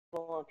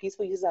and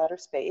peaceful use of outer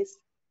space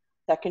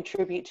that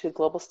contribute to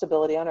global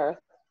stability on Earth.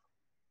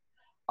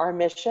 Our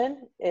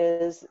mission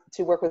is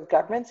to work with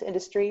governments,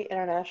 industry,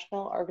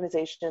 international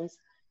organizations,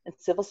 and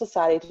civil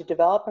society to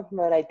develop and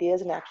promote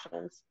ideas and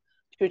actions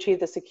to achieve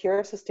the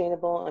secure,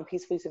 sustainable, and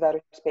peaceful use of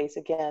outer space,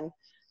 again,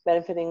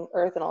 benefiting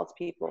Earth and all its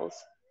peoples.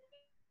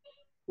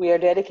 We are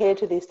dedicated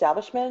to the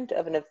establishment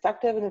of an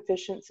effective and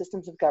efficient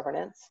systems of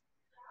governance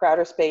for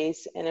outer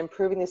space and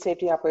improving the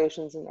safety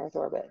operations in Earth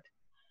orbit.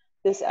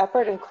 This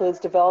effort includes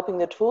developing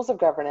the tools of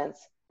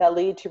governance that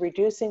lead to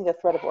reducing the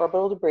threat of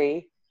orbital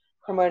debris,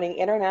 promoting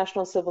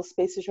international civil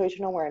space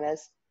situational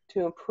awareness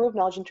to improve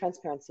knowledge and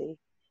transparency,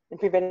 and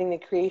preventing the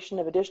creation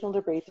of additional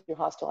debris through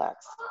hostile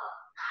acts.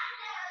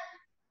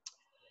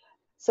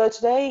 So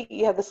today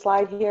you have the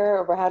slide here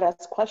over how to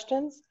ask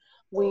questions.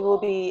 We will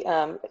be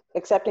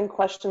accepting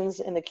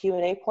questions in the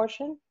Q&A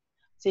portion.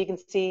 So you can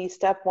see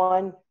step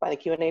 1 by the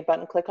Q&A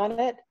button, click on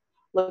it.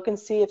 Look and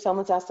see if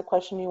someone's asked a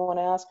question you want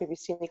to ask. If you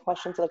see any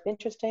questions that look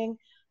interesting,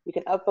 you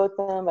can upvote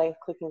them by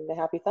clicking the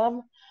happy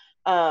thumb.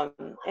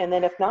 And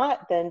then if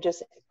not, then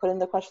just put in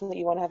the question that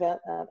you want to have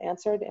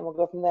answered and we'll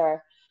go from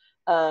there.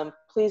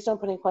 Please don't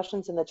put any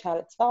questions in the chat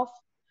itself.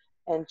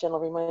 And gentle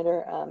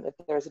reminder, if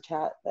there's a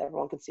chat, that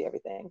everyone can see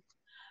everything.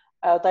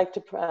 I would like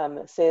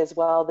to say as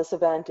well, this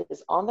event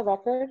is on the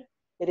record.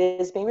 It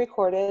is being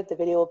recorded. The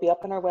video will be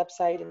up on our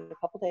website in a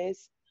couple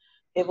days.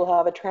 It will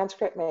have a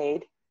transcript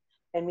made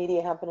and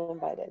media have been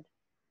invited.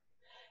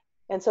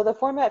 And so the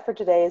format for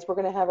today is we're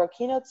going to have our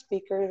keynote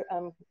speaker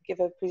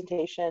give a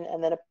presentation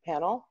and then a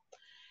panel.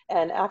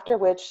 And after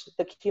which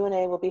the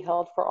Q&A will be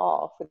held for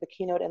all, for the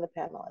keynote and the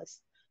panelists.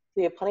 So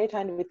you have plenty of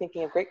time to be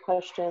thinking of great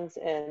questions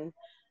and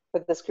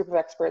with this group of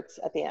experts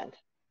at the end.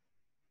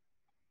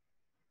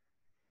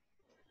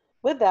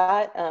 With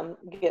that,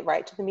 get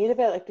right to the meat of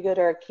it. I'd like to go to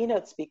our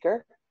keynote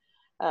speaker.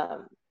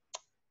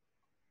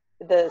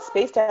 The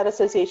Space Data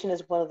Association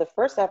is one of the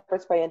first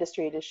efforts by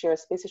industry to share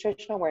space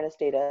situational awareness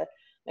data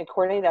and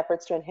coordinate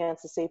efforts to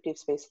enhance the safety of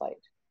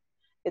spaceflight.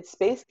 Its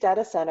Space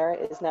Data Center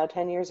is now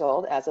 10 years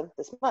old as of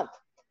this month.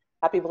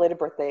 Happy belated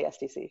birthday,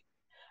 SDC.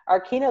 Our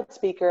keynote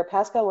speaker,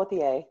 Pascal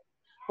Wauthier,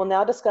 will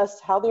now discuss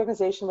how the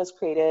organization was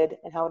created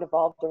and how it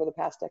evolved over the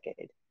past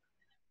decade.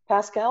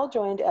 Pascal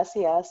joined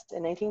SES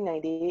in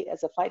 1990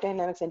 as a flight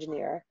dynamics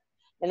engineer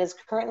and is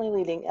currently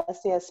leading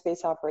SES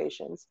space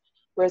operations,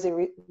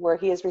 where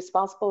he is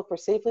responsible for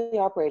safely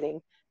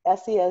operating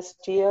SES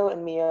GEO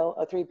and MEO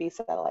O3B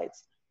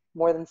satellites,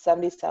 more than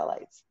 70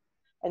 satellites.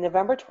 In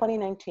November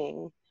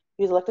 2019,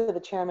 he was elected the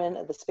chairman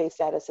of the Space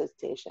Data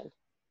Association.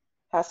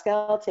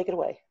 Pascal, take it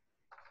away.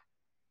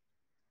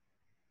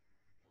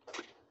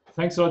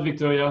 Thanks a lot,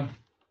 Victoria.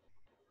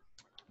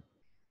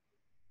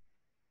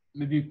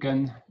 Maybe you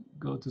can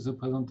go to the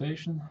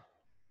presentation.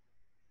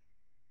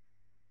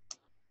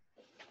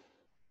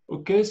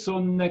 Okay, so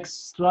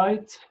next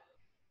slide.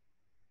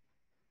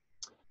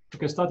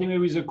 Okay, starting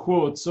with a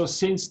quote. So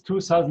since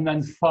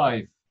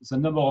 2005, the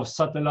number of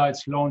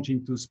satellites launched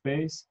into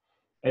space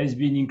has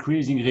been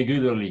increasing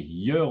regularly,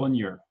 year on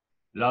year.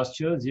 Last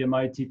year, the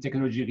MIT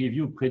Technology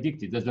Review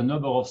predicted that the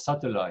number of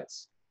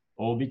satellites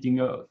orbiting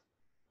Earth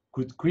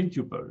could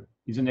quintuple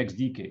in the next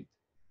decade.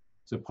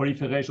 The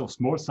proliferation of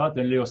small sat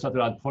and LEO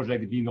satellite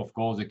projects being, of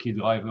course, the key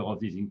driver of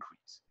this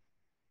increase.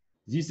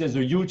 This has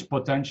a huge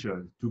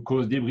potential to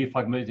cause debris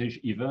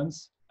fragmentation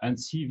events and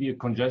severe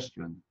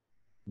congestion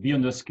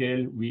beyond the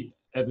scale we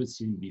ever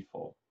seen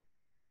before.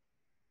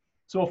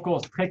 So, of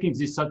course, tracking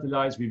these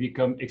satellites will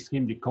become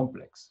extremely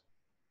complex,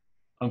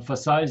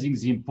 emphasizing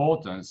the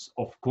importance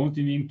of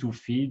continuing to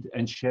feed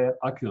and share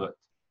accurate,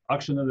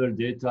 actionable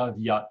data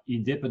via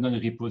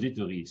independent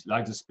repositories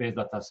like the Space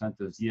Data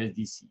Center, the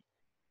SDC,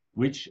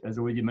 which, as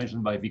already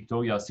mentioned by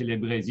Victoria,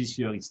 celebrates this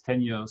year its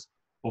 10 years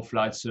of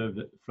flight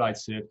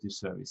safety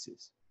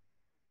services.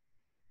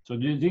 So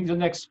during the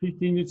next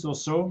 15 minutes or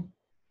so,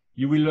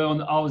 you will learn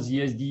how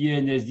the SDA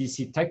and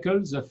SDC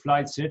tackle the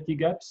flight safety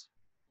gaps,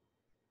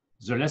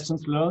 the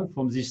lessons learned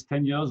from these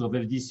 10 years of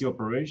FDC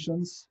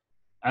operations,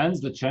 and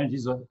the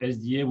changes of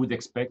SDA would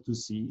expect to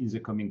see in the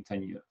coming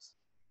 10 years.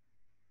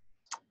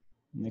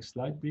 Next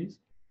slide, please.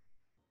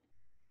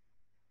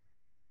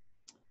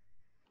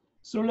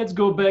 So let's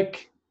go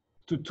back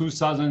to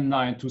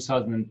 2009,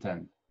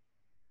 2010.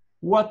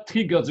 What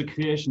triggered the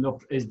creation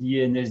of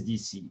SDA and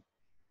SDC?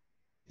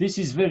 This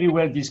is very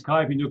well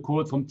described in a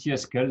quote from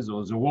T.S.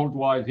 Kelso, the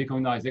worldwide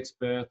recognized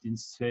expert in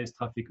space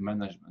traffic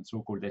management,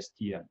 so-called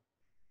STM,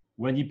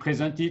 when he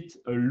presented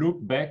a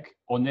look back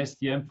on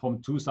STM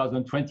from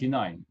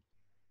 2029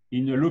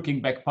 in a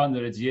looking back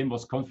panel at the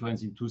AMOS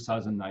conference in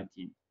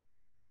 2019.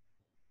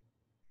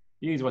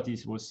 Here's what he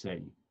was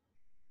saying.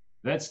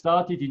 That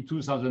started in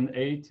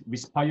 2008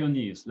 with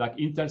pioneers like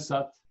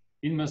Intelsat,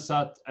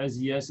 Inmarsat,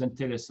 SES, and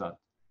Telesat,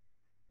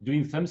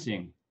 doing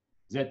something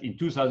that in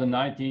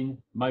 2019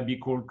 might be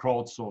called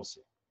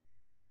crowdsourcing.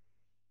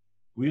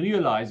 We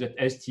realized that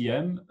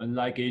STM,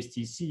 unlike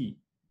ASTC,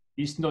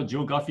 is not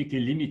geographically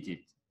limited,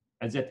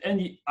 and that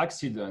any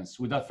accidents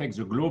would affect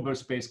the global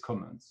space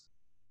commons.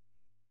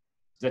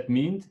 That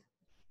means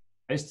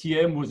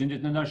STM was an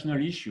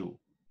international issue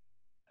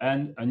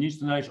and an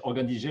international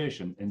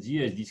organization, and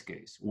this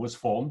case, was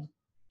formed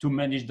to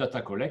manage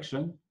data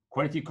collection,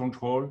 quality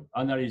control,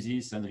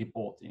 analysis, and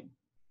reporting.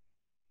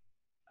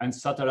 And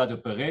satellite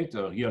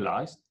operator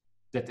realized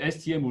that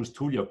STM was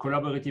truly a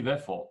collaborative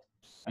effort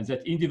and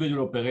that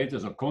individual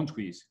operators or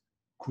countries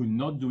could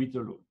not do it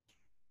alone.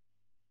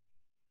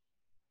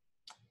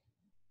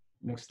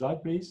 Next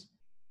slide, please.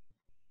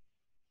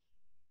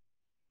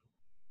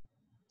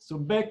 So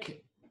back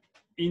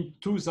in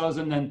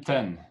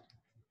 2010,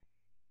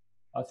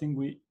 I think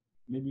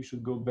maybe we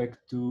should go back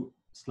to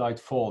slide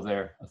 4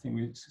 there. I think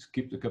we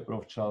skipped a couple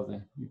of charts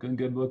there. You can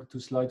go back to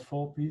slide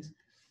 4, please.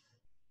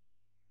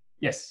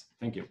 Yes,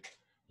 thank you.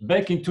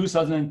 Back in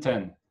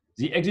 2010,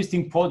 the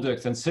existing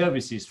products and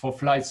services for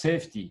flight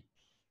safety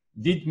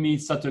did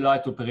meet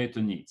satellite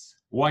operator needs.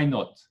 Why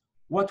not?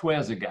 What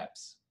were the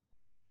gaps?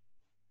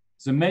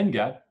 The main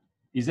gap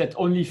is that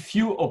only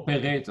few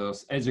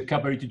operators had the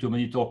capability to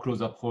monitor close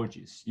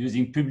approaches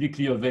using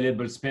publicly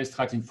available space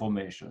track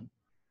information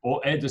or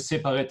had a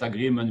separate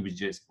agreement with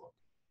JSPOC.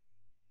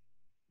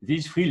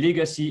 These three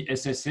legacy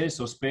SSS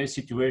or space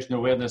situational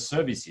awareness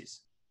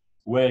services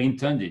were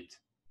intended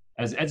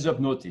as heads-up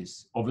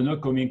notice of an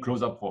upcoming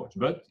close approach,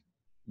 but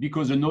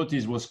because the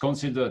notice was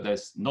considered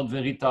as not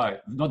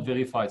verified,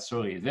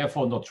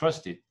 therefore not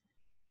trusted,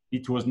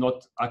 it was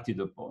not acted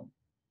upon.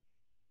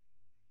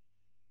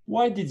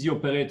 Why did the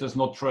operators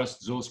not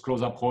trust those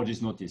close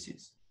approaches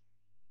notices?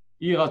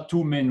 Here are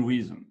two main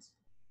reasons.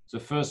 The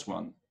first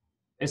one,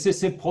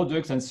 SSA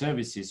products and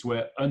services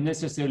were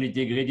unnecessarily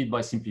degraded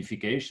by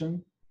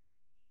simplification,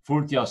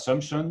 faulty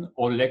assumption,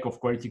 or lack of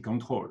quality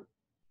control.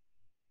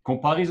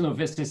 Comparison of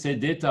SSA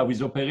data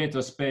with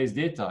operator space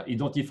data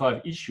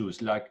identified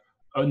issues like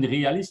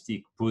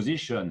unrealistic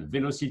position,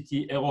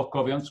 velocity, error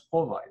covariance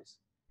profiles,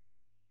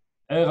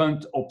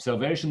 errant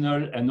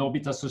observational and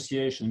orbit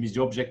association with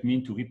the object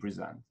mean to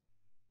represent.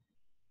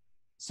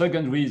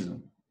 Second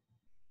reason,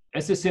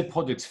 SSA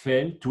products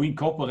failed to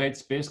incorporate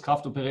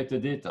spacecraft operator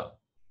data.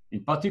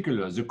 In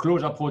particular, the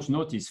close approach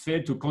notice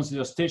failed to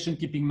consider station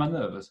keeping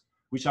maneuvers,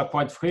 which are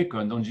quite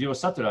frequent on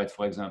geosatellites,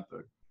 for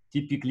example,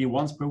 typically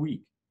once per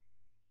week.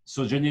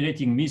 So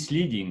generating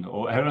misleading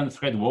or errant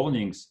threat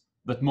warnings,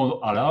 but more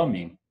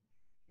alarming,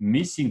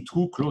 missing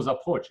true close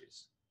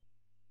approaches.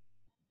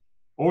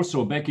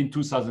 Also, back in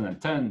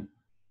 2010,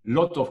 a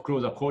lot of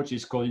close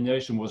approaches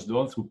coordination was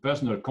done through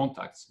personal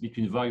contacts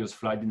between various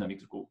flight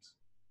dynamics groups.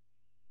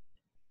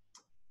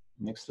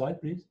 Next slide,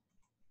 please.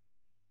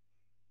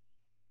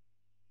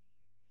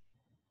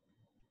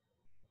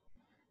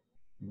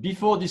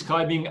 Before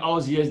describing how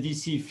the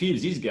SDC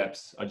fills these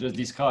gaps I just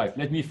described,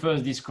 let me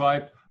first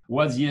describe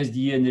what the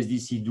SDA and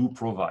SDC do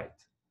provide.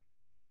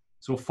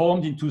 So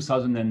formed in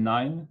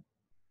 2009,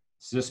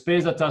 the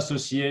Space Data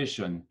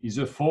Association is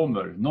a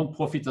formal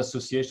non-profit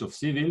association of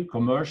civil,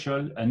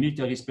 commercial, and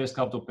military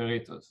spacecraft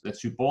operators that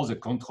supports the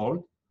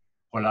controlled,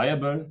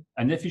 reliable,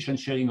 and efficient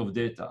sharing of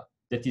data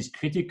that is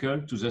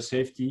critical to the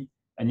safety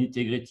and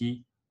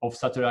integrity of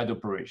satellite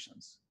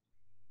operations.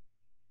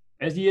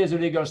 SDA is a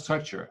legal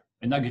structure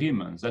and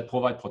agreements that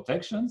provide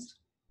protections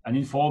and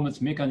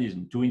informants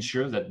mechanism to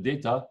ensure that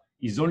data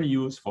is only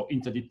used for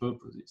intended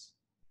purposes.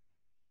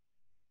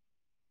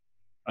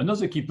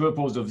 Another key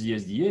purpose of the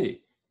SDA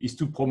is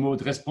to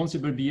promote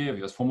responsible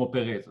behaviors from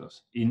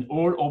operators in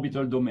all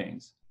orbital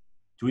domains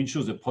to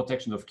ensure the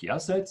protection of key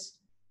assets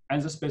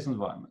and the space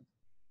environment.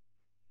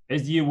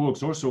 SDA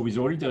works also with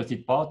all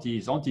interested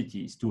parties,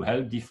 entities to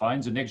help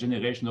define the next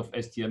generation of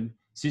STM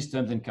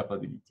systems and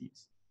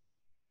capabilities.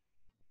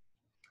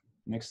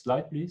 Next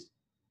slide, please.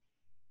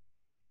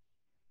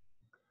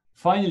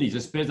 Finally, the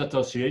Space Data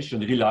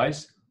Association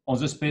relies on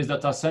the Space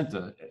Data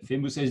Center,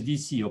 famous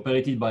SDC,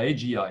 operated by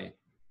AGI,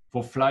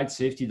 for flight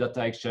safety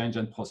data exchange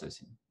and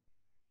processing.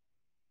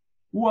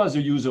 Who are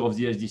the user of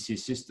the SDC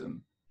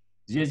system?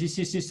 The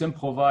SDC system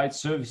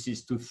provides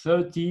services to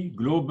 30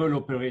 global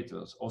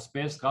operators of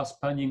spacecraft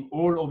spanning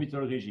all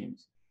orbital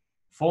regimes,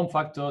 form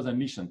factors, and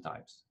mission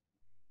types.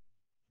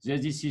 The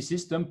SDC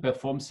system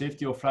performs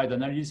safety of flight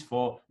analysis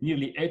for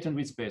nearly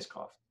 800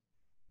 spacecraft,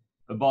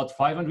 about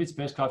 500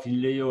 spacecraft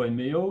in LEO and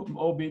MEO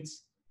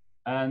orbits,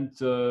 and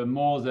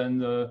more than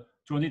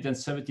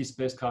 270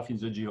 spacecraft in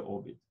the GEO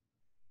orbit.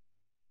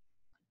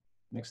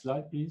 Next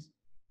slide, please.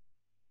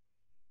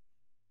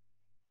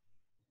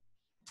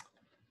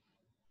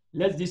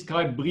 Let's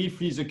describe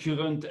briefly the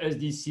current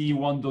SDC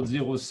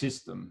 1.0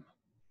 system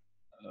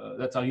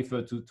that I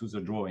refer to the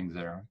drawing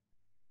there.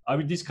 I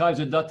will describe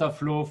the data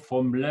flow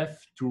from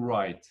left to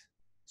right.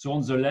 So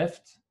on the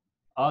left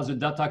are the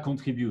data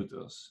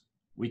contributors,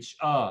 which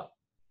are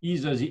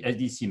either the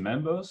SDC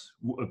members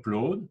who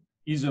upload,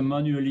 either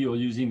manually or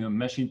using a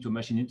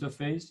machine-to-machine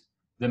interface,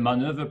 the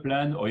maneuver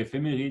plan or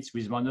ephemerides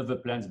with maneuver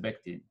plans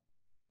backed in,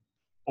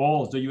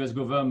 or the US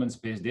government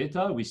space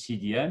data with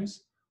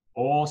CDMs,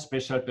 or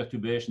special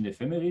perturbation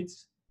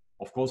ephemerides,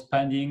 of course,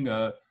 pending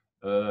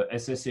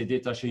SSA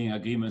data sharing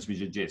agreements with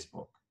the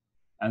JSPOC.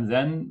 And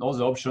then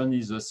other option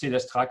is a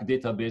Celestrak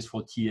database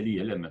for TLE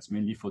elements,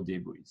 mainly for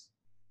debris.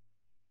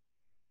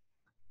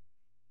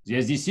 The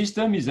SD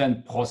system is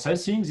then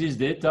processing this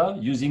data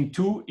using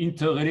two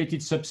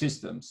interrelated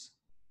subsystems.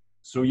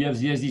 So you have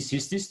the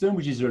SDC system,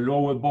 which is the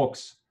lower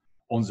box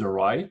on the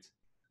right,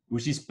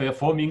 which is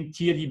performing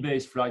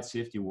TLE-based flight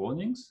safety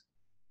warnings.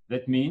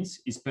 That means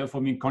it's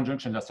performing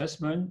conjunction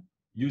assessment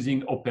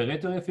using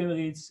operator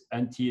ephemerides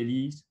and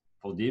TLEs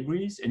for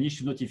debris and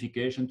issue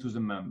notification to the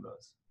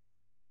members.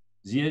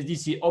 The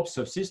SDC ops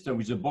subsystem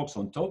with the box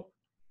on top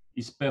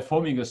is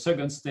performing a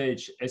second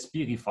stage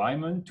SP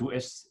refinement to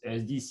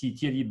SDC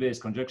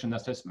TLE-based conjunction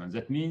assessment.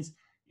 That means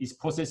it's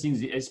processing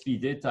the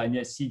SP data in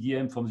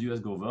CDM from the US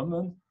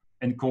government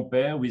and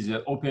compare with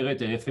the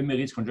operator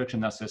ephemerides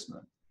conjunction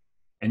assessment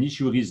and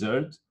issue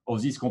result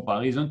of this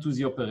comparison to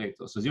the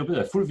operator. So the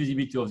operator has full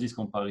visibility of this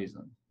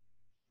comparison.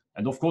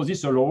 And of course,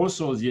 this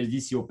allows also the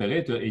SDC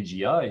operator,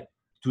 AGI,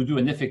 to do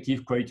an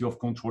effective quality of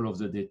control of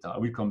the data. I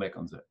will come back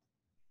on that.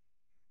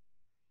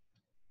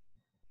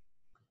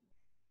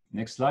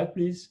 Next slide,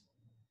 please.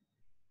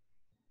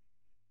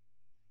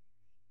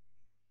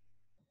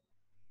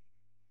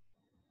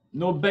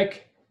 No,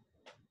 back.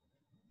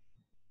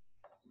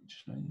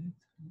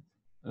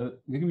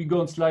 Can we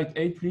go on slide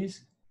 8,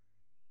 please?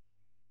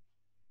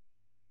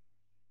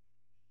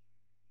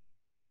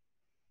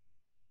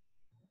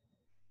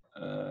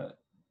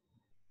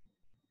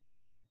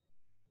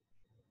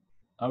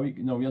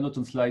 No, we are not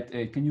on slide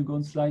 8. Can you go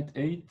on slide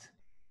 8?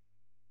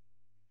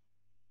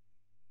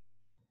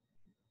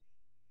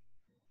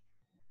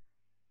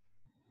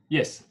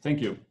 Yes, thank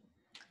you.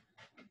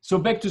 So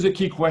back to the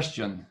key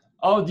question.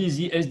 How did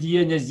the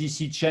SDA and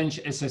SDC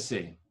change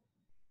SSA?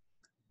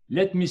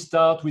 Let me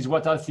start with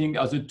what I think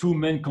are the two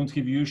main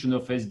contributions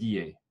of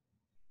SDA.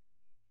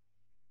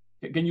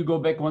 Can you go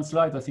back one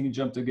slide? I think it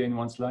jumped again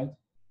one slide.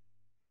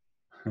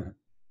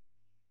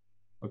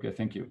 Okay,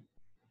 thank you.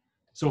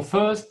 So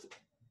first,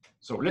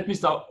 let me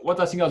start. What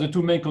I think are the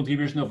two main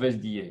contributions of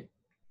SDA.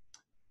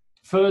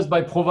 First,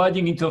 by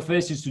providing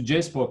interfaces to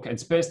JSPOC and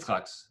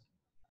SpaceTracks,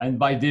 and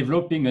by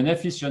developing an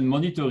efficient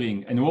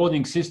monitoring and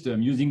warning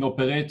system using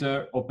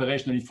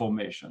operational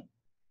information.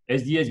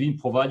 SDA has been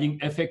providing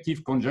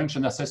effective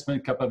conjunction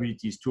assessment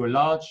capabilities to a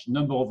large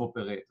number of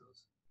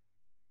operators.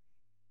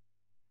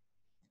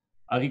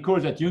 I recall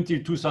that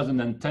until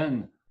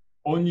 2010,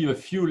 only a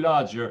few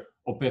larger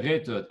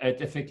operators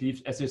had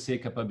effective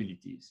SSA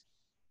capabilities.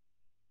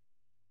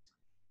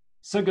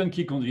 Second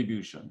key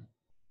contribution.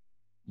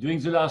 During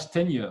the last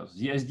 10 years,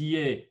 the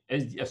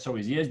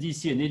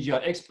SDC and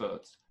AGI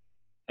experts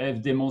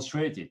have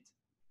demonstrated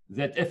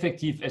that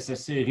effective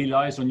SSA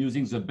relies on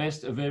using the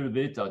best available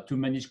data to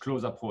manage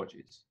close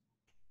approaches.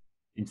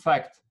 In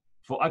fact,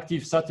 for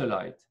active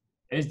satellite,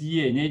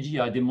 SDA and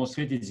AGI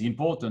demonstrated the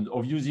importance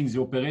of using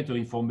the operator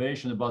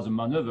information about the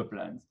maneuver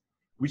plans,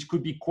 which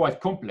could be quite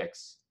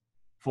complex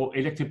for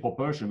electric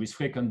propulsion with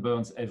frequent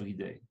burns every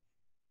day.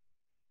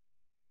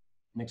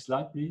 Next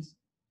slide, please.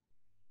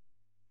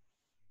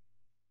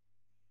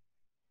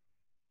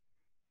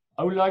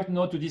 I would like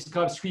now to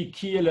describe three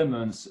key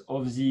elements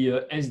of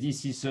the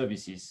SDC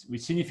services,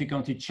 which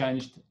significantly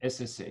changed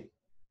SSA.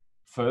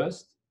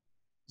 First,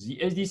 the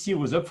SDC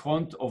was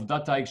upfront of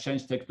data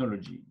exchange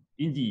technology.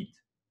 Indeed,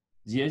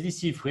 the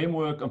SDC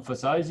framework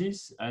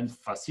emphasizes and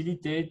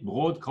facilitates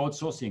broad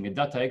crowdsourcing and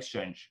data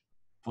exchange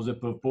for the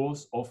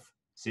purpose of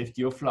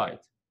safety of flight,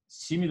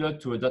 similar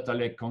to a data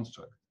lake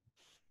construct.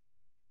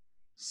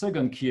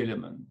 Second key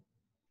element,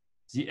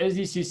 the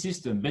SDC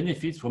system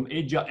benefits from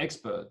AGI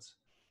experts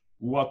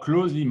who are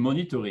closely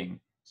monitoring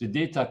the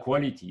data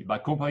quality by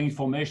comparing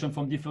information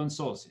from different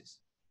sources.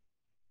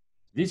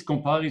 This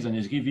comparison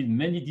has revealed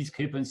many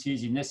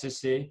discrepancies in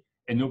SSA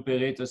and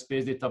operator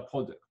space data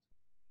product.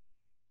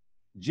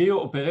 GEO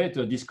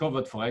operator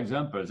discovered, for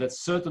example, that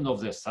certain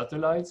of their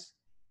satellites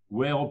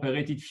were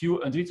operated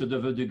few hundredths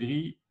of a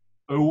degree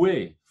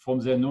away from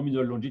their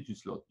nominal longitude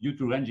slot due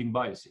to ranging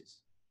biases.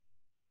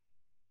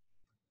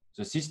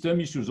 The system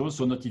issues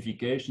also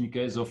notification in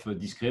case of a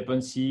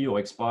discrepancy or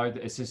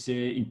expired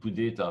SSA input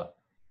data.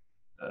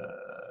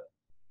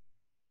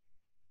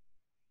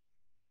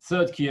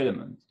 Third key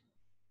element,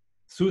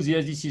 through the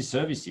SDC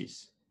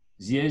services,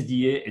 the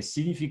SDA is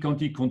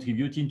significantly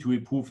contributing to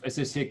improve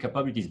SSA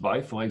capabilities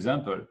by, for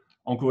example,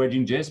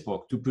 encouraging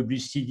JSPOC to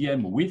publish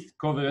CDM with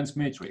covariance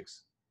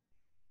matrix,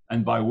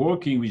 and by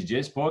working with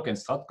JSPOC and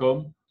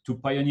Stratcom to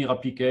pioneer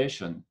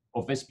application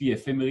of SP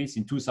ephemeris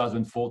in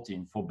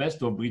 2014 for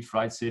best of breed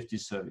flight safety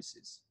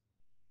services.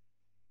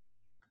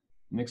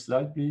 Next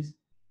slide, please.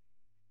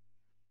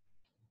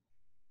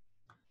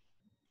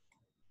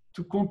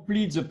 To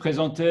complete the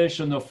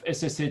presentation of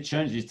SSA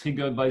changes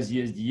triggered by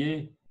the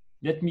SDA,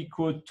 let me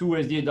quote two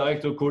SDA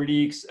director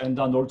colleagues and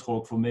Dan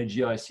Oltrog from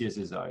AGI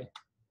CSSI.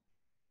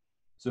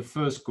 The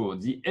first quote,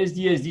 the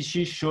SDA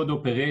SDC showed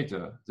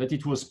operator that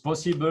it was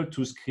possible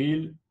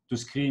to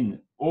screen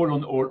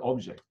all-on-all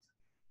objects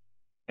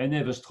and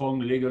have a strong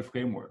legal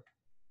framework.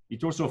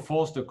 It also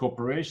forced a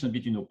cooperation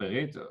between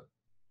operators,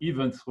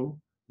 even though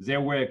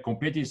there were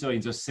competitors in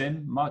the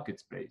same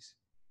marketplace.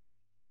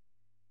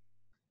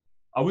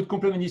 I would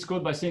complement this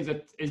code by saying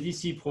that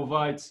SDC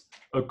provides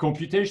a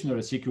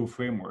computational secure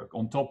framework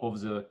on top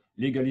of the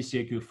legally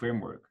secure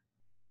framework,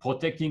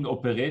 protecting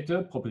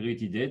operator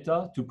proprietary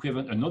data to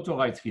prevent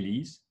unauthorized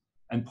release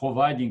and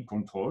providing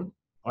controlled,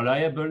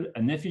 reliable,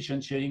 and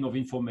efficient sharing of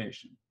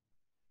information.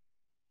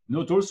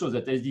 Note also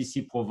that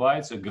SDC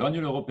provides a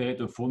granular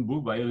operator phone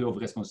book by area of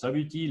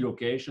responsibility,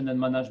 location, and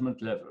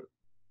management level.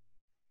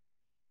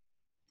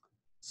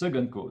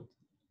 Second code.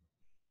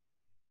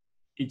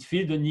 It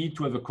feels the need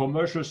to have a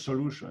commercial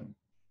solution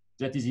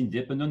that is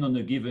independent on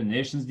a given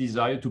nation's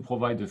desire to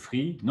provide a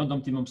free,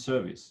 non-optimum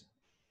service.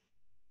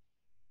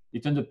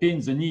 It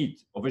underpins the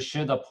need of a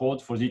shared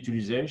approach for the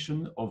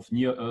utilization of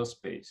near-Earth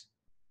space,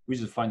 which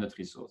is a finite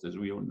resource, as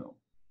we all know.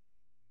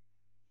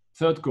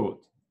 Third code.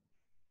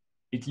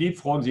 It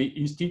leapfrogs the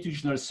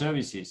institutional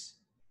services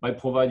by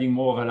providing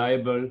more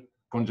reliable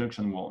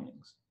conjunction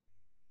warnings.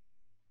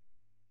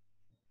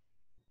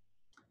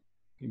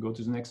 Okay, go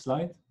to the next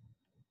slide.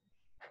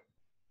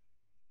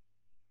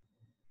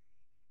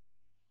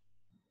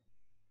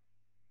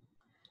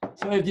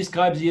 So I've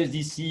described the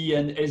SDC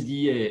and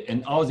SDA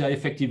and how they are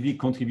effectively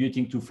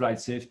contributing to flight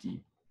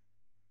safety.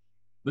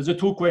 But the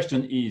true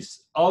question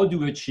is, how do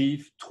we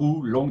achieve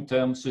true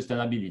long-term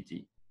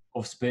sustainability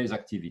of space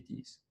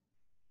activities?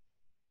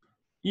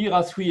 Here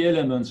are three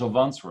elements of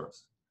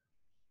answers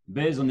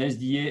based on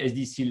SDA,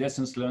 SDC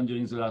lessons learned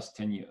during the last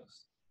 10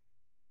 years.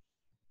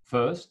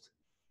 First,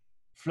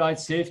 flight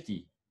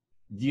safety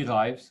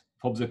derives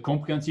from the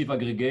comprehensive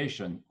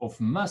aggregation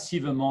of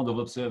massive amount of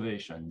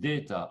observation,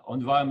 data,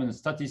 environment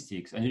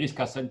statistics, and risk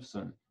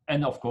assessment,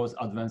 and of course,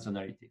 advanced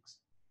analytics.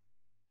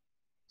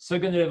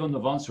 Second element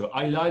of answer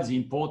highlights the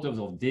importance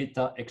of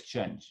data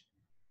exchange,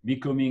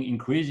 becoming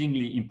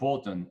increasingly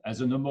important as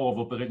the number of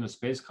operational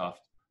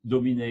spacecraft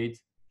dominate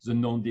the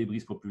known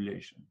debris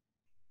population.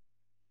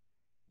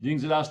 During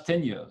the last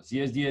 10 years,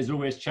 the SDA has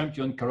always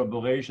championed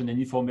collaboration and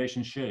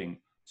information sharing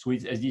through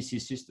its SDC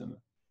system.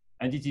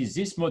 And it is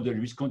this model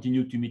which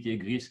continues to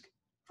mitigate risk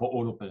for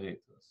all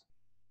operators.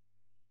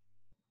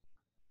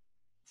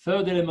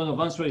 Third element of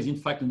answer is in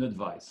fact an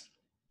advice.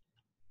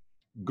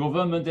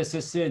 Government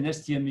SSA and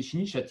STM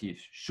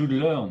initiatives should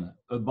learn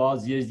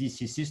about the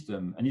SDC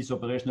system and its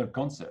operational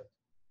concept.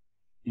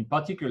 In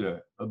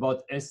particular,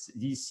 about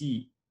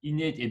SDC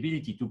innate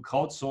ability to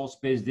crowdsource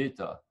space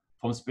data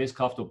from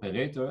spacecraft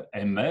operator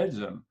and merge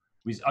them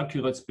with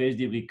accurate space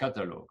debris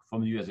catalog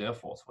from the US Air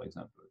Force, for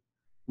example,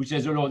 which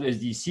has allowed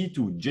SDC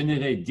to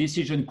generate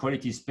decision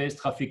quality space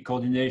traffic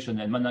coordination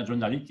and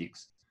management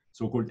analytics,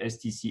 so-called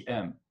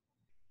STCM,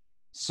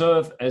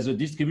 serve as a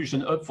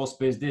distribution hub for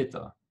space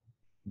data,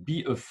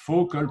 be a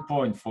focal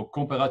point for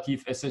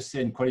comparative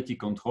SSA and quality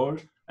control,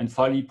 and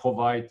finally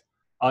provide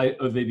high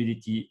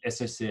availability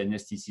SSA and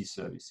STC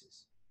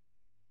services.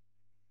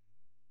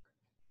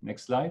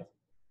 Next slide.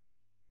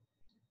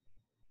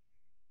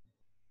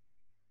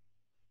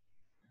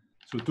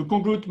 So to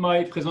conclude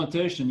my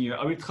presentation here,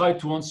 I will try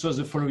to answer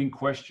the following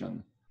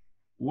question.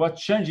 What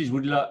changes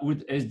would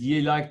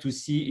SDA like to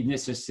see in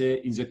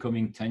SSA in the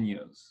coming 10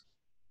 years?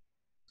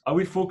 I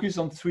will focus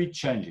on three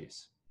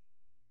changes.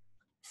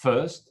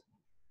 First,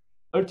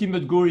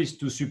 ultimate goal is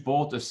to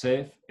support a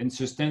safe and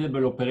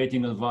sustainable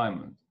operating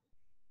environment,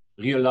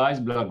 realize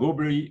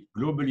globally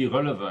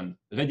relevant,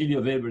 readily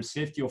available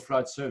safety of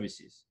flight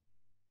services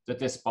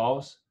that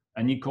espouse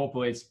and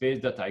incorporate space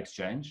data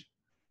exchange,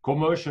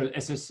 commercial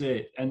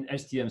SSA and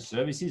STM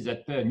services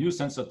that pair new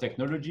sensor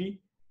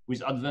technology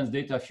with advanced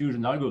data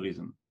fusion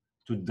algorithm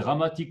to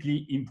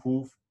dramatically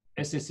improve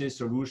SSA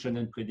solution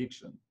and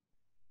prediction.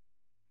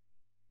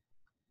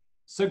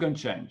 Second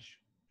change,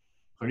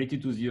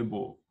 related to the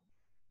above,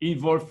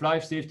 involve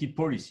flight safety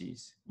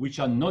policies which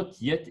are not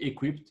yet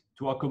equipped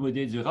to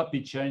accommodate the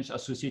rapid change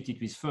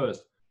associated with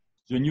first,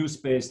 the new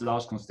space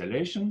large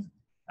constellation,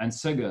 and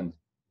second,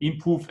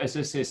 improve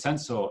SSA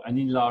sensor and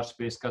enlarge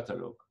space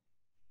catalog.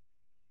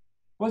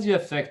 What's the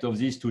effect of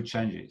these two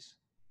changes?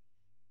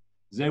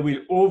 They will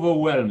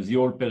overwhelm the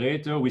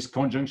operator with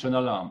conjunction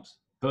alarms,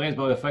 perhaps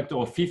by a factor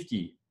of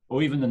 50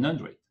 or even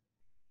 100.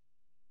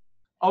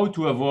 How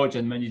to avoid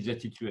and manage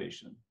that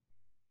situation?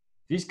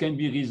 This can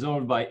be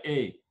resolved by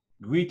A,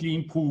 greatly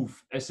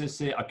improve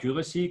SSA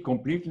accuracy,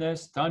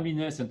 completeness,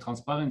 timeliness, and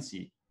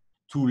transparency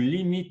to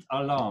limit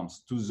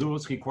alarms to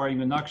those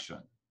requiring an action,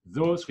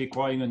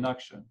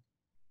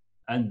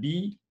 And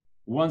B,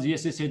 once the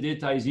SSA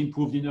data is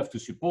improved enough to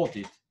support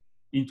it,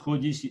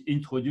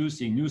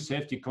 introducing new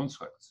safety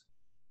constructs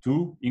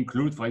to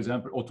include, for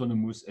example,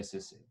 autonomous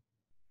SSA.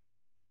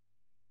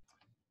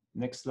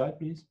 Next slide,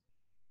 please.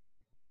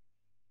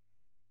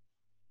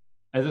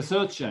 As a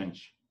third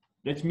change,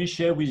 let me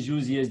share with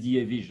you the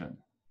SDA vision.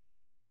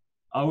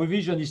 Our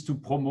vision is to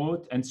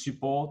promote and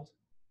support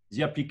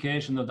the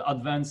application of the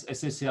advanced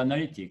SSA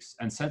analytics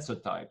and sensor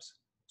types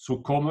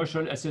through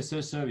commercial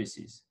SSA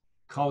services,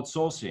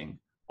 crowdsourcing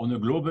on a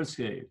global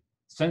scale,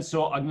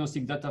 sensor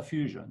agnostic data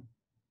fusion,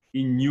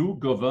 in new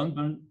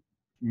government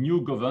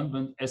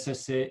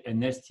SSA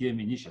and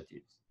STM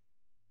initiatives.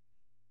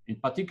 In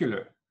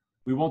particular,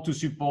 we want to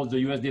support the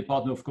US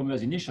Department of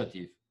Commerce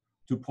initiative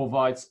to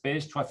provide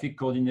space traffic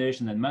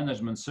coordination and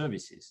management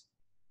services,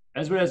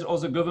 as well as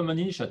other government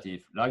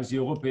initiatives like the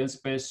European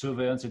Space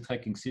Surveillance and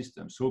Tracking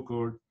System,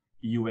 so-called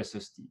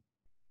EUSST.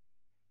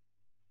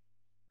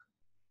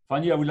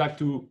 Finally, I would like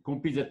to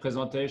complete that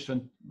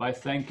presentation by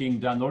thanking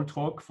Dan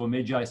Oltrock from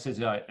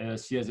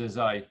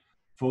CSSI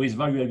for his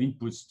valuable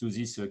inputs to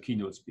this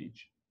keynote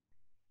speech.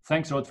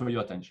 Thanks a lot for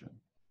your attention.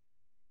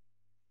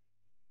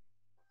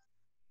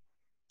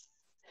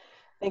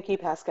 Thank you,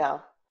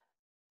 Pascal.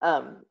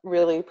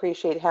 Really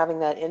appreciate having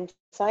that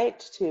insight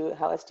to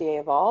how SDA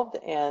evolved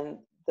and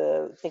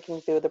the thinking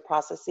through the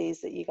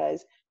processes that you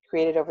guys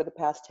created over the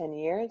past 10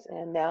 years.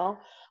 And now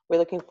we're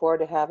looking forward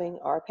to having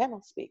our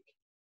panel speak.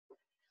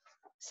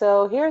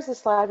 So here's the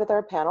slide with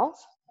our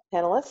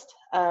panelists.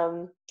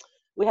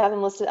 We have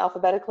them listed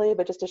alphabetically,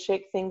 but just to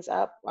shake things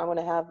up, I want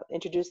to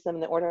introduce them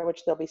in the order in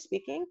which they'll be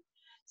speaking.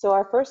 So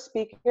our first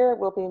speaker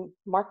will be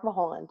Mark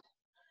Mulholland.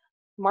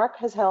 Mark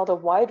has held a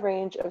wide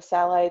range of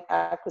satellite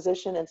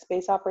acquisition and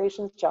space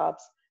operations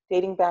jobs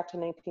dating back to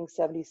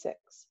 1976.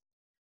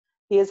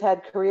 He has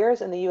had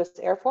careers in the U.S.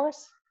 Air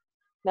Force,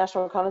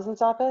 National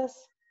Reconnaissance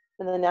Office,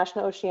 and the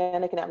National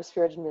Oceanic and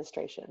Atmospheric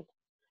Administration.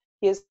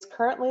 He is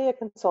currently a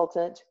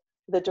consultant,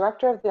 the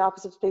Director of the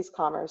Office of Space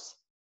Commerce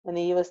in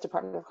the U.S.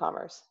 Department of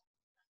Commerce.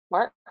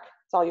 Mark,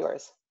 it's all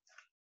yours.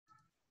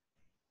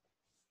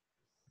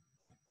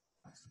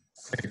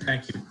 Okay,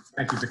 thank you.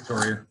 Thank you,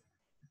 Victoria.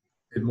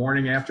 Good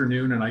morning,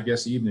 afternoon, and I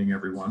guess evening,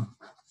 everyone.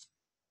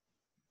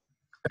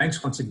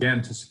 Thanks once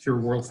again to Secure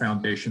World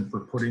Foundation for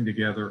putting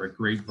together a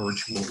great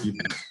virtual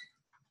event.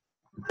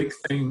 The big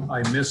thing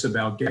I miss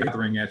about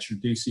gathering at your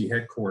DC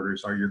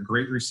headquarters are your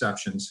great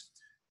receptions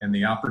and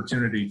the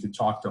opportunity to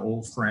talk to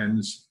old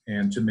friends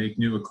and to make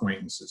new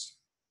acquaintances.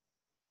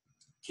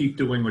 Keep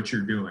doing what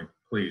you're doing,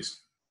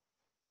 please.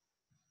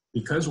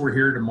 Because we're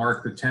here to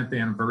mark the 10th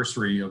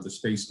anniversary of the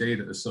Space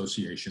Data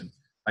Association,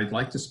 I'd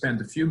like to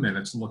spend a few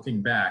minutes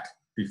looking back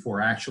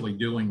before actually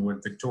doing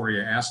what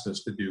Victoria asked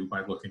us to do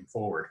by looking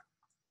forward.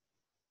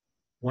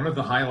 One of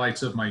the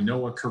highlights of my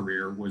NOAA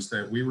career was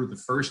that we were the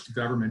first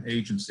government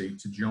agency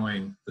to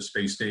join the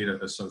Space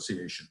Data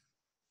Association.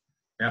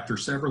 After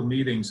several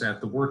meetings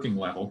at the working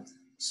level,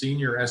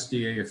 senior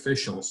SDA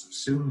officials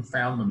soon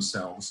found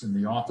themselves in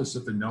the office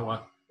of the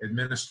NOAA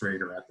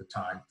administrator at the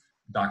time,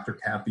 Dr.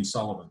 Kathy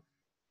Sullivan.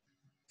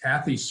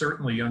 Kathy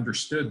certainly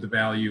understood the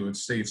value of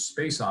safe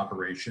space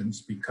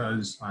operations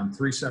because on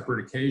 3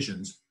 separate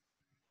occasions,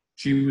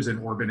 she was an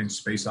orbiting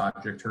space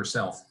object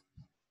herself.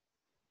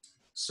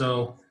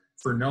 So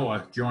for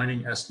NOAA,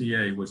 joining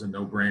SDA was a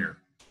no-brainer.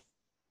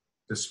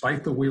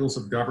 Despite the wheels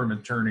of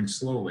government turning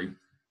slowly,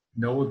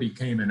 NOAA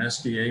became an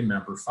SDA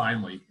member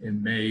finally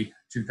in May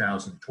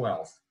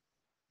 2012.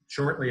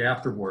 Shortly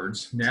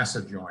afterwards,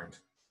 NASA joined.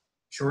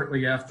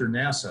 Shortly after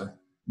NASA,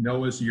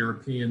 NOAA's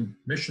European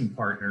mission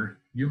partner,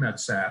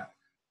 EUMETSAT,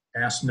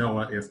 asked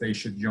NOAA if they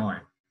should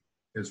join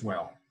as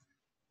well.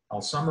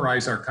 I'll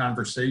summarize our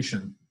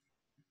conversation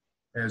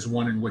as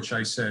one in which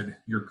I said,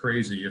 "You're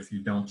crazy if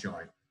you don't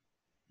join."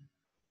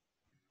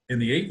 In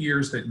the 8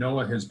 years that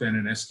NOAA has been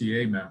an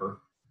SDA member,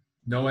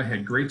 NOAA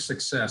had great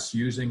success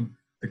using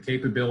the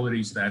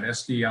capabilities that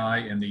SDI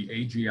and the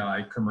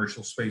AGI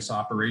Commercial Space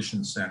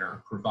Operations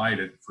Center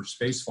provided for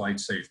spaceflight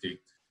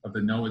safety of the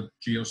NOAA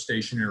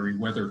geostationary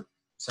weather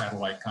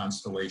satellite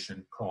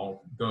constellation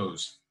called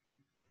GOES.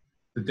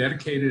 The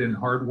dedicated and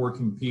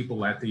hardworking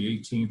people at the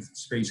 18th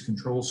Space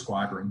Control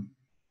Squadron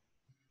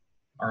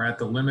are at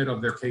the limit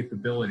of their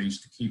capabilities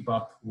to keep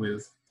up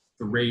with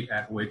the rate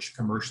at which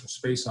commercial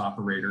space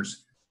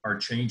operators are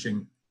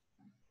changing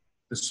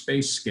the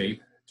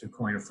spacescape, to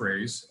coin a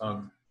phrase,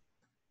 of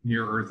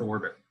near-Earth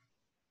orbit.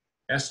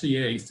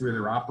 SDA, through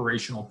their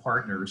operational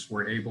partners,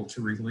 were able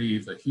to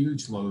relieve a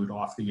huge load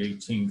off the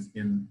 18th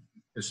in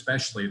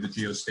especially the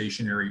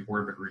geostationary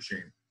orbit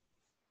regime.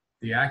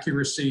 The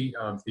accuracy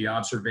of the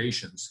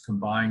observations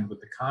combined with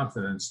the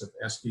confidence of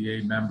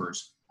SDA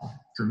members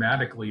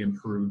dramatically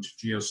improved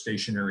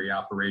geostationary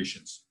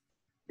operations.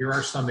 Here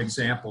are some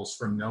examples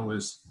from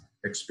NOAA's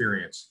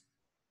experience.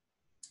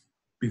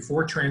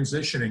 Before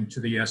transitioning to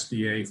the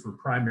SDA for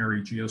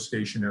primary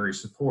geostationary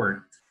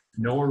support,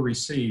 NOAA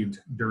received,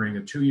 during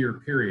a 2-year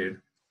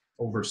period,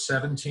 over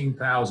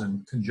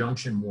 17,000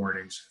 conjunction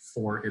warnings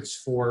for its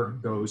 4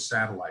 GOES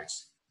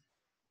satellites.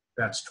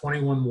 That's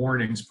 21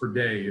 warnings per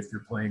day if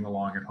you're playing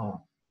along at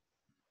home.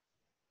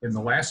 In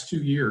the last 2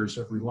 years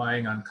of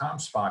relying on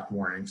ComSpot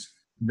warnings,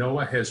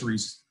 NOAA has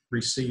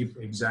received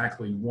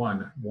exactly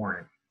 1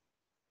 warning.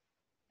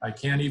 I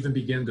can't even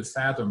begin to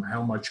fathom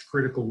how much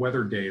critical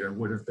weather data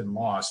would have been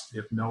lost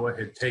if NOAA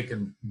had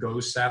taken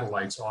GOES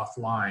satellites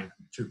offline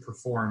to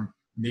perform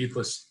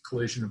needless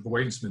collision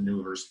avoidance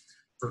maneuvers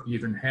for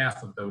even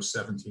half of those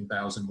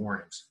 17,000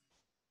 warnings.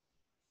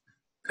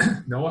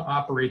 NOAA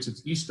operates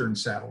its eastern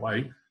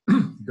satellite,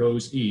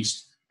 GOES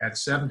East, at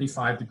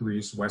 75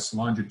 degrees west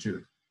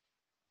longitude.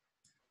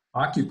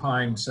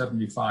 Occupying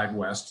 75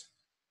 west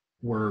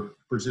were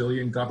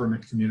Brazilian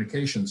government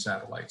communication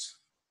satellites.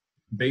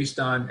 Based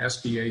on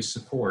SDA's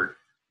support,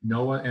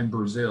 NOAA and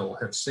Brazil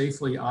have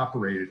safely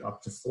operated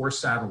up to 4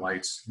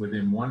 satellites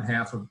within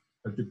 1/2 of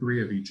a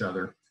degree of each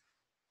other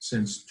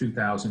since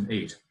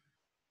 2008.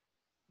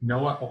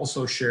 NOAA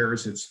also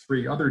shares its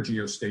 3 other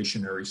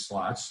geostationary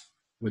slots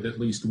with at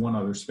least 1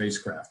 other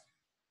spacecraft.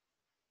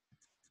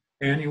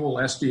 Annual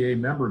SDA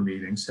member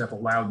meetings have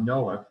allowed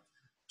NOAA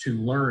to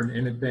learn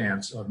in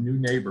advance of new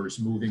neighbors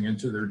moving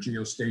into their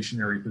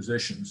geostationary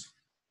positions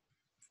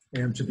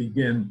and to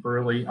begin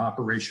early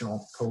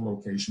operational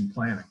co-location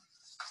planning.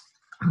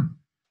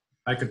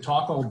 I could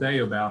talk all day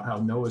about how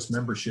NOAA's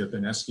membership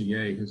in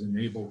SDA has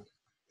enabled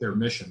their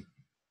mission.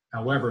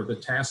 However, the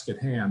task at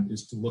hand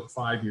is to look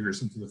 5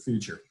 years into the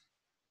future.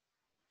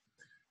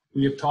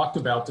 We have talked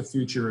about the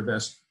future of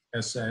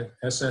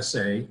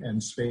SSA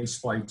and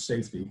spaceflight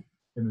safety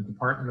in the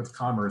Department of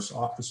Commerce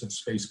Office of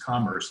Space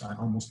Commerce on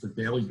almost a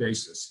daily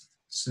basis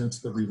since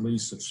the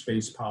release of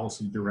Space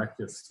Policy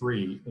Directive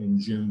 3 in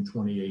June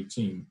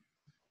 2018,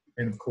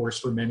 and of course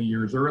for many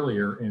years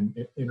earlier in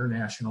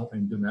international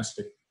and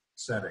domestic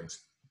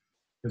settings.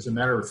 As a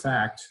matter of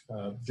fact,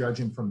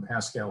 judging from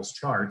Pascal's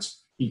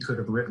charts, he could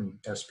have written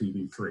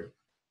SPV3.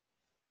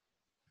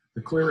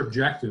 The clear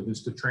objective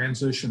is to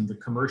transition the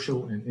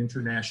commercial and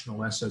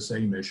international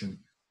SSA mission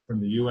from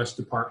the U.S.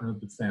 Department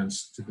of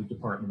Defense to the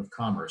Department of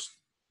Commerce.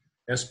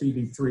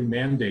 SPV3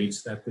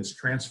 mandates that this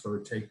transfer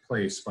take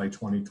place by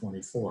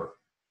 2024.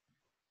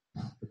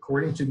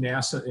 According to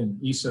NASA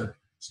and ESA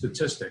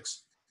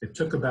statistics, it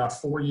took about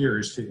 4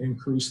 years to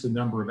increase the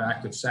number of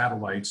active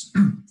satellites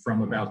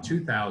from about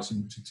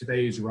 2,000 to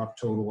today's rough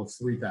total of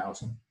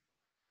 3,000.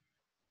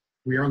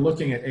 We are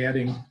looking at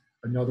adding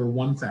another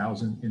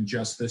 1,000 in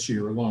just this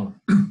year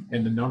alone,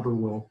 and the number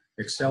will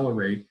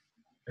accelerate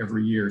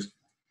every year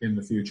in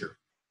the future.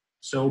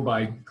 So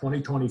by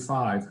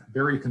 2025,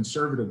 very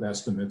conservative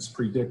estimates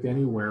predict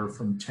anywhere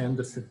from 10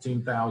 to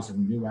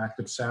 15,000 new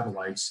active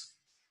satellites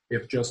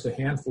if just a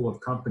handful of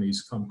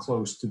companies come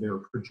close to their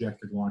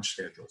projected launch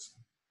schedules.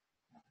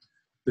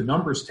 The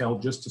numbers tell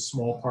just a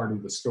small part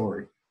of the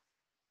story.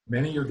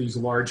 Many of these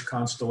large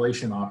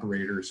constellation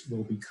operators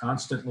will be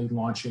constantly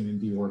launching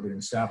and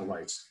deorbiting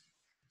satellites.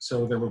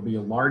 So there will be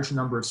a large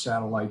number of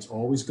satellites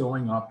always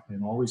going up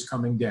and always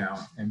coming down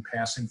and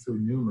passing through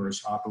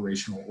numerous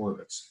operational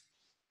orbits.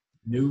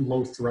 New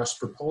low-thrust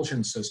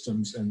propulsion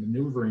systems and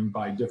maneuvering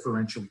by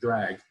differential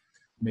drag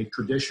make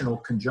traditional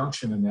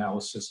conjunction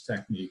analysis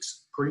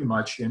techniques pretty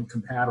much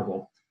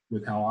incompatible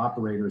with how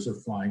operators are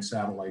flying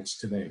satellites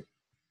today.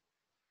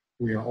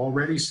 We are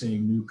already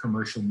seeing new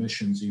commercial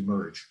missions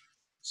emerge: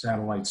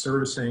 satellite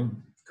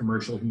servicing,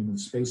 commercial human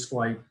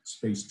spaceflight,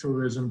 space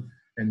tourism,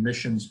 and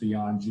missions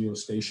beyond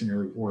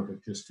geostationary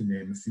orbit, just to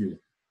name a few.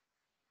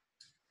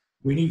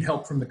 We need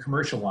help from the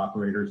commercial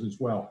operators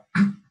as well.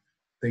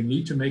 They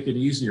need to make it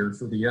easier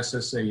for the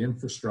SSA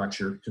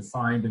infrastructure to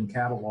find and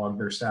catalog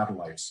their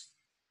satellites.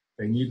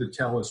 They need to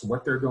tell us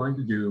what they're going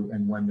to do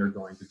and when they're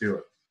going to do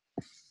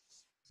it.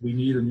 We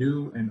need a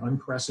new and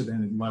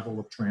unprecedented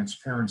level of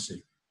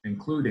transparency,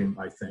 including,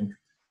 I think,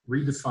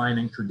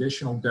 redefining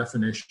traditional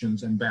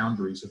definitions and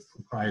boundaries of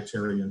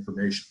proprietary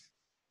information.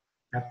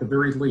 At the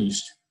very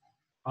least,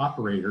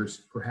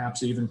 operators,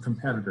 perhaps even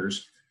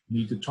competitors,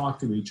 need to talk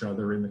to each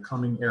other in the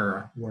coming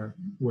era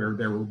where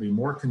there will be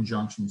more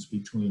conjunctions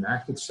between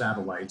active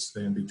satellites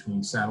than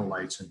between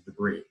satellites and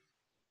debris.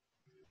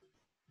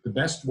 The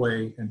best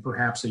way, and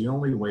perhaps the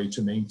only way,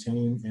 to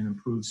maintain and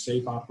improve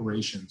safe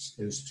operations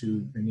is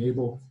to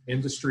enable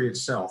industry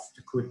itself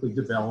to quickly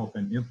develop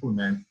and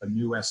implement a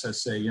new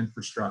SSA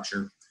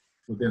infrastructure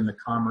within the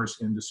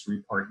Commerce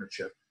Industry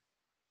Partnership.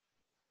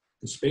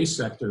 The space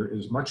sector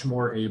is much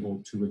more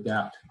able to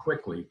adapt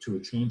quickly to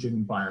a changing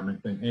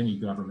environment than any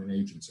government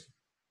agency.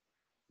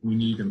 We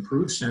need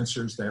improved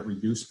sensors that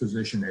reduce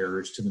position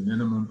errors to the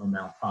minimum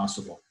amount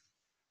possible.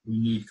 We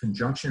need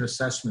conjunction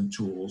assessment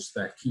tools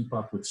that keep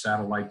up with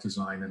satellite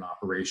design and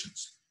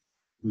operations.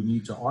 We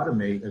need to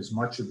automate as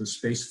much of the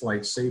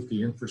spaceflight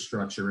safety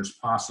infrastructure as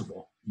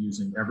possible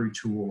using every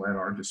tool at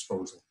our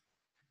disposal.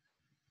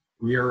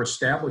 We are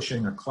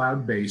establishing a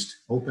cloud-based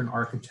open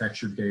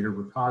architecture data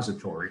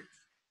repository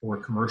for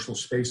commercial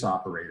space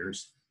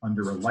operators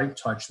under a light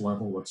touch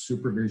level of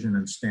supervision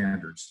and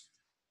standards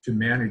to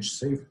manage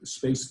safe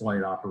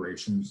spaceflight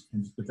operations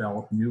and to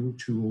develop new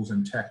tools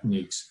and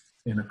techniques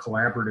in a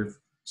collaborative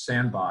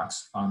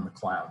sandbox on the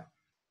cloud.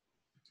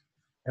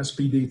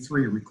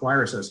 SPD3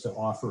 requires us to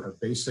offer a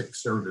basic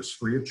service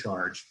free of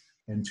charge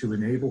and to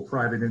enable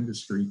private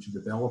industry to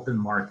develop and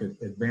market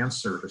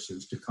advanced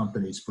services to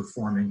companies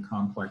performing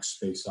complex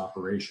space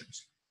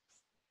operations.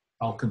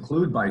 I'll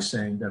conclude by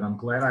saying that I'm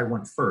glad I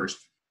went first,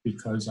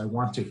 because I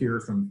want to hear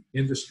from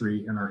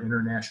industry and our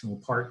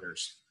international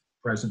partners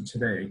present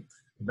today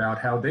about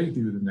how they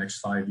do the next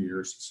 5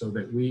 years so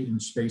that we in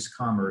space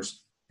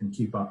commerce can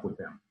keep up with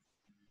them.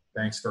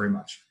 Thanks very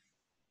much.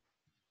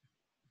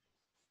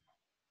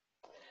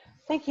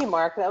 Thank you,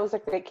 Mark. That was a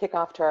great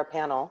kickoff to our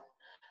panel.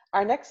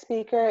 Our next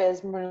speaker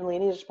is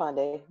Mrinalini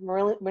Deshpande.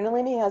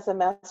 Mrinalini has a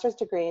master's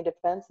degree in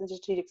Defense and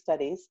Strategic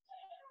Studies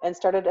and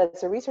started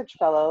as a research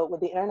fellow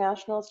with the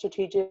International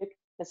Strategic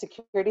and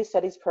Security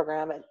Studies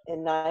program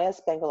in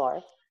NIAS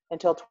Bangalore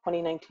until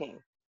 2019.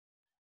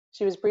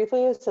 She was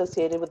briefly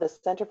associated with the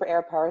Center for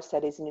Air Power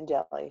Studies in New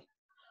Delhi.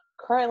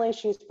 Currently,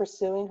 she is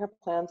pursuing her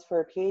plans for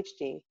a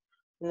PhD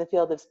in the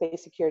field of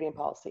space security and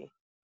policy.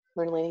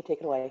 Mrinalini, take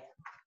it away.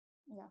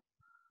 Yeah,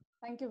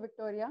 thank you,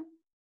 Victoria.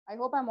 I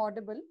hope I'm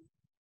audible.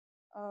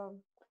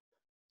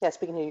 Yes,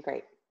 we can hear you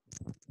great.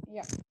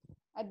 Yeah.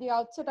 At the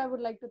outset, I would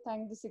like to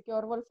thank the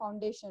Secure World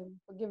Foundation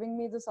for giving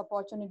me this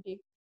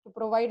opportunity to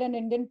provide an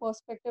Indian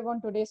perspective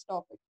on today's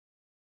topic.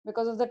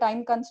 Because of the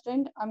time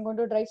constraint, I'm going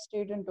to dive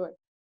straight into it.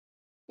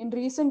 In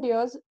recent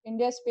years,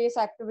 India's space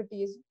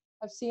activities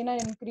have seen an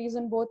increase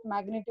in both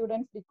magnitude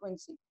and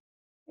frequency.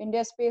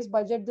 India's space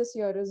budget this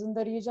year is in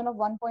the region of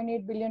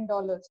 $1.8 billion,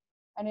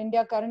 and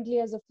India currently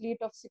has a fleet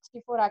of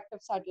 64 active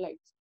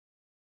satellites.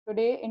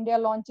 Today, India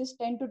launches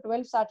 10 to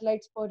 12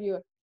 satellites per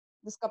year.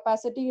 This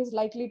capacity is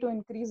likely to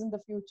increase in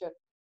the future.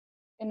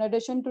 In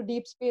addition to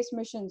deep space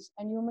missions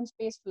and human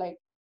spaceflight,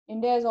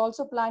 India has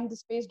also planned the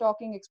space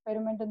docking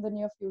experiment in the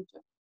near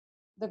future.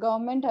 The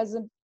government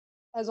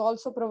has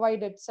also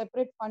provided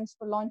separate funds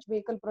for launch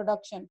vehicle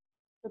production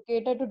to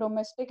cater to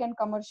domestic and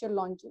commercial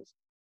launches.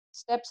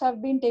 Steps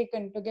have been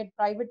taken to get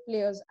private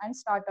players and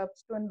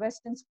startups to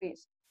invest in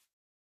space.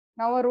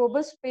 Now, a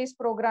robust space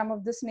program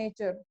of this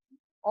nature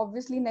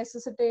obviously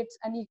necessitates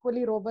an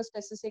equally robust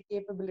SSA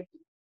capability.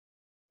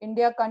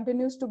 India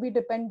continues to be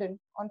dependent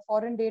on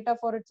foreign data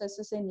for its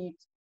SSA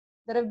needs.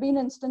 There have been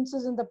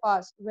instances in the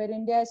past where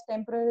India has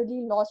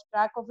temporarily lost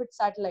track of its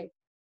satellite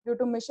due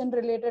to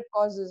mission-related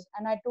causes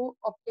and had to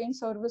obtain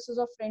services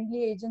of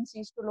friendly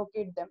agencies to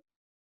locate them.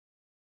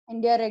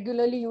 India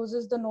regularly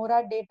uses the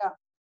NORAD data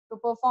to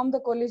perform the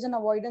collision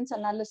avoidance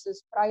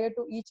analysis prior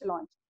to each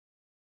launch.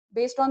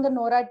 Based on the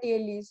NORAD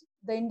TLEs,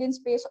 the Indian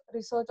Space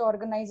Research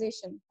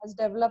Organization has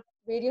developed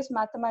various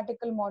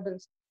mathematical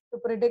models to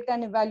predict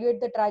and evaluate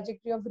the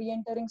trajectory of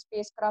re-entering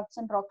spacecrafts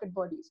and rocket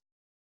bodies.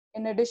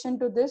 In addition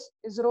to this,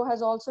 ISRO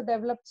has also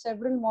developed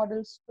several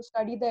models to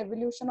study the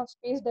evolution of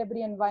space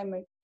debris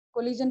environment,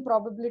 collision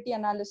probability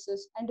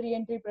analysis, and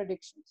re-entry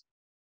predictions.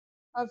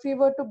 If we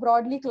were to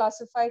broadly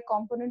classify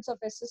components of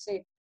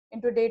SSA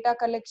into data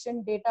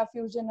collection, data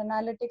fusion,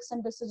 analytics,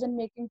 and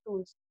decision-making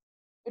tools,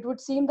 it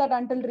would seem that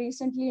until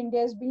recently,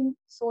 India has been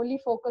solely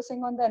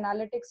focusing on the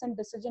analytics and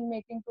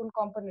decision-making tool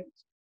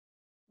components,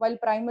 while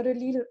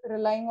primarily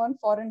relying on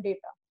foreign data.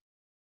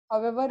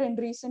 However, in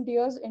recent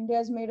years, India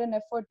has made an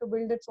effort to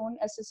build its own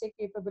SSA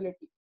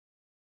capability.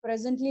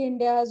 Presently,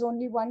 India has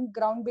only one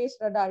ground-based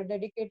radar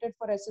dedicated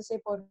for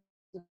SSA purposes.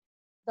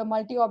 The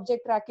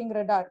multi-object tracking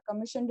radar,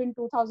 commissioned in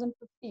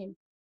 2015,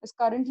 is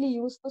currently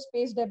used for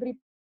space debris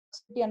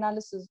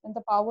analysis in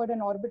the powered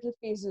and orbital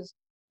phases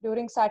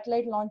during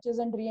satellite launches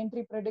and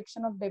re-entry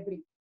prediction of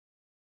debris.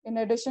 In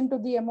addition to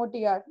the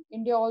MOTR,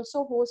 India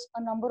also hosts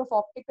a number of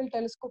optical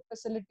telescope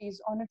facilities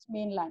on its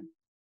mainland.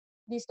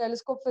 These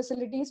telescope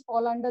facilities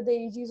fall under the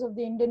aegis of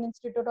the Indian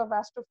Institute of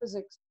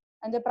Astrophysics,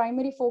 and their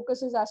primary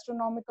focus is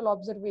astronomical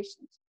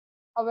observations.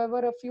 However,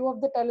 a few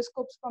of the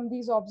telescopes from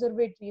these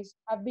observatories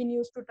have been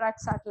used to track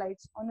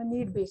satellites on a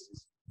need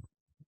basis.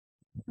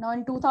 Now,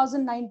 in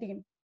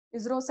 2019,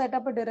 ISRO set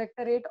up a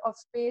Directorate of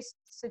Space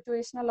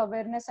Situational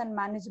Awareness and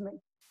Management.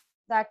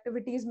 The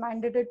activities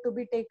mandated to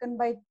be taken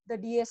by the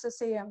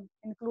DSSAM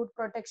include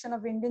protection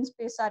of Indian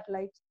space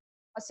satellites,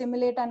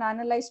 assimilate and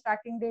analyze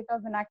tracking data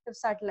of inactive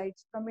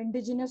satellites from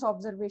indigenous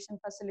observation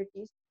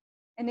facilities,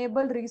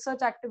 enable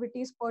research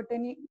activities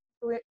pertaining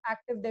to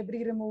active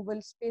debris removal,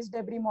 space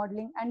debris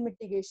modeling, and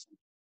mitigation.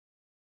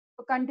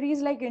 For countries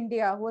like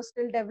India, who are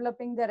still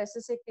developing their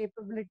SSA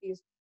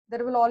capabilities,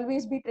 there will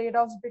always be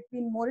trade-offs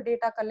between more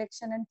data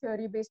collection and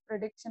theory-based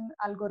prediction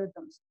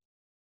algorithms.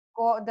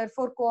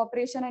 Therefore,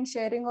 cooperation and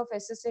sharing of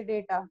SSA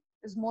data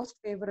is most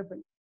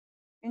favorable.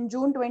 In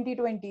June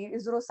 2020,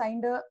 ISRO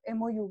signed a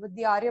MOU with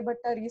the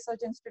Aryabhatta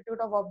Research Institute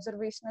of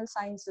Observational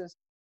Sciences,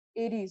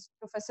 ARIES,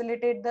 to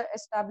facilitate the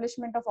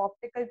establishment of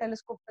optical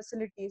telescope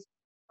facilities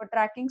for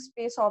tracking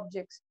space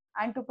objects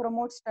and to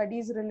promote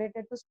studies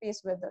related to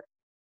space weather,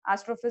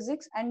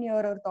 astrophysics, and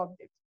near-Earth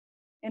objects.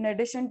 In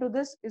addition to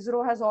this,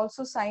 ISRO has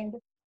also signed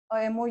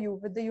a MOU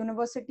with the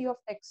University of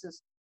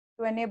Texas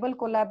to enable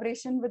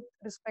collaboration with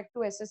respect to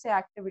SSA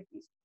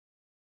activities.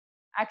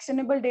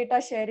 Actionable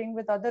data sharing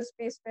with other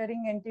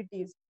spacefaring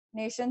entities,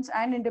 nations,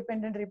 and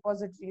independent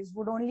repositories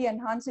would only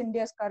enhance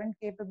India's current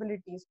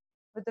capabilities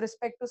with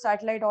respect to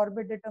satellite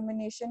orbit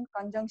determination,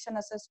 conjunction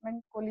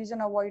assessment,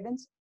 collision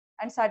avoidance,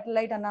 and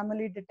satellite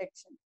anomaly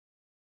detection.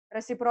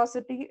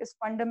 Reciprocity is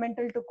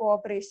fundamental to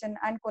cooperation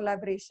and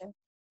collaboration,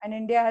 and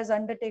India has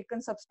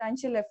undertaken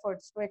substantial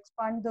efforts to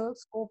expand the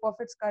scope of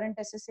its current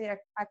SSA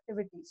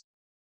activities.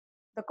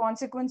 The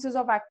consequences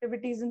of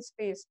activities in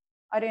space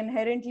are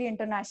inherently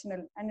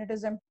international, and it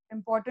is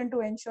important to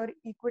ensure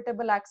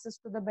equitable access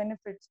to the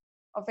benefits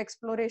of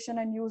exploration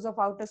and use of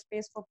outer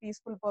space for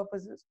peaceful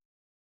purposes.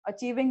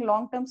 Achieving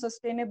long-term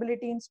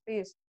sustainability in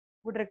space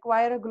would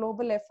require a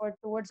global effort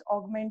towards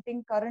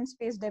augmenting current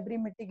space debris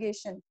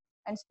mitigation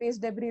and space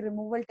debris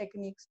removal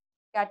techniques,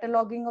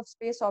 cataloging of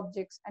space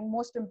objects, and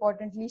most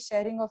importantly,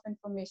 sharing of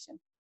information.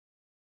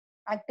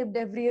 active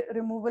debris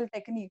removal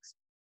techniques,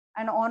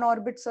 and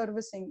on-orbit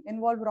servicing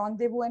involve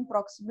rendezvous and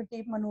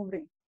proximity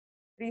maneuvering.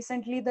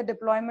 Recently, the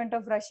deployment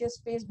of Russia's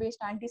space-based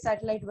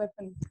anti-satellite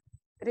weapon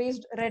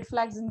raised red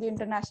flags in the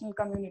international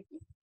community.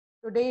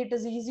 Today, it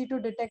is easy to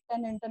detect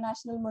an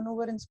international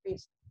maneuver in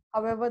space.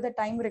 However, the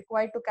time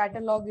required to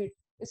catalog it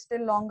is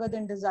still longer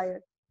than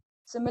desired.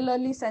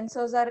 Similarly,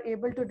 sensors are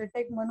able to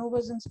detect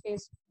maneuvers in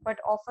space, but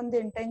often the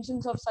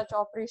intentions of such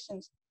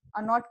operations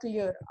are not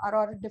clear or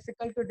are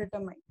difficult to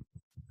determine.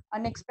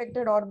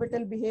 Unexpected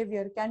orbital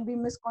behavior can be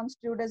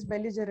misconstrued as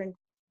belligerent,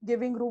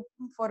 giving room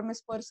for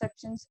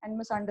misperceptions and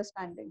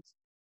misunderstandings.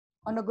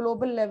 On a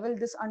global level,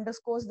 this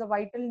underscores the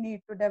vital need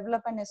to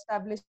develop and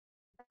establish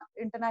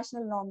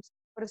international norms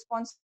for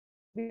responsible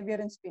behavior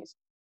in space.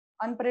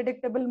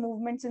 Unpredictable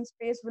movements in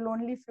space will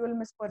only fuel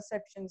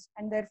misperceptions,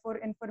 and therefore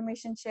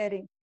information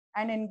sharing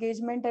and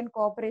engagement and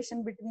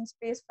cooperation between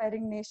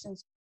spacefaring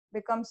nations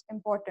becomes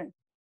important.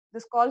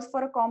 This calls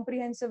for a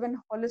comprehensive and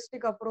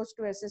holistic approach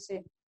to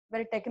SSA,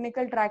 where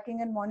technical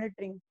tracking and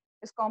monitoring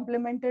is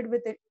complemented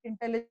with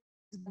intelligence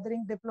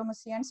gathering,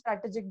 diplomacy, and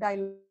strategic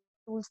dialogue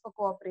tools for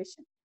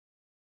cooperation.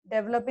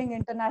 Developing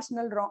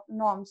international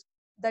norms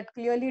that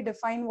clearly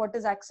define what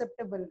is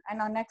acceptable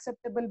and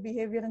unacceptable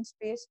behavior in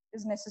space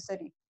is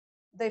necessary.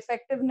 The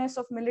effectiveness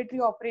of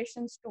military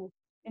operations too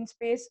in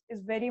space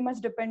is very much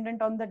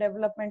dependent on the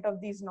development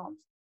of these norms.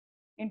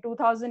 In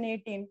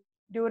 2018,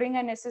 during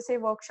an SSA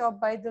workshop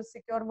by the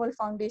Secure World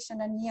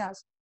Foundation and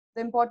NIAS,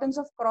 the importance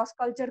of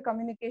cross-culture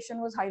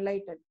communication was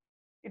highlighted.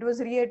 It was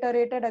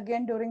reiterated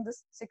again during the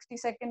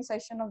 62nd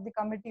session of the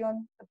Committee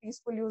on the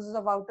Peaceful Uses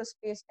of Outer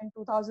Space in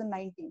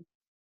 2019.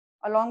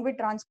 Along with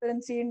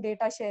transparency in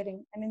data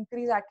sharing and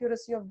increased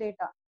accuracy of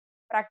data,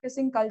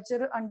 practicing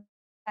culture and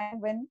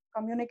when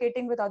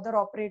communicating with other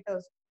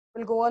operators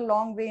will go a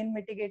long way in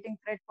mitigating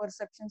threat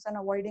perceptions and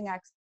avoiding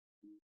accidents.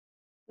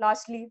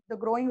 Lastly, the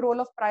growing role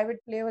of private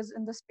players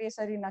in the space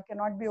arena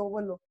cannot be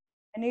overlooked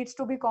and needs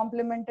to be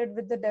complemented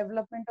with the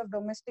development of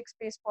domestic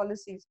space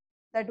policies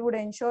that would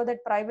ensure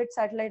that private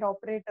satellite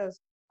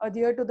operators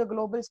adhere to the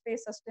global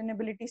space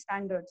sustainability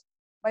standards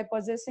by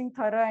possessing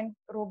thorough and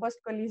robust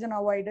collision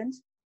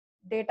avoidance,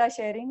 data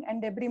sharing,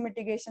 and debris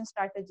mitigation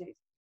strategies.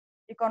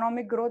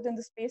 Economic growth in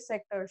the space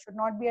sector should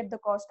not be at the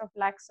cost of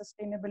lax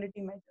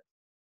sustainability measures.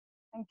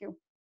 Thank you.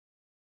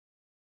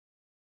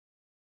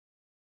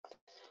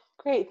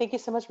 Great, thank you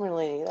so much,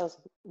 Mrunalini. That was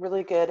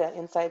really good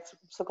insights.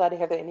 So glad to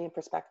hear the Indian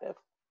perspective,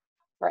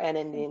 or an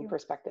Indian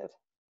perspective.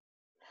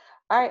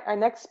 All right, our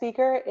next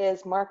speaker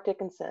is Mark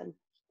Dickinson.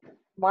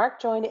 Mark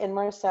joined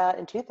Inmarsat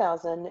in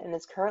 2000 and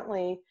is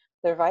currently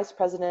their Vice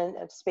President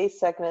of Space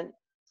Segment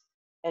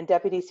and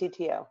Deputy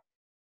CTO.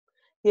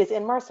 He is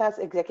Inmarsat's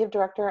Executive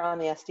Director on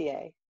the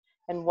SDA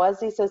and was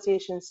the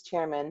association's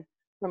chairman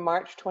from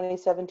March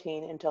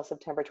 2017 until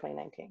September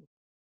 2019.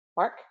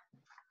 Mark?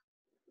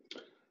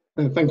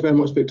 Thank you very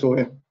much,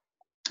 Victoria.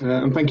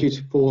 And thank you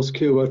for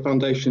Secure World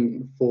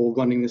Foundation for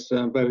running this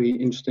very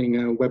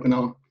interesting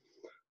webinar.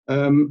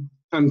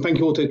 And thank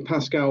you all to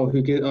Pascal, who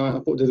I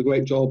thought did a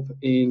great job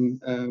in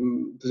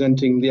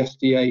presenting the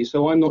SDA.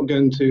 So I'm not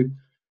going to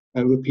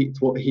repeat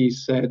what he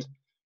said.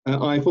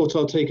 I thought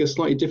I'll take a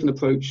slightly different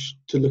approach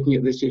to looking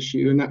at this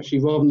issue, and actually,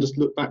 rather than just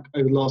look back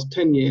over the last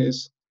 10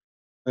 years,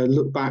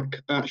 look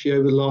back actually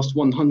over the last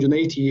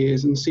 180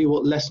 years and see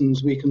what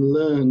lessons we can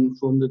learn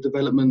from the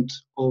development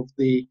of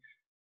the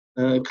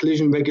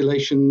collision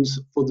regulations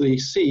for the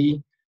sea,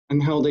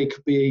 and how they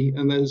could be,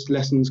 and those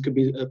lessons could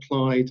be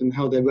applied, and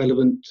how they're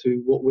relevant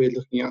to what we're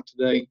looking at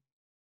today.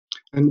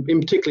 And in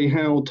particularly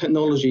how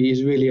technology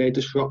is really a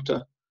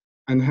disruptor,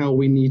 and how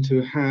we need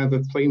to have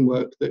a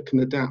framework that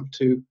can adapt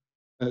to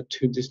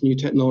this new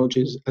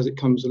technologies as it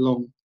comes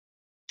along.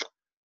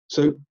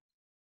 So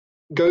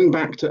going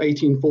back to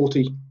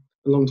 1840,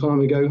 a long time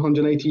ago,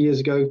 180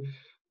 years ago,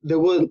 there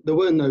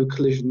were no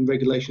collision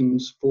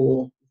regulations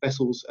for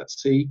vessels at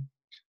sea.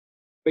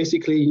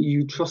 Basically,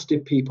 you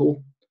trusted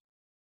people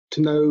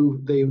to know,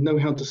 they know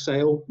how to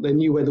sail, they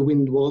knew where the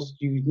wind was,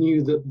 you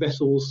knew that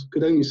vessels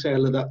could only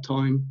sail at that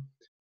time,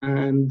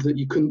 and that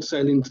you couldn't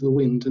sail into the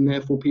wind, and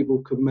therefore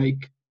people could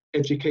make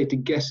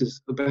educated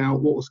guesses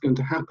about what was going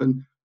to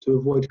happen to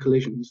avoid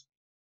collisions.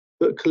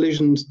 But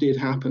collisions did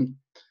happen.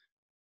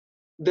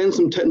 Then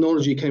some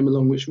technology came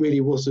along which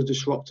really was a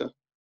disruptor.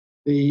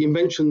 The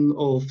invention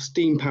of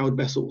steam-powered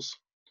vessels,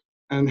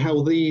 and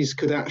how these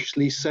could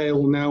actually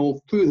sail now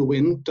through the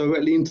wind,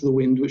 directly into the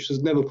wind, which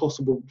was never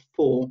possible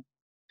before.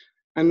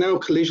 And now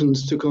collision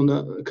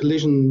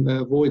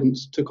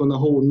avoidance took on a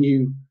whole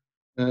new,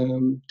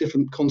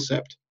 different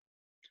concept.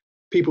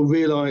 People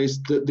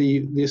realized that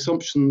the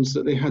assumptions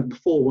that they had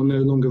before were no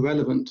longer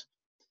relevant.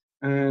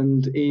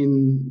 And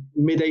in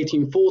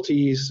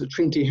mid-1840s,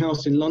 Trinity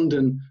House in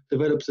London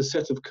developed a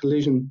set of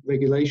collision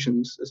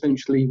regulations,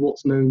 essentially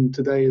what's known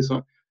today as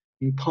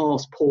you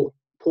pass port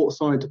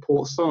side to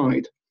port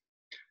side,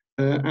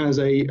 as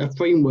a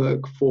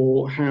framework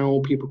for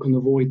how people can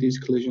avoid these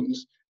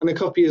collisions. And a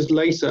couple of years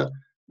later,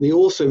 they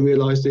also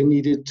realized they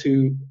needed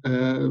to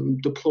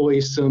deploy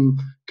some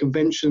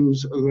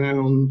conventions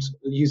around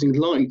using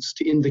lights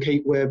to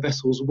indicate where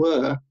vessels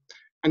were,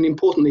 and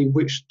importantly,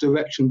 which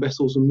direction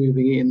vessels are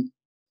moving in.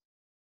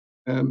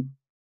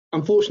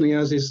 Unfortunately,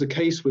 as is the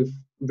case with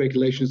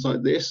regulations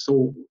like this,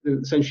 or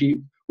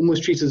essentially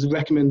almost treated as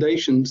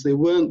recommendations, they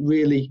weren't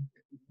really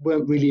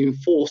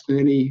enforced in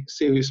any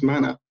serious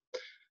manner.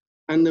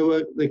 And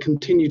there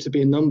continue to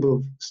be a number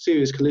of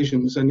serious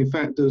collisions. And in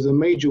fact, there was a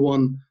major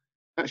one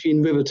actually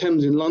in River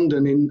Thames in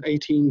London in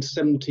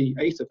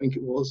 1878, I think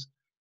it was,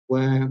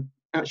 where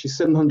actually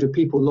 700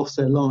 people lost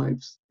their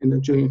lives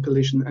during a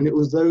collision. And it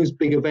was those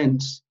big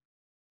events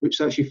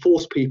which actually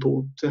forced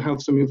people to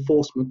have some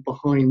enforcement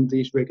behind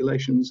these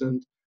regulations.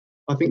 And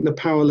I think the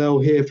parallel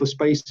here for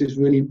space is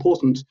really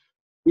important.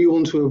 We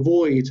want to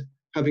avoid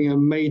having a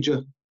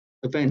major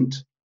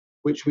event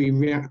which we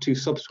react to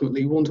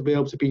subsequently. We want to be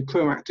able to be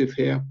proactive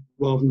here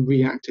rather than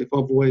reactive.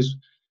 Otherwise,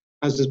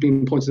 as has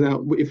been pointed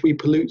out, if we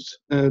pollute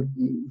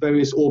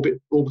various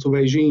orbital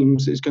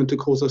regimes, it's going to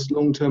cause us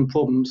long-term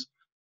problems,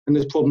 and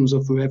those problems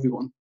are for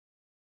everyone.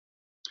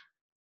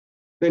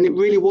 Then it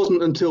really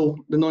wasn't until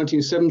the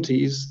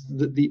 1970s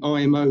that the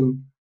IMO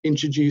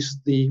introduced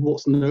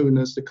what's known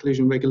as the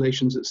collision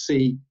regulations at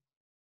sea,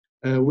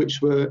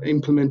 which were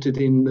implemented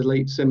in the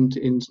late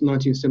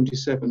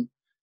 1977.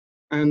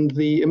 And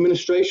the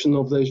administration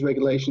of those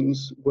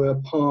regulations were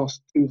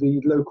passed to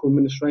the local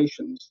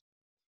administrations.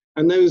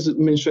 And those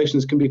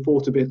administrations can be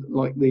thought a bit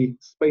like the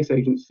space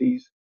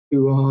agencies,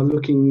 who are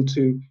looking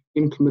to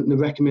implement the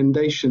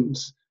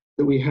recommendations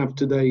that we have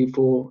today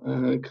for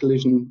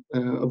collision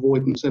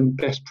avoidance and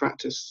best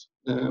practice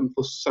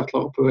for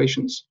satellite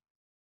operations.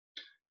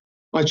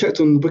 I checked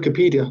on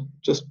Wikipedia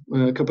just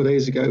a couple of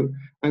days ago,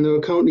 and there are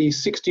currently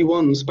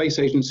 61 space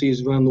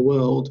agencies around the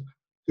world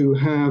who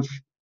have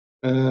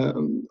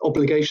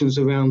obligations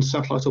around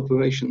satellite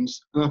operations.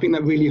 And I think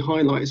that really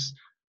highlights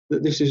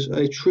that this is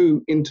a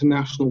true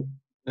international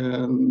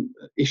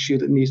issue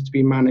that needs to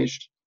be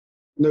managed.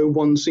 No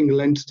one single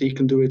entity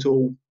can do it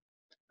all.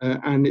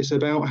 And it's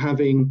about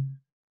having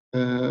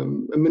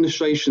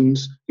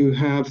administrations who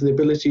have the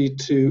ability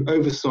to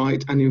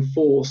oversight and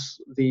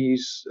enforce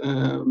these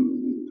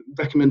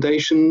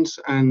recommendations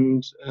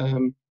and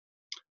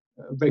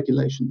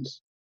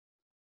regulations.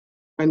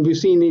 And we've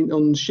seen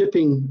on the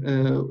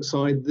shipping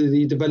side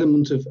the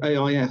development of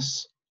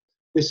AIS.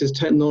 This is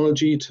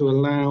technology to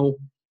allow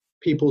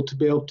people to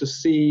be able to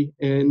see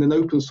in an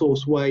open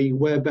source way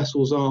where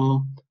vessels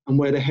are and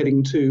where they're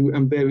heading to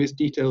and various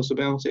details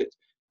about it.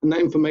 And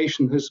that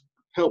information has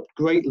helped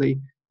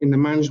greatly in the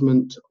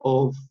management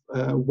of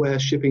where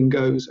shipping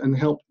goes and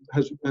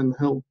has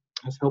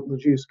helped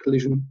reduce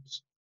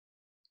collisions.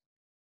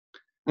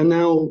 And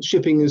now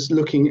shipping is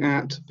looking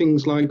at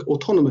things like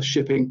autonomous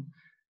shipping.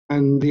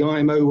 And the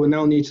IMO will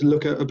now need to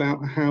look at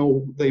about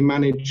how they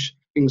manage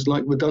things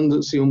like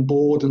redundancy on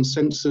board and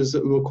sensors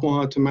that are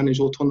required to manage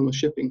autonomous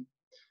shipping.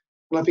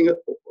 And I think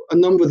a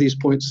number of these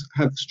points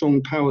have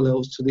strong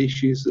parallels to the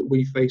issues that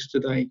we face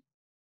today.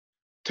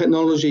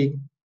 Technology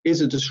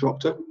is a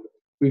disruptor.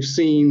 We've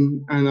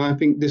seen, and I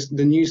think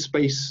the new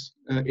space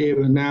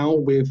era now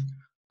with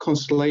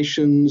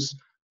constellations,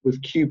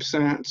 with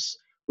CubeSats,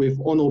 with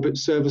on-orbit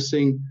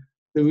servicing,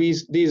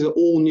 these are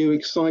all new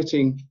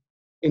exciting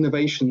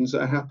innovations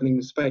that are happening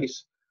in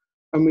space,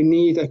 and we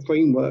need a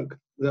framework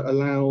that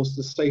allows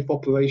the safe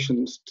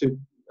operations to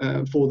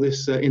for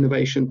this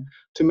innovation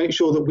to make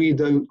sure that we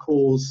don't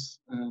cause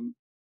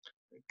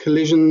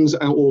collisions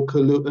or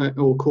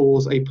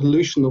cause a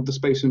pollution of the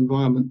space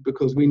environment,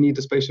 because we need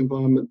the space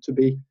environment to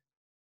be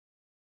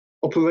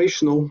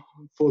operational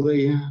for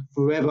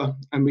forever,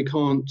 and we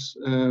can't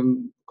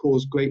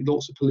cause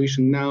lots of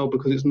pollution now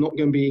because it's not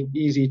going to be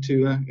easy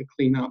to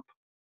clean up.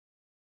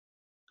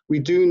 We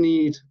do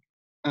need,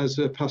 as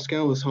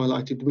Pascal has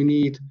highlighted, we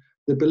need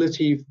the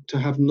ability to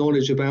have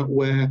knowledge about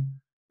where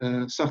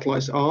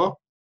satellites are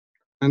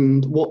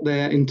and what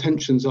their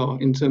intentions are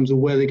in terms of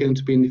where they're going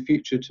to be in the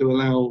future to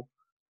allow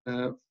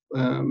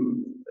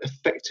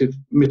effective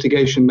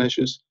mitigation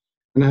measures.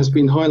 And as has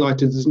been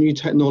highlighted, there's new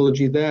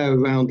technology there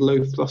around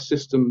low thrust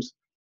systems,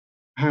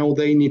 how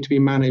they need to be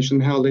managed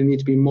and how they need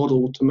to be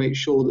modeled to make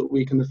sure that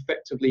we can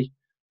effectively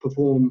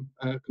perform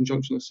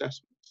conjunction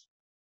assessments.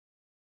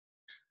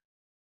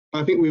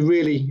 I think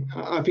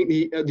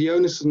the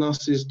onus on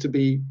us is to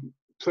be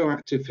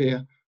proactive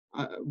here.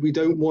 We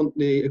don't want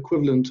the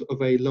equivalent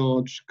of a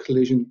large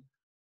collision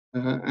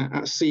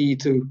at sea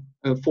to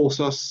force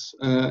us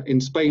in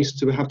space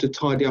to have to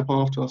tidy up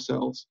after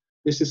ourselves.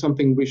 This is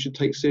something we should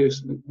take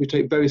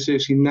very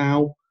seriously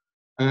now,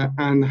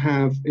 and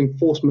have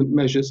enforcement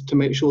measures to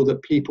make sure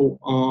that people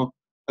are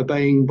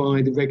obeying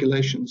by the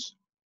regulations.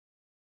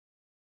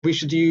 We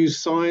should use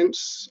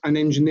science and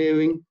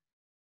engineering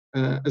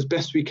as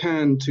best we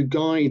can to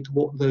guide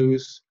what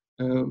those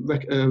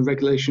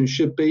regulations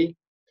should be.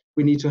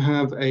 We need to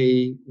have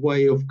a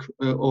way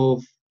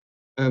of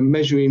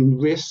measuring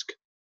risk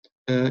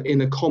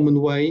in a common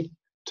way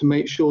to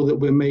make sure that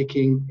we're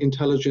making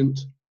intelligent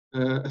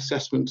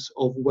assessments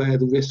of where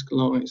the risk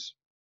lies.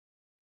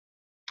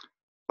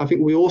 I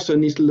think we also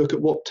need to look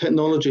at what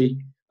technology,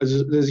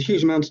 there's a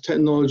huge amount of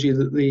technology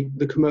that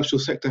the commercial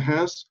sector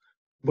has,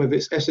 whether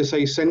it's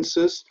SSA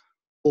sensors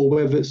or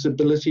whether it's the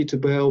ability to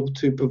be able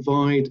to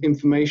provide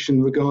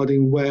information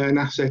regarding where an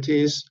asset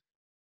is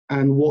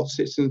and what's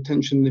its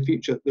intention in the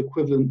future, the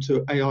equivalent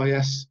to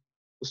AIS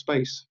for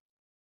space.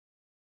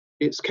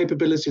 It's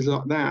capabilities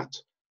like that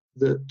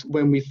that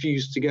when we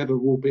fuse together,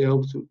 we'll be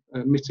able to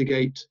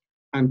mitigate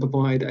and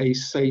provide a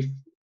safe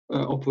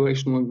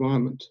operational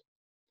environment.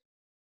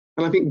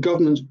 And I think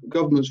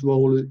government's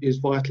role is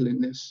vital in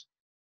this.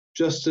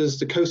 Just as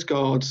the Coast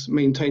Guards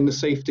maintain the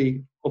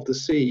safety of the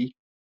sea,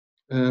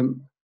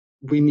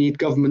 we need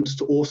governments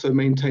to also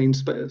maintain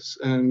space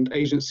and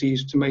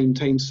agencies to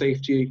maintain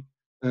safety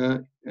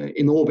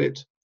in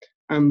orbit.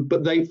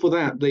 But for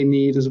that, they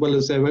need, as well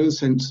as their own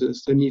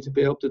sensors, they need to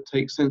be able to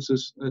take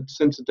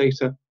sensor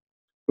data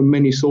from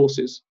many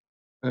sources,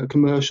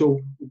 commercial,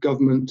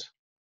 government,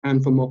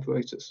 and from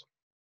operators.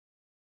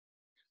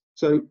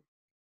 So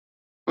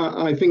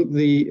I think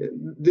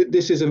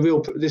this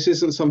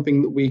isn't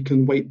something that we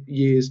can wait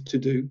years to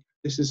do.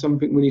 This is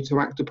something we need to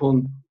act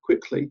upon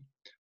quickly.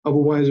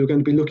 Otherwise, we're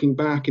going to be looking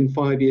back in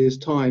 5 years'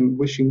 time,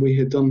 wishing we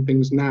had done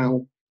things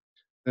now,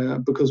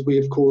 because we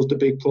have caused a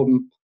big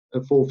problem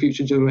for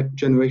future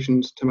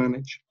generations to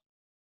manage.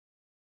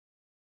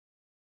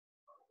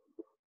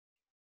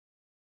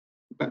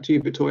 Back to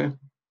you, Victoria.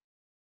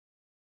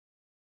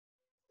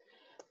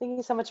 Thank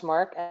you so much,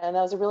 Mark. And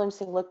that was a really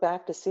interesting look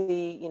back to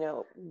see,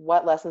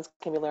 what lessons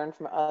can be learned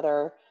from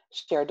other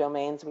shared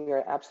domains. We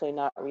are absolutely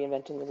not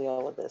reinventing the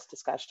wheel with this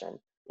discussion.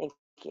 Thank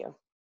you. All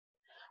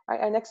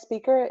right, our next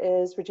speaker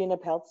is Regina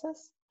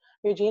Peltzis.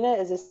 Regina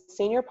is a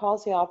Senior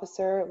Policy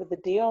Officer with the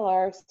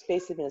DLR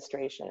Space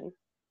Administration,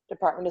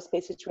 Department of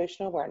Space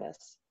Situational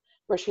Awareness,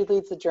 where she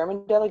leads the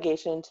German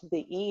delegation to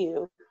the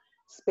EU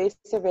Space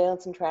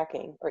Surveillance and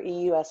Tracking, or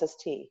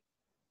EUSST,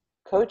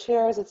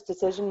 co-chairs its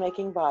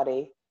decision-making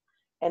body,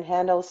 and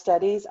handles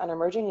studies on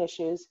emerging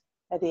issues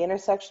at the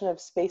intersection of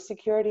space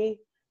security,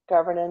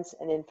 governance,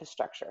 and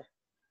infrastructure.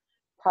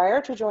 Prior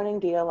to joining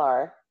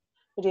DLR,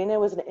 Regina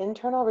was an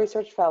internal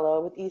research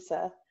fellow with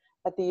ESA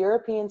at the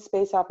European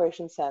Space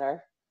Operations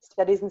Center,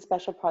 Studies and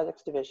Special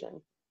Projects Division,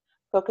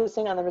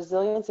 focusing on the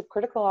resilience of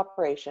critical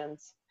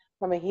operations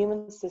from a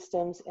human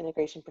systems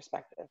integration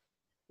perspective.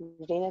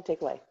 Regina,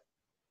 take away.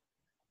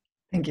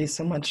 Thank you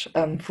so much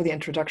for the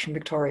introduction,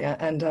 Victoria,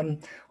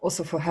 and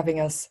also for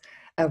having us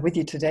with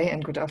you today,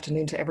 and good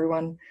afternoon to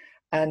everyone.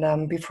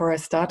 And before I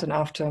start, and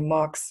after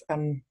Mark's,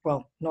 we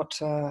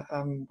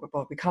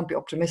can't be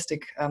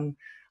optimistic,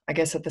 I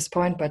guess, at this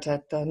point, but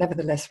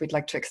nevertheless, we'd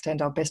like to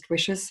extend our best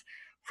wishes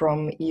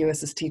from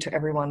EUSST to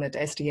everyone at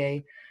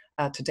SDA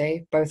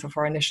today. Both of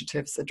our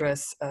initiatives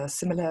address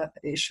similar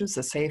issues,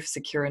 a safe,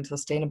 secure, and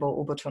sustainable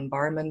orbital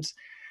environment.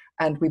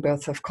 And we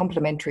both have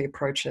complementary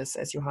approaches,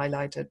 as you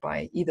highlighted,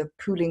 by either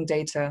pooling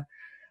data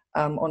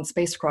on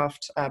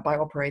spacecraft by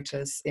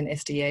operators in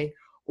SDA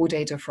or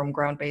data from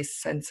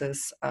ground-based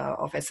sensors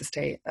of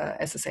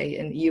SSA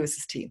in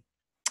EUSST.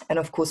 And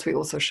of course, we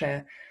also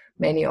share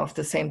many of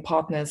the same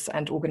partners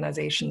and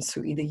organizations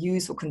who either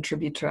use or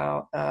contribute to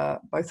our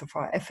both of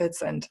our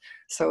efforts. And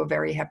so a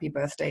very happy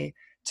birthday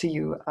to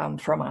you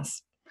from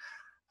us.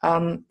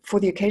 For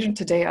the occasion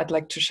today, I'd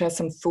like to share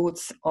some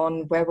thoughts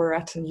on where we're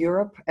at in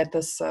Europe at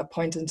this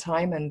point in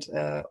time and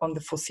on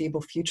the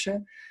foreseeable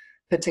future,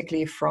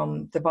 particularly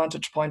from the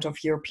vantage point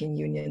of European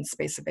Union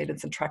Space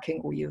Surveillance and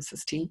Tracking, or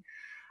EUSST.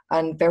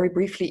 And very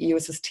briefly,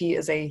 EUSST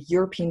is a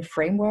European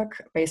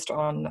framework based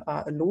on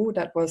a law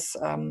that was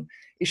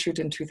issued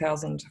in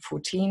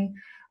 2014,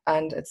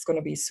 and it's going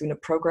to be soon a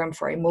program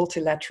for a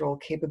multilateral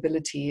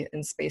capability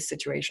in space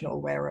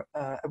situational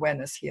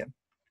awareness here.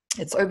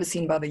 It's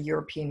overseen by the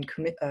European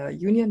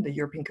Union, the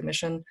European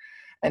Commission,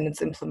 and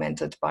it's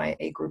implemented by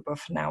a group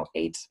of now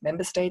 8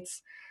 member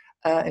states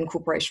in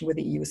cooperation with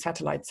the EU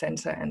Satellite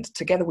Center. And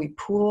together we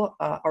pool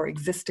our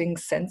existing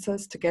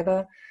sensors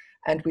together,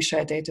 and we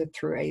share data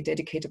through a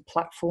dedicated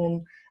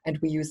platform, and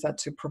we use that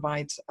to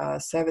provide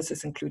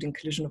services, including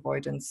collision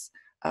avoidance,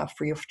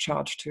 free of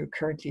charge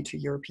currently to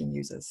European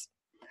users.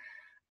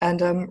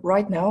 And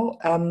right now,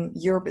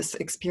 Europe is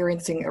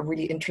experiencing a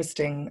really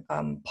interesting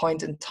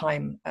point in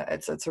time.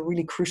 It's a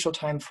really crucial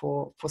time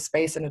for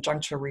space and a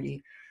juncture,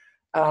 really.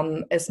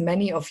 As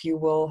many of you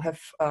will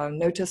have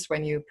noticed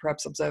when you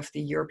perhaps observed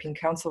the European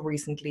Council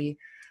recently,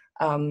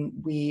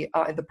 we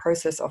are in the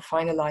process of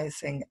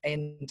finalizing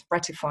and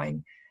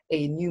ratifying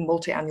a new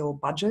multi-annual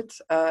budget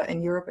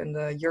in Europe, in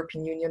the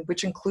European Union,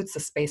 which includes the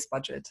space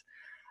budget.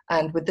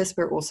 And with this,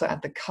 we're also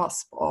at the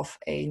cusp of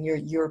a new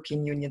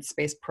European Union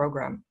space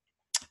program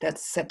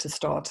that's set to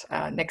start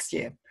next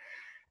year.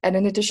 And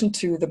in addition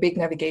to the big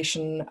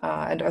navigation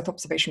and Earth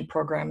observation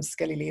programs,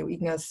 Galileo,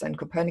 Ignis, and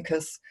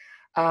Copernicus,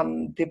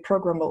 the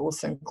program will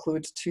also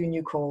include two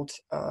new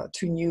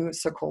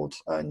so-called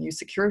new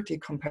security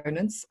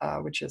components,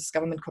 which is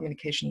government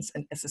communications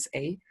and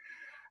SSA.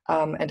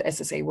 And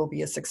SSA will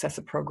be a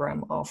successor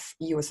program of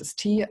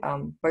EUSST,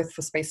 both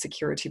for space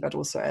security, but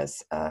also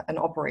as an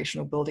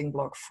operational building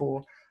block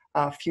for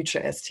future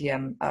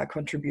STM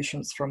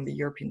contributions from the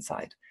European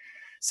side.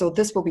 So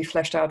this will be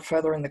fleshed out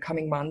further in the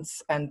coming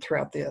months and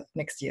throughout the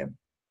next year.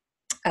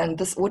 And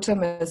this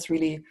autumn is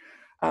really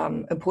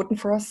important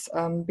for us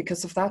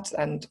because of that.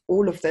 And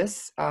all of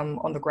this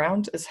on the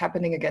ground is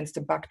happening against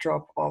a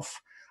backdrop of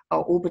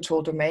our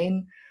orbital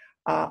domain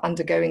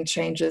undergoing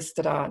changes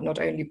that are not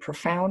only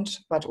profound,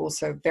 but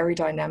also very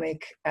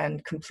dynamic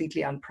and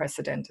completely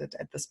unprecedented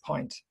at this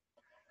point.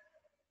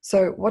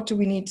 So what do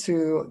we need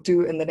to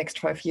do in the next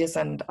 5 years?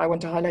 And I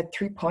want to highlight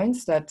 3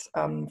 points that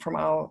from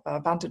our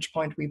vantage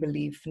point, we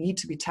believe need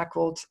to be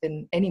tackled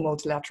in any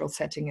multilateral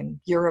setting in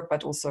Europe,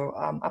 but also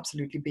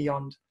absolutely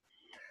beyond.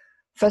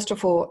 First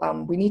of all,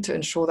 we need to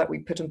ensure that we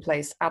put in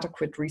place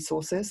adequate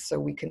resources so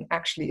we can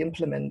actually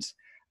implement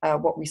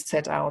what we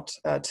set out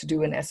to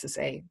do in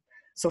SSA.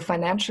 So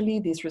financially,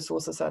 these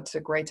resources are to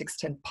a great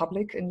extent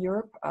public in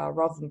Europe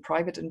rather than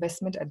private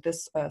investment at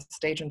this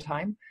stage in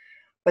time.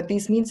 But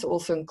these needs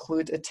also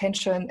include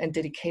attention and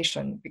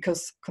dedication,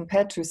 because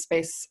compared to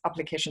space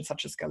applications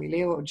such as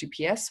Galileo or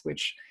GPS,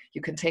 which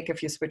you can take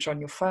if you switch on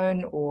your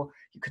phone, or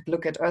you could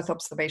look at Earth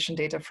observation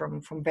data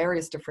from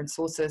various different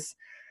sources,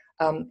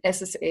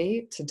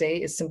 SSA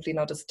today is simply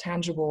not as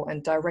tangible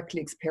and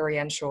directly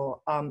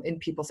experiential in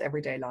people's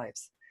everyday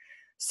lives.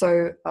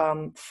 So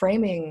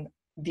framing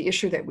the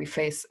issue that we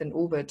face in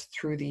orbit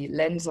through the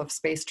lens of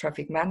space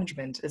traffic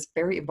management is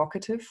very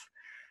evocative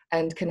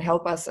and can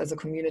help us as a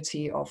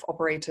community of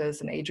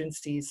operators and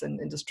agencies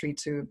and industry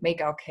to make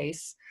our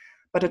case.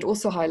 But it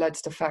also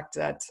highlights the fact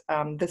that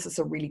this is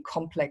a really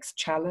complex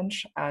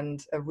challenge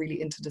and a really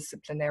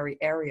interdisciplinary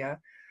area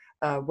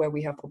where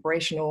we have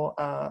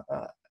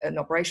an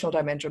operational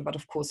dimension, but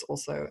of course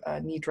also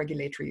need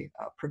regulatory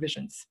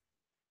provisions.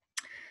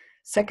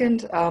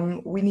 Second,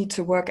 we need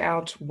to work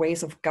out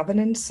ways of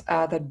governance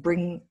that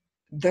bring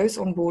those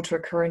on board who are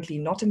currently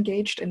not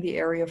engaged in the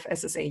area of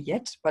SSA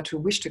yet, but who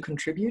wish to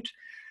contribute,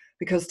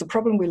 because the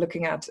problem we're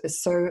looking at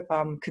is so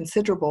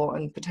considerable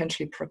and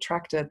potentially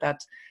protracted that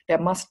there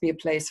must be a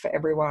place for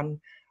everyone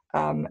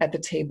at the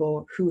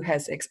table who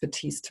has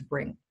expertise to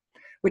bring.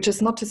 Which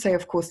is not to say,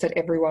 of course, that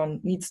everyone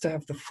needs to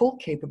have the full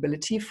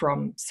capability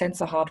from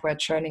sensor hardware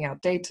churning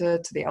out data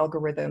to the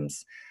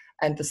algorithms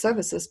and the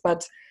services,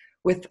 but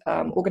with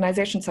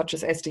organizations such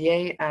as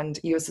SDA and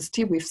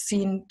EOSST, we've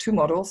seen 2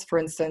 models, for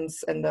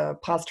instance, in the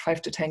past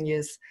 5 to 10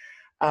 years,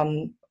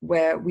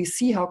 where we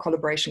see how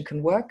collaboration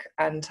can work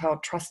and how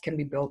trust can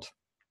be built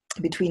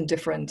between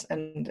different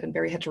and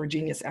very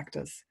heterogeneous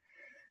actors.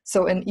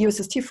 So in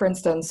EOSST, for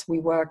instance, we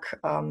work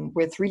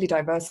with really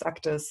diverse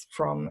actors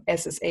from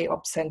SSA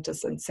ops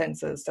centers and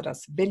sensors that are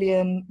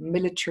civilian,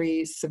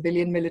 military,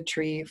 civilian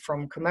military,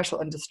 from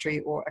commercial industry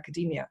or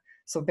academia.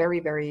 So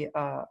very, very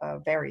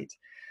varied.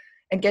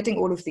 And getting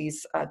all of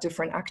these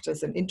different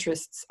actors and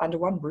interests under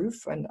one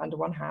roof and under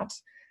one hat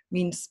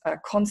means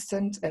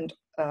constant and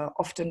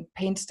often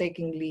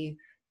painstakingly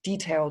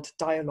detailed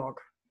dialogue.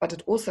 But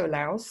it also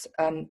allows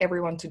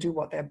everyone to do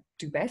what they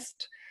do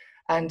best.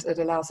 And it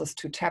allows us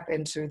to tap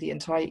into the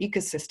entire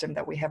ecosystem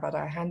that we have at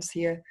our hands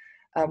here,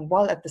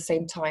 while at the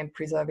same time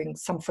preserving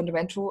some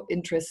fundamental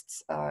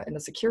interests in the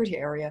security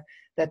area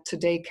that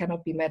today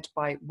cannot be met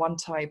by one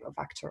type of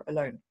actor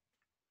alone.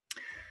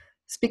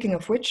 Speaking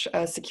of which,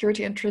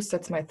 security interests,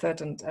 that's my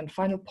third and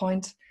final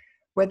point.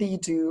 Whether you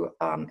do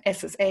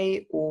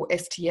SSA or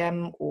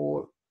STM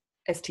or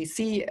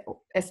STC,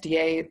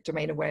 SDA,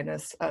 domain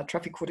awareness,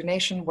 traffic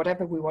coordination,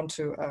 whatever we want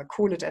to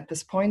call it at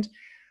this point,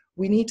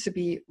 we need to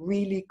be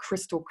really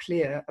crystal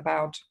clear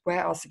about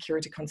where our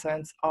security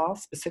concerns are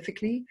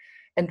specifically,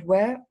 and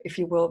where, if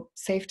you will,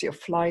 safety of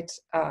flight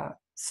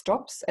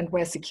stops and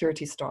where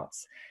security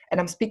starts. And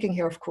I'm speaking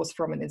here, of course,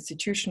 from an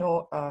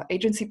institutional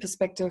agency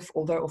perspective,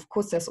 although of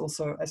course there's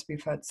also, as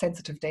we've heard,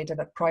 sensitive data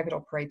that private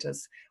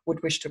operators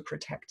would wish to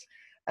protect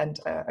and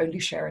only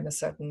share in a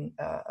certain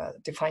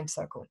defined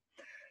circle.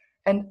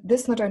 And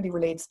this not only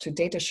relates to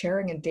data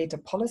sharing and data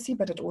policy,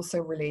 but it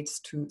also relates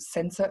to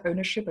sensor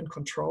ownership and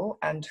control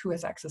and who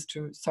has access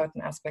to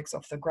certain aspects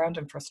of the ground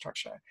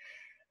infrastructure.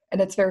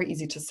 And it's very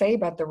easy to say,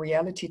 but the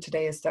reality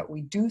today is that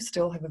we do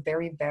still have a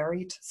very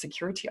varied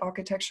security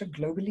architecture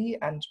globally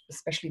and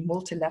especially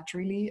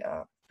multilaterally,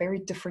 very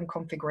different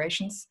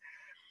configurations.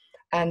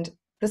 And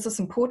this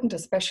is important,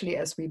 especially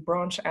as we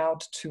branch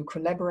out to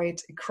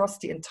collaborate across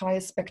the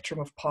entire spectrum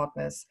of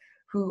partners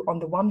who, on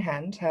the one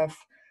hand, have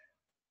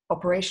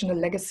operational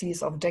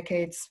legacies of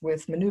decades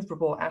with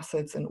maneuverable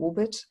assets in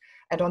orbit,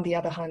 and on the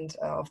other hand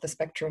of the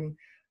spectrum,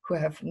 who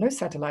have no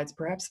satellites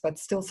perhaps, but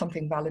still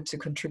something valid to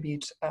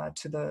contribute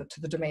to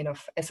the domain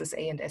of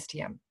SSA and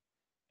STM.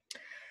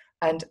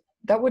 And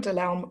that would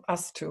allow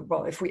us to,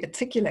 well, if we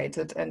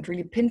articulated and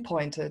really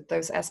pinpointed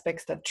those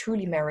aspects that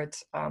truly merit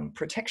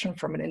protection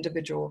from an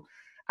individual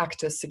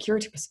actor's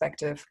security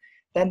perspective,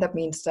 then that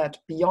means that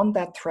beyond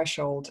that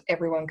threshold,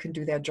 everyone can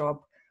do their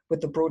job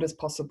with the broadest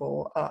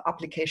possible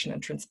application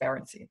and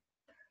transparency.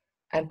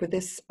 And with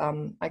this,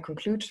 I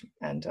conclude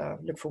and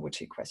look forward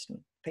to your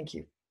question. Thank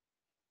you.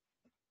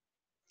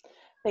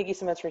 Thank you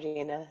so much,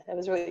 Regina. It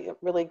was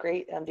really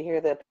great to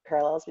hear the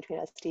parallels between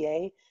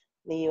SDA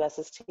the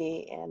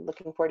USST, and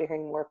looking forward to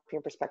hearing more from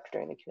your perspective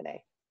during the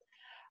Q&A.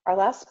 Our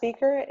last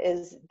speaker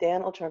is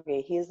Dan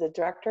Oltorgi. He is the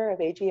director of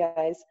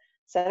AGI's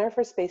Center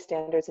for Space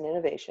Standards and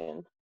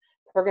Innovation,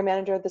 program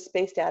manager of the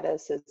Space Data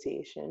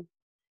Association,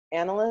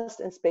 analyst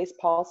and space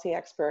policy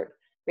expert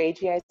for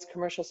AGI's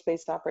Commercial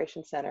Space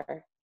Operations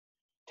Center,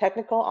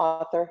 technical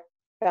author,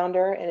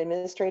 founder, and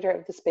administrator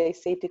of the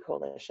Space Safety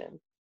Coalition,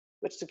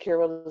 which Secure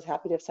World is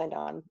happy to have signed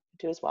on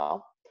to as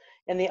well,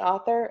 and the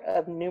author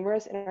of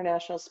numerous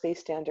international space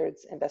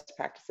standards and best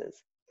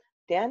practices.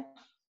 Dan?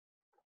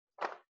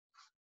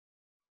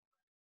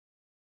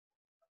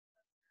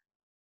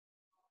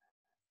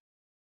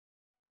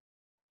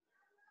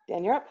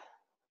 Dan, you're up.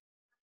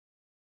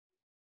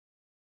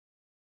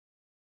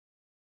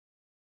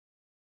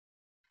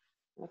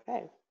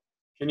 Okay.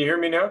 Can you hear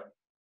me now?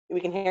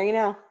 We can hear you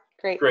now.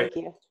 Great. Great.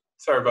 Thank you.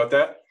 Sorry about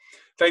that.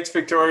 Thanks,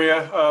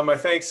 Victoria. My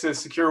thanks to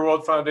Secure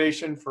World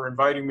Foundation for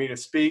inviting me to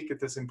speak at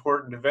this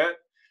important event,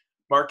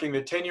 marking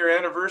the 10-year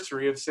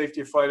anniversary of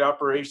Safety of Flight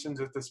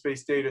operations at the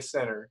Space Data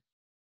Center.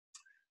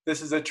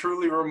 This is a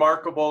truly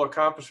remarkable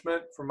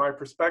accomplishment from my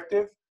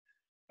perspective,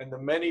 and the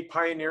many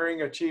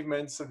pioneering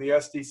achievements of the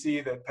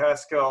SDC that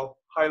Pascal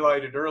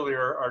highlighted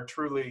earlier are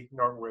truly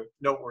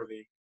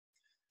noteworthy.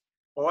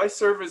 While I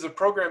serve as a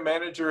program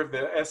manager of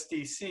the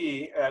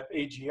SDC at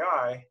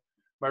AGI,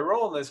 my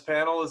role in this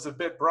panel is a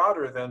bit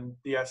broader than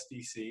the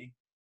SDC,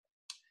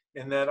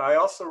 in that I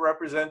also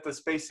represent the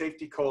Space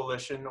Safety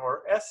Coalition,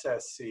 or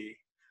SSC.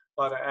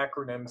 A lot of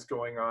acronyms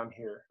going on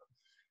here.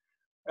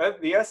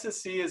 The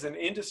SSC is an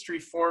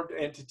industry-formed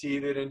entity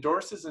that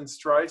endorses and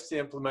strives to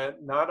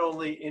implement not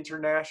only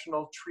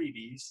international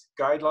treaties,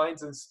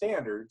 guidelines, and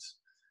standards,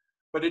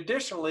 but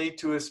additionally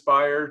to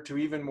aspire to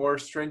even more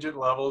stringent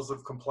levels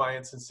of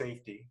compliance and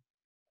safety.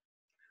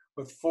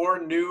 With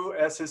 4 new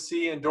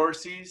SSC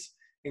endorsees,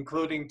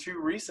 including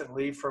 2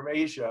 recently from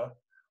Asia,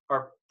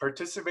 our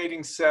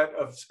participating set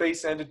of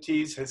space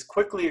entities has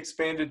quickly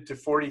expanded to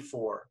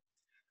 44.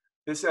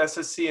 This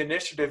SSC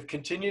initiative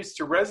continues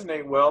to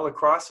resonate well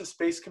across the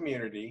space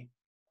community.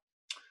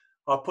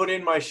 I'll put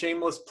in my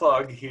shameless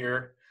plug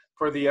here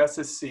for the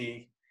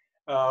SSC,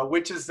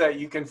 which is that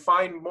you can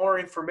find more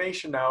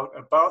information out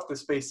about the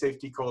Space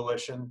Safety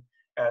Coalition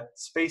at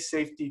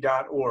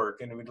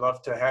spacesafety.org, and we'd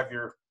love to have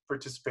your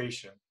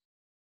participation.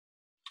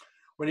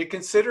 When you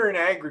consider in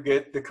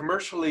aggregate the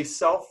commercially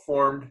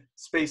self-formed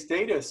Space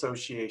Data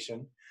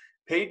Association,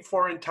 paid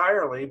for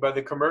entirely by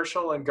the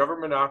commercial and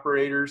government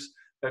operators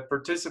that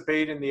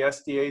participate in the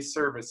SDA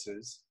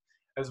services,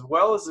 as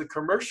well as the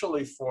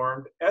commercially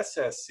formed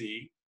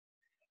SSC,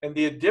 and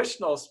the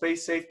additional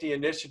space safety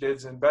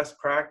initiatives and best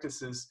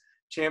practices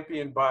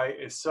championed by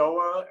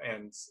ISOA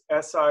and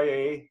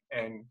SIA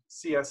and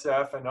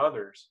CSF and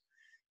others,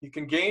 you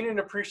can gain an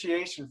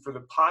appreciation for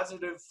the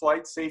positive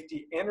flight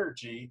safety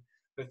energy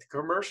that the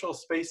commercial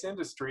space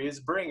industry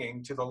is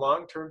bringing to the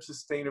long-term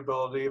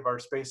sustainability of our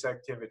space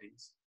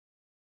activities.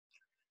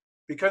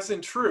 Because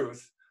in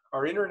truth,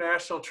 our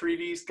international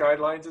treaties,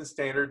 guidelines, and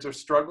standards are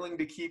struggling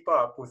to keep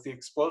up with the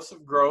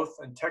explosive growth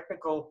and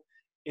technical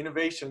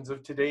innovations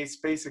of today's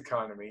space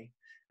economy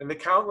and the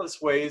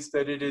countless ways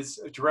that it is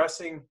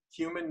addressing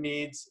human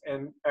needs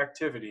and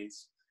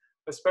activities,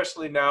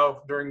 especially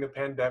now during the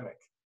pandemic.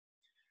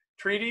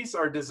 Treaties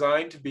are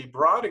designed to be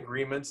broad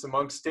agreements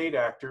among state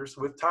actors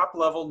with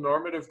top-level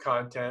normative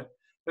content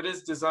that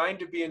is designed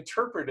to be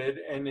interpreted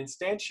and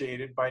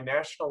instantiated by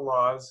national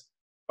laws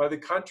by the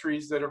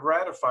countries that have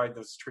ratified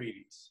those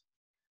treaties.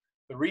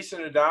 The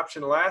recent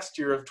adoption last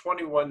year of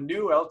 21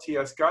 new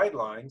LTS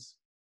guidelines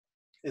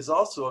is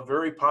also a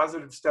very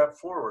positive step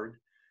forward,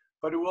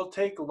 but it will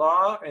take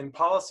law and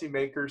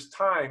policymakers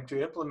time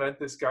to implement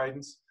this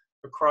guidance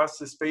across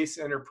the space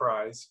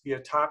enterprise via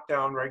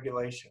top-down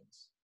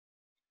regulations.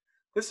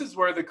 This is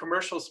where the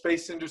commercial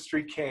space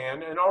industry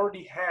can and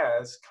already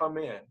has come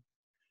in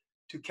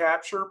to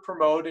capture,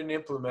 promote, and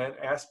implement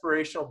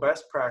aspirational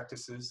best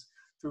practices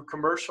through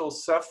commercial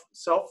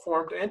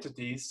self-formed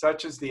entities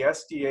such as the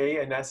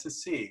SDA and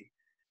SSC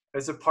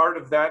as a part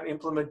of that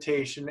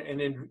implementation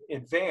and in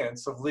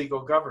advance of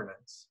legal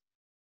governance.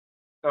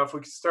 Now, if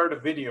we could start a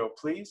video,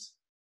 please.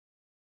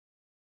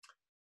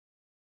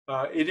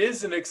 It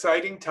is an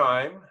exciting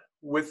time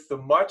with the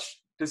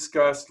much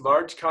discussed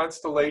large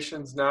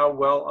constellations now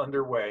well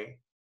underway.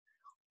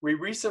 We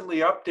recently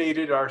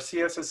updated our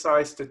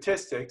CSSI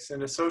statistics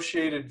and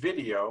associated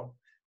video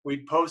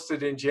we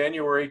posted in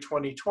January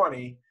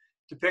 2020,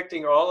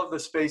 depicting all of the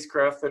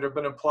spacecraft that have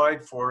been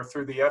applied for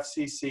through the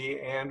FCC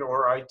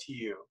and/or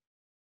ITU.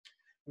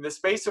 In the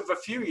space of a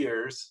few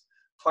years,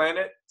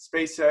 Planet,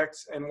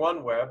 SpaceX, and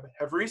OneWeb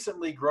have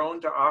recently grown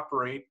to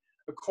operate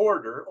a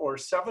quarter, or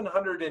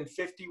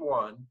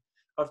 751,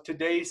 of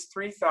today's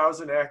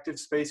 3,000 active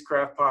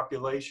spacecraft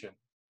population.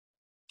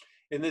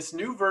 In this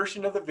new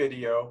version of the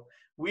video,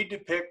 we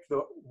depict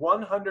the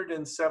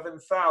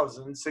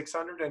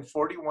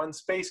 107,641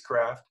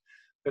 spacecraft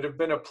that have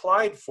been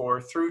applied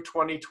for through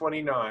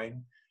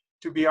 2029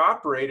 to be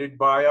operated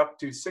by up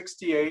to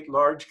 68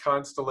 large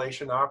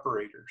constellation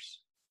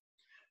operators.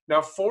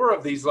 Now, 4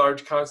 of these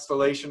large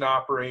constellation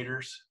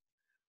operators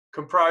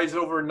comprise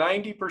over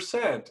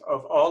 90%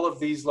 of all of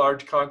these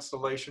large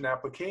constellation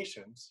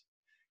applications.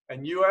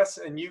 And US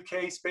and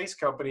UK space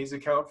companies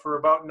account for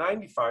about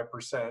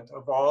 95%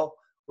 of all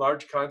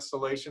large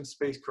constellation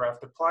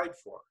spacecraft applied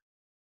for.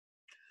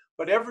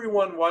 But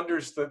everyone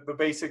wonders the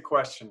basic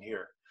question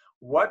here.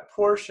 What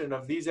portion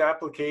of these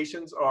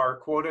applications are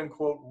quote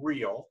unquote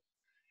real,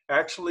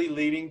 actually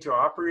leading to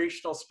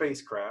operational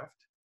spacecraft?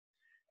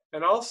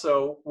 And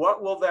also,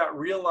 what will that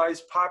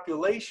realized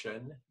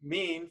population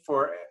mean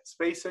for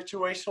space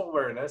situational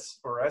awareness,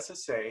 or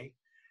SSA,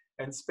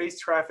 and space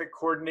traffic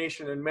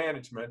coordination and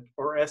management,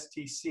 or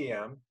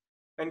STCM,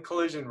 and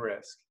collision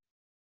risk?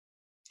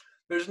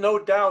 There's no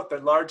doubt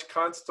that large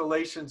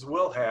constellations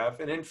will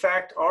have, and in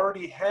fact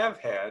already have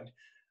had,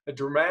 a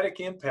dramatic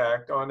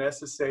impact on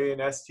SSA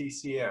and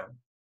STCM.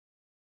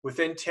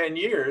 Within 10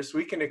 years,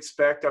 we can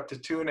expect up to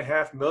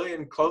 2.5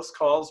 million close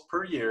calls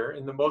per year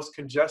in the most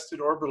congested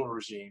orbital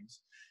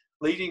regimes,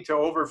 leading to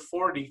over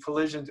 40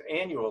 collisions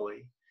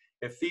annually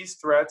if these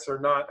threats are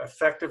not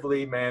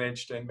effectively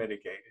managed and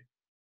mitigated.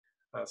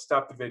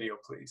 Stop the video,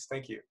 please.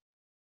 Thank you.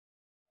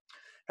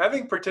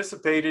 Having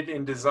participated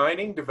in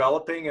designing,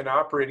 developing, and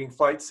operating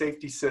flight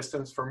safety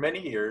systems for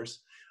many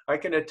years, I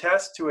can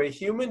attest to a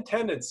human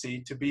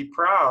tendency to be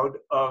proud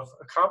of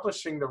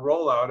accomplishing the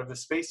rollout of a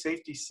space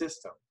safety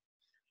system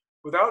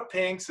without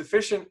paying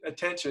sufficient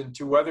attention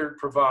to whether it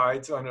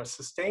provides, on a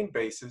sustained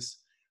basis,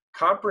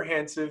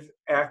 comprehensive,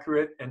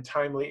 accurate, and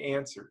timely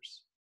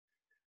answers.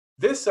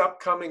 This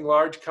upcoming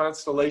large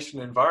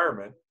constellation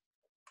environment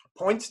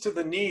points to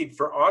the need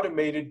for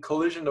automated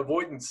collision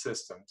avoidance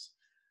systems.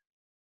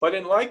 But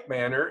in like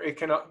manner, it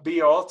can be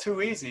all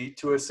too easy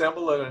to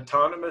assemble an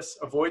autonomous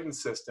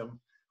avoidance system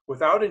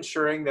without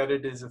ensuring that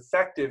it is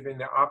effective in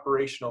the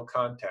operational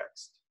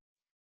context.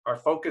 Our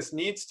focus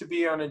needs to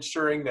be on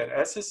ensuring that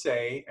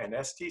SSA and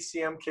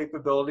STCM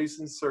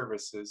capabilities and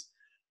services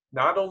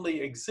not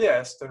only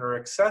exist and are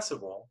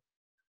accessible,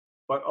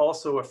 but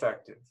also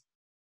effective.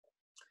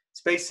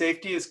 Space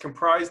safety is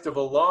comprised of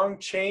a long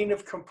chain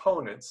of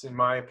components, in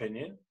my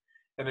opinion,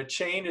 and a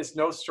chain is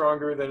no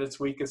stronger than its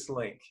weakest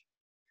link.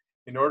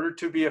 In order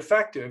to be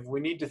effective, we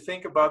need to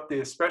think about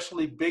the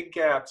especially big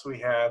gaps we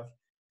have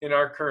in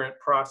our current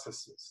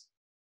processes.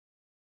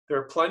 There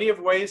are plenty of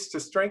ways to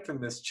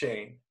strengthen this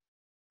chain.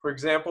 For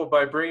example,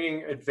 by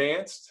bringing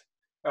advanced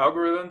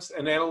algorithms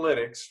and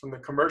analytics from the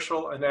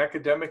commercial and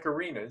academic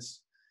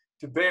arenas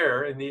to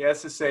bear in the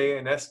SSA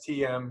and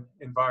STM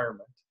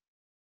environment.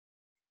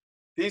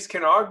 These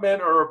can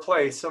augment or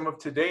replace some of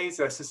today's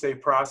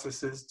SSA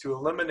processes to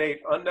eliminate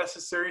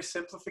unnecessary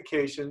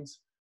simplifications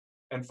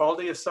and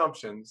faulty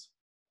assumptions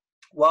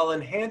while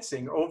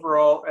enhancing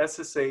overall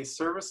SSA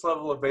service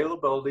level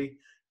availability,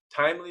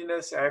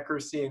 timeliness,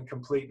 accuracy, and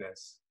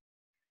completeness.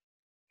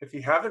 If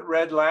you haven't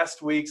read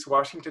last week's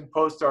Washington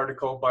Post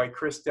article by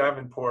Chris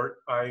Davenport,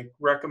 I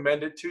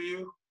recommend it to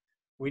you.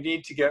 We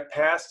need to get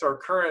past our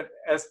current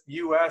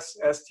US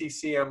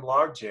STCM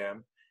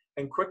logjam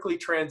and quickly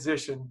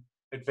transition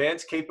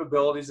advanced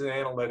capabilities and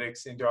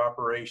analytics into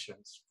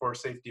operations for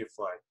safety of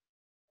flight.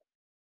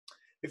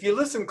 If you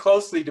listen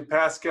closely to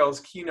Pascal's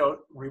keynote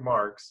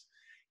remarks,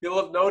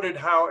 you'll have noted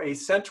how a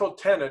central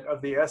tenet of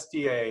the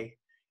SDA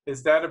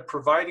is that of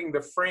providing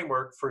the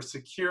framework for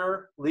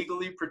secure,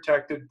 legally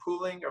protected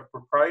pooling of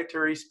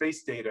proprietary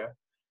space data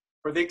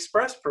for the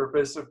express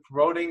purpose of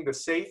promoting the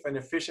safe and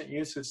efficient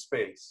use of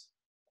space.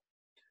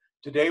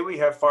 Today, we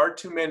have far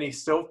too many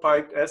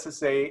stovepiped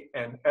SSA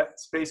and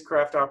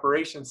spacecraft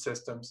operation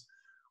systems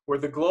where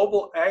the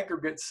global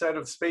aggregate set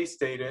of space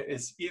data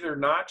is either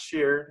not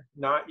shared,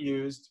 not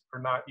used,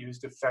 or not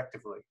used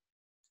effectively.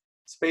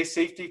 Space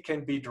safety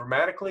can be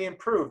dramatically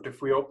improved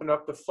if we open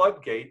up the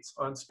floodgates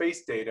on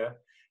space data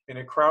in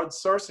a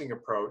crowdsourcing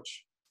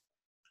approach,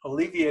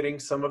 alleviating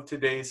some of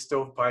today's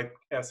stovepipe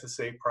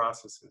SSA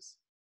processes.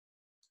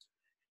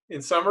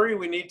 In summary,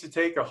 we need to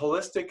take a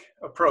holistic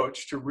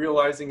approach to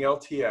realizing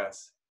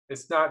LTS.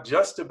 It's not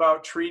just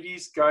about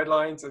treaties,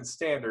 guidelines, and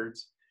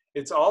standards.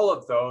 It's all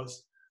of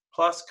those,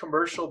 plus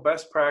commercial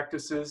best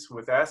practices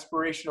with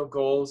aspirational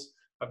goals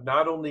of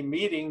not only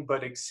meeting,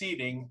 but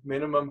exceeding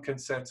minimum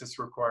consensus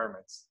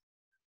requirements.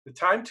 The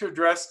time to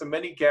address the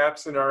many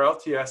gaps in our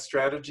LTS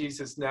strategies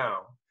is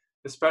now,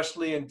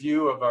 especially in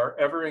view of our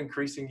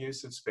ever-increasing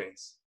use of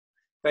space.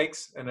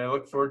 Thanks, and I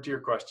look forward to your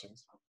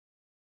questions.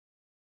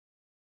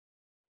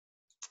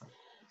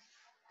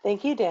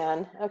 Thank you,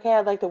 Dan. Okay,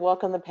 I'd like to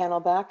welcome the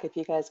panel back. If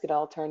you guys could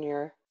all turn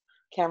your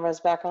cameras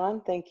back on,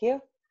 thank you.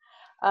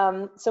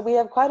 So we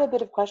have quite a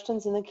bit of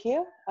questions in the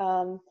queue,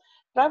 but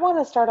I want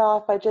to start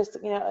off by just,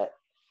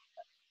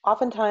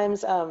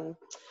 oftentimes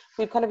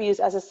we've kind of used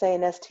SSA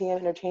and STM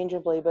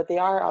interchangeably, but they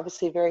are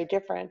obviously very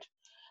different.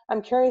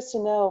 I'm curious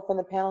to know from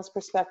the panel's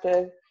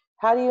perspective,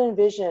 how do you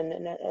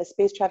envision a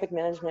space traffic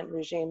management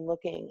regime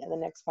looking in the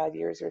next 5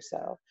 years or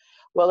so?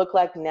 Will it look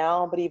like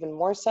now, but even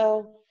more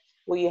so?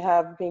 Will you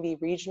have maybe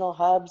regional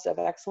hubs of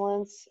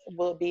excellence?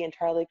 Will it be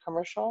entirely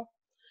commercial?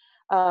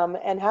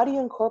 And how do you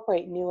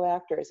incorporate new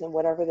actors in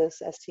whatever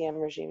this STM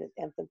regime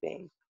ends up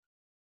being?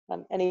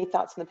 Any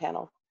thoughts on the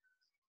panel?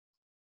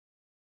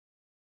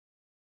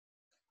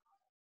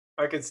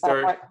 I can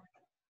start.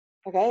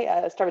 Okay,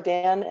 start with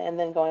Dan and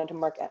then going to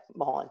Mark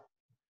Mulholland.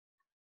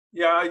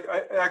 Yeah,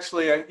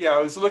 I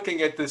was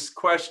looking at this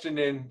question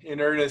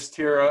in earnest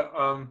here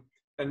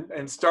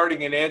and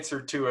starting an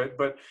answer to it.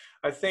 But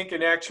I think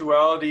in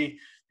actuality,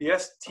 the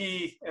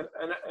ST,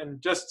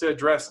 and just to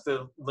address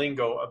the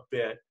lingo a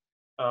bit,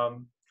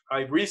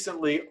 I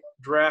recently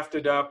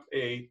drafted up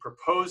a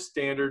proposed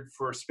standard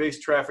for space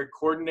traffic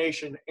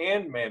coordination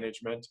and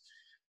management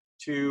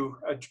to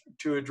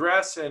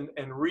address and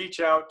reach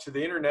out to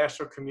the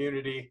international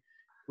community,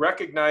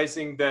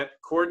 recognizing that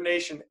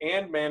coordination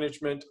and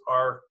management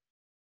are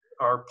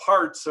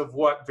parts of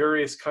what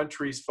various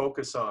countries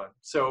focus on.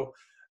 So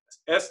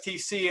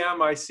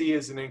STCM I see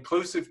as an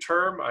inclusive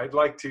term. I'd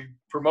like to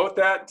promote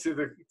that to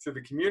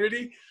the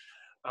community.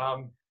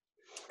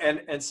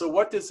 And so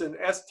what does an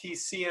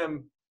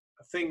STCM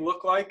thing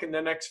look like in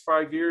the next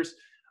 5 years?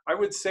 I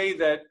would say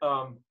that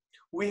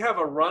we have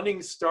a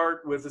running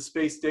start with the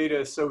Space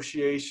Data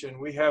Association.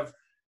 We have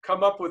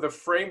come up with a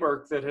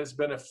framework that has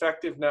been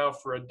effective now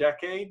for a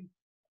decade.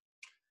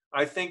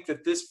 I think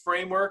that this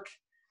framework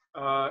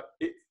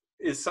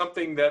is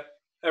something that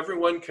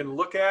everyone can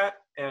look at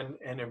and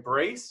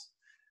embrace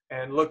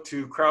and look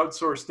to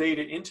crowdsource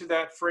data into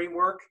that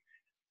framework.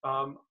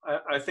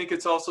 I think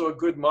it's also a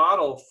good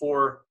model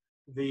for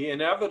the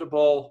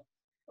inevitable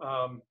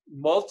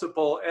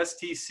multiple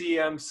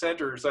STCM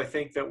centers, I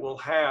think, that we'll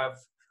have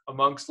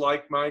amongst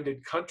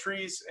like-minded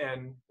countries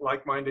and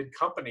like-minded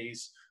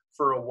companies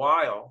for a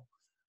while.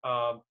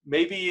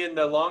 Maybe in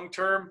the long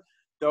term,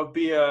 there'll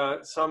be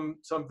some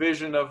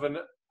vision of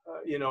a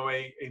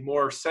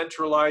more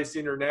centralized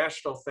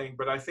international thing.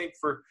 But I think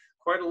for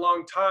quite a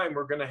long time,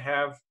 we're going to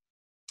have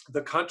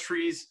the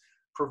countries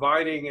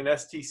providing an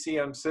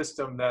STCM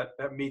system that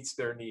meets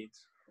their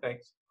needs.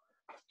 Thanks.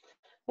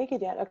 Thank you,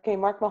 Dan. Okay,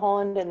 Mark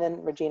Mulholland and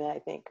then Regina, I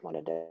think,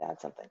 wanted to add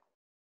something.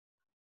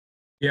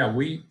 Yeah,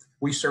 we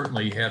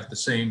certainly have the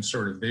same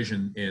sort of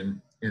vision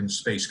in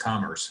space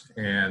commerce.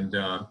 And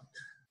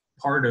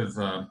part of,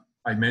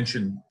 I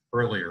mentioned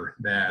earlier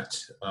that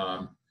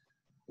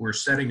we're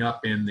setting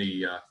up in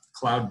the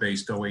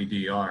cloud-based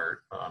OADR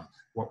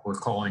what we're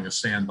calling a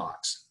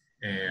sandbox.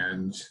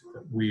 And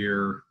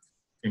we're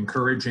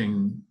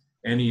encouraging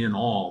any and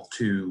all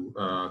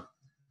to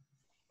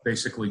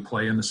basically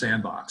play in the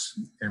sandbox.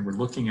 And we're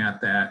looking at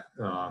that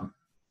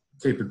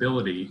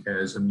capability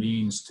as a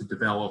means to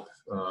develop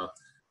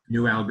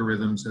new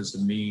algorithms, as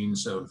a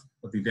means of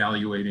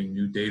evaluating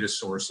new data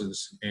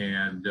sources,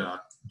 and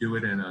do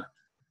it in a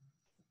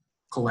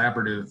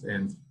collaborative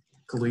and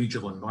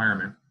collegial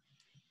environment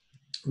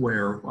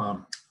where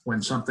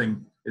when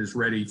something is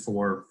ready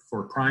for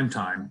prime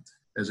time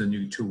as a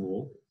new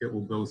tool, it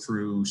will go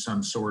through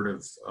some sort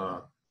of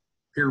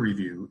peer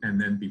review and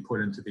then be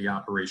put into the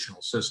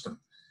operational system.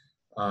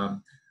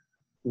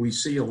 We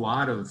see a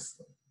lot of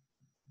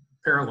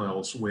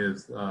parallels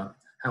with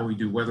how we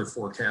do weather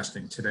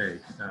forecasting today.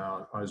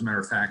 As a matter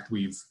of fact,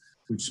 we've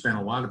spent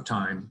a lot of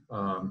time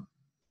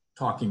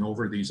talking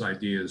over these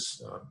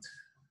ideas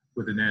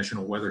with the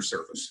National Weather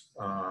Service.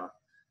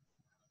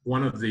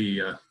 One of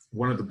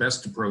the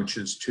best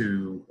approaches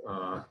to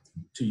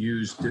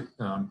use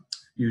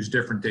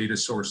different data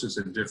sources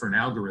and different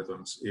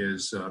algorithms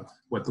is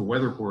what the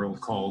weather world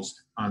calls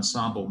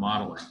ensemble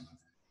modeling.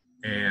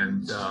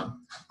 And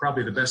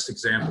probably the best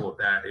example of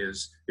that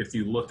is if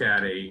you look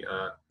at a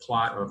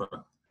plot of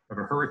a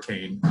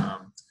hurricane,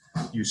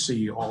 you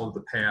see all of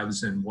the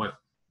paths in what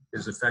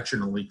is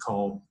affectionately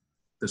called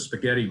the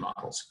spaghetti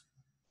models.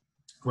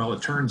 Well,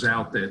 it turns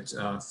out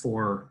that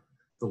for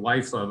the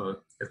life of an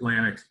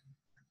Atlantic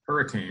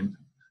hurricane,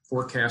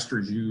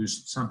 forecasters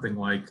used something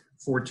like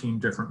 14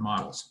 different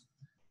models.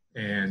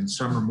 And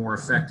some are more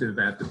effective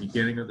at the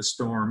beginning of the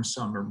storm,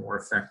 some are more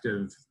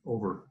effective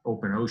over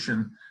open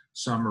ocean,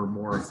 some are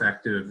more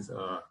effective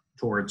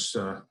towards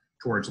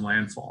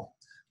landfall.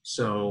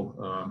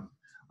 So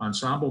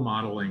ensemble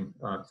modeling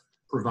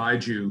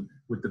provides you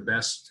with the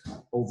best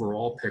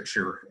overall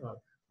picture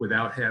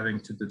without having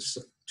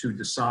to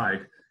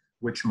decide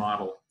which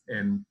model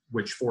and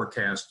which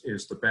forecast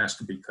is the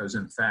best, because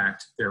in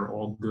fact they're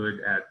all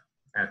good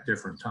at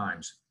different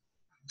times.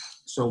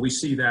 So we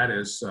see that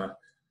as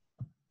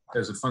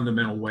a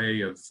fundamental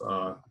way of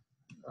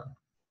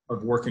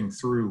working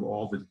through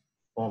all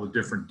the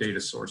different data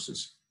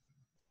sources.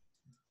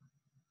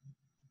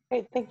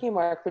 Great, thank you,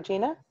 Mark.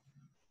 Regina?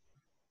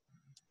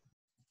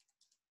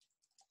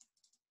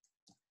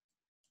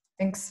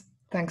 Thanks,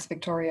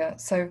 Victoria.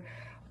 So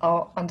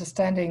our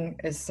understanding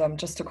is,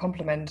 just to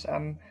complement,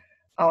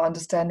 our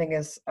understanding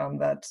is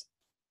that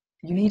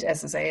you need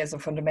SSA as a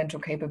fundamental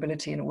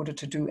capability in order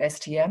to do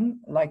STM,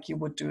 like you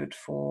would do it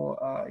for,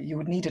 you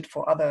would need it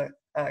for other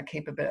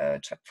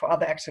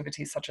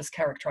activities such as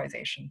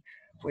characterization,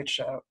 which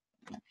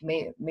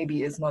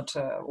maybe is not,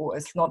 or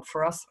is not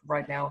for us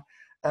right now,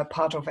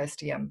 part of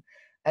STM.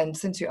 And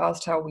since you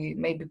asked how we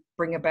maybe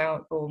bring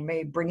about or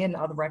may bring in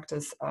other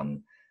actors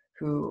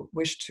who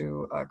wish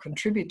to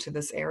contribute to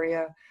this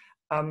area,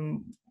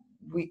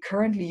 we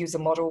currently use a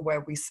model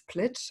where we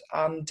split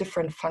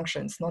different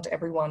functions. Not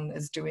everyone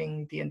is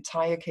doing the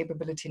entire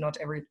capability, not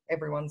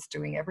everyone's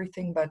doing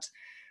everything, but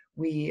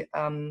we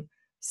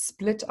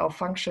split our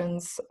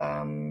functions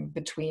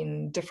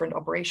between different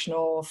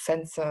operational,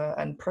 sensor,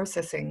 and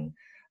processing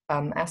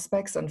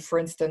aspects. And for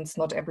instance,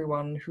 not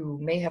everyone who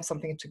may have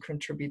something to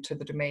contribute to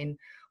the domain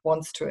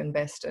wants to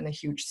invest in a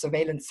huge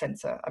surveillance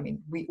sensor. I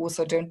mean, we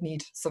also don't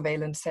need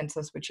surveillance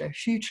sensors, which are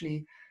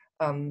hugely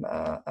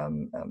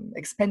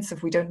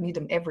expensive. We don't need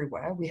them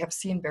everywhere. We have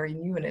seen very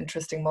new and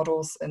interesting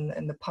models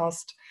in the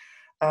past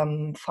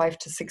 5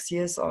 to 6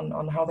 years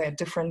on how there are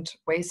different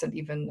ways and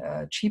even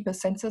cheaper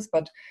sensors,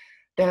 but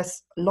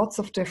there's lots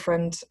of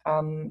different,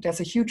 there's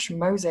a huge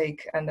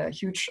mosaic and a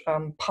huge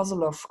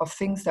puzzle of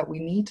things that we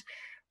need.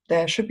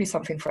 There should be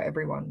something for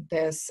everyone.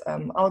 There's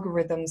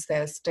algorithms,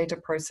 there's data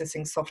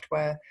processing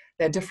software,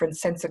 there are different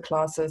sensor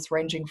classes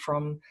ranging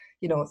from,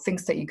 you know,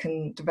 things that you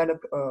can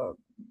develop,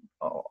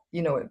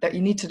 you know, that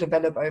you need to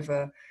develop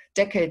over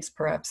decades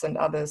perhaps, and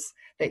others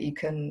that you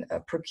can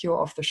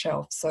procure off the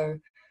shelf. So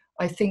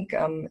I think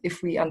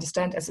if we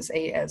understand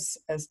SSA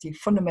as the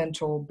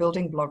fundamental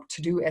building block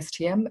to do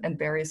STM and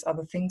various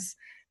other things,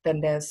 then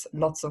there's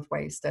lots of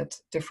ways that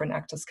different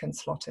actors can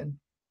slot in.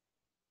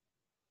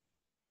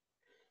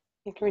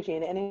 Thank you,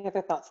 Regina. Any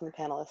other thoughts from the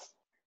panelists?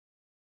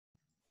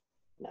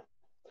 No.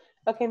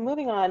 Okay,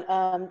 moving on.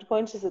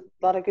 Going to a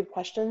lot of good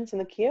questions in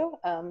the queue.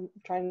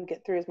 Trying to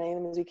get through as many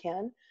of them as we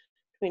can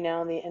between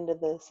now and the end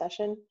of the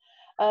session.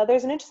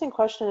 There's an interesting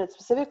question, and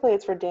specifically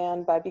it's for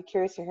Dan, but I'd be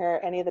curious to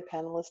hear any of the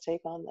panelists'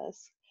 take on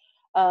this.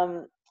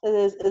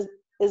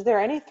 Is there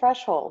any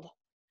threshold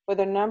where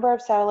the number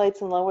of satellites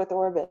in low Earth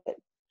orbit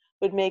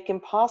would make it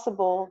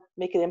impossible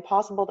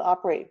to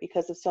operate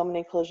because of so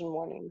many collision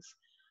warnings,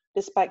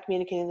 despite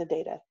communicating the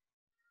data?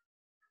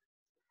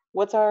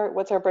 What's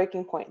our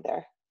breaking point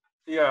there?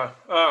 Yeah,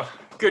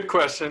 good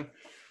question.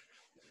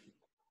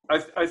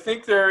 I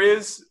think there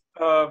is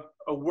a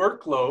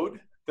workload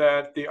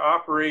that the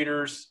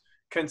operators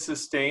can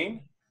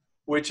sustain,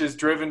 which is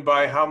driven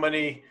by how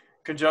many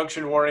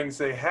conjunction warnings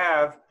they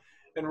have.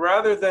 And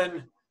rather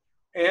than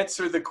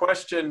answer the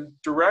question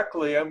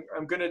directly, I'm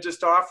going to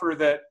just offer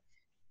that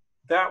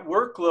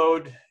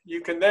workload, you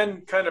can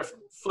then kind of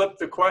flip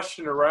the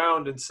question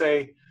around and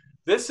say,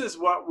 this is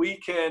what we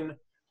can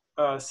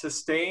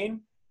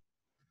sustain.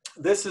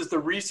 This is the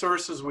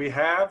resources we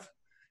have.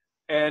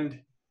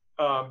 And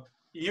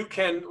you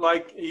can,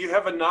 like, you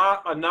have a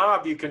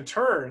knob you can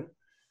turn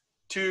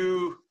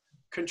to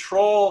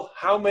control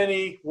how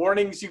many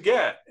warnings you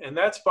get. And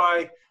that's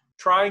by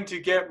trying to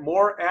get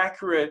more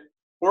accurate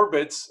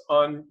orbits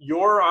on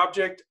your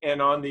object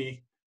and on the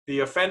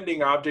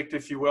offending object,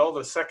 if you will,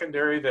 the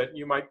secondary that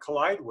you might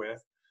collide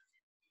with.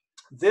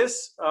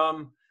 This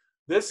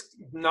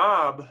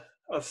knob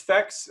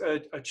affects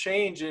a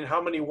change in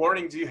how many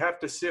warnings you have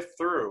to sift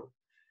through.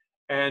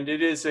 And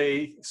it is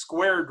a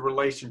squared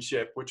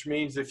relationship, which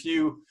means if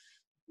you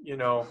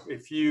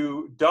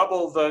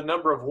double the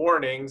number of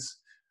warnings,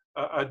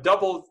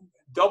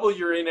 double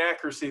your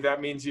inaccuracy, that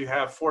means you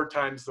have 4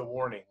 times the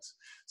warnings.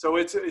 So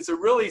it's a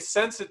really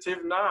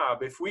sensitive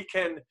knob. If we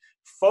can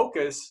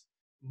focus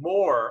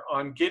more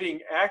on getting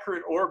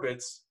accurate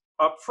orbits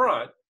up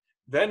front,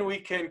 then we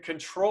can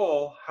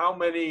control how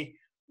many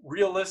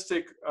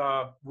realistic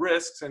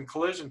risks and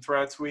collision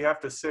threats we have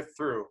to sift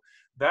through.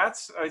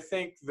 That's, I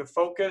think, the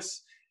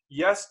focus.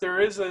 Yes,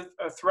 there is a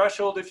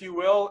threshold, if you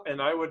will,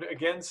 and I would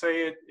again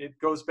say it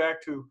goes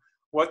back to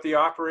what the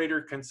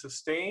operator can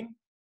sustain.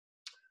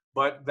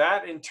 But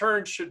that in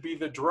turn should be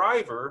the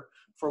driver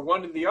for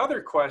one of the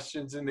other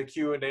questions in the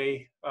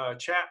Q&A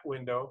chat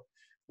window,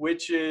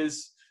 which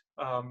is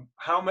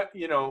how many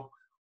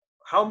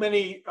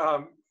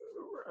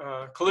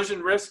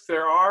collision risks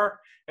there are,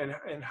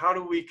 and how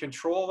do we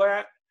control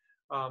that?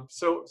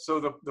 So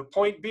the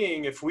point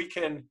being, if we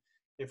can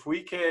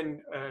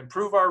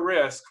improve our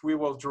risk, we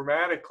will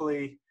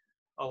dramatically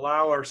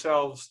allow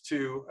ourselves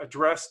to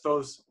address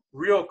those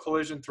real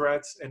collision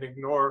threats and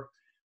ignore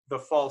the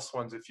false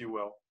ones, if you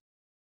will.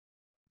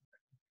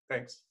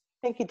 Thanks.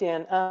 Thank you,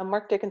 Dan.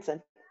 Mark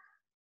Dickinson.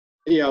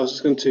 Yeah, I was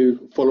just going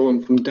to follow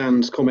on from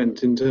Dan's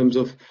comment in terms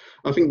of,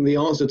 I think the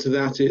answer to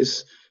that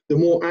is the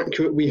more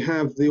accurate we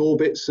have the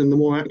orbits and the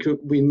more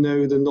accurate we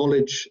know the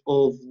knowledge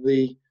of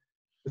the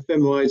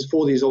ephemeroids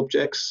for these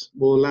objects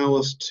will allow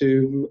us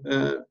to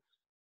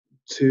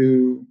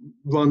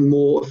run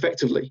more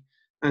effectively.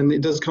 And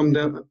it does come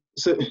down,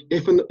 so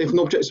if an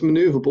object is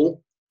maneuverable,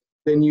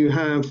 then you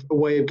have a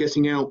way of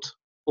getting out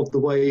of the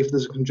way if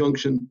there's a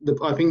conjunction.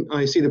 I think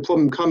I see the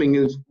problem coming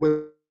is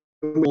when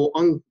more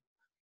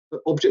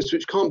objects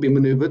which can't be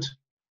maneuvered,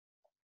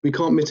 we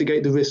can't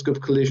mitigate the risk of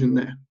collision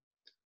there.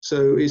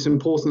 So it's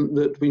important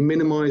that we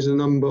minimize the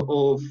number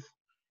of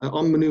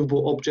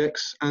unmaneuverable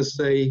objects as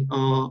they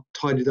are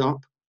tidied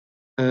up,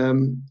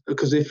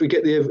 because if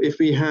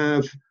we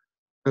have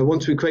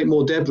once we create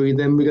more debris,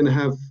 then we're going to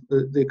have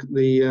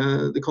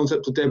the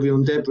concept of debris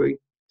on debris,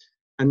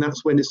 and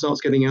that's when it starts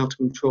getting out of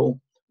control.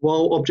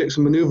 while objects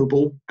are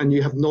maneuverable and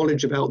you have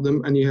knowledge about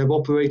them and you have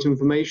operator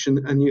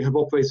information and you have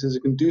operators who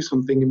can do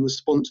something in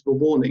response to a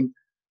warning,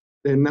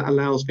 then that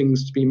allows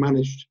things to be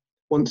managed.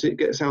 Once it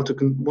gets out of,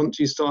 once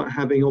you start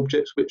having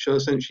objects which are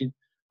essentially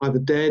either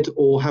dead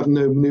or have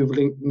no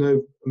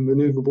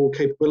maneuverable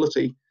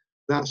capability,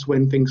 that's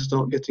when things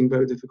start getting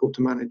very difficult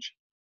to manage.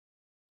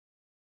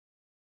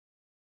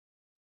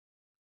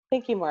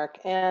 Thank you, Mark.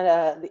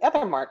 And the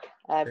other Mark,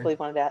 I believe,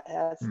 wanted to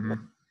ask.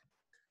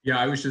 Yeah,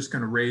 I was just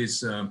going to raise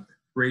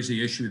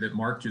the issue that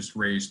Mark just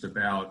raised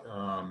about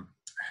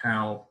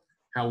how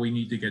we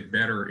need to get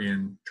better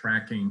in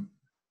tracking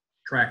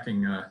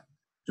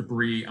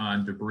debris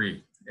on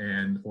debris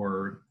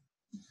or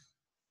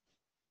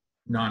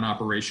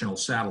non-operational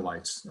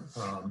satellites.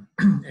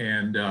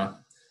 And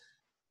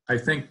I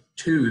think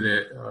too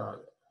that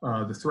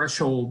the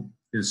threshold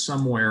is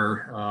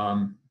somewhere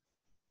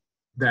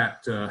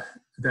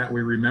that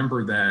we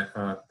remember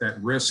that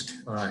risk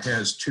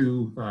has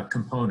two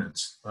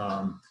components.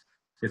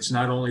 It's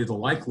not only the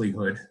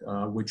likelihood,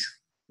 which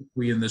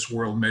we in this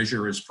world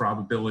measure as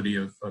probability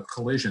of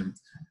collision.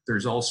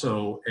 There's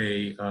also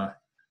a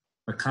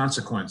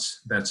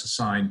consequence that's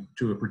assigned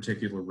to a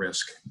particular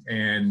risk.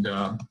 And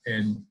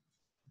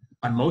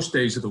on most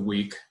days of the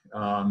week,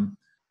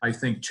 I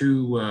think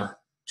two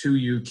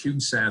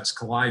CubeSats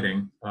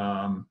colliding,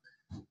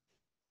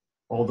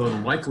 although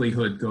the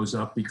likelihood goes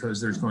up because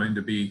there's going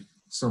to be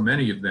so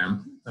many of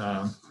them,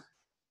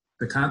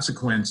 the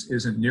consequence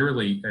isn't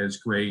nearly as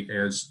great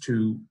as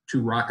two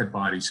rocket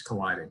bodies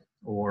colliding,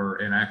 or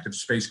an active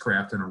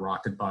spacecraft and a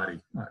rocket body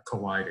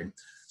colliding.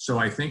 So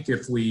I think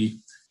if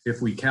we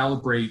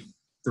calibrate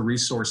the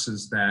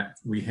resources that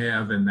we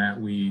have and that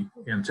we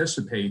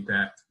anticipate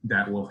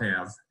that we'll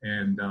have,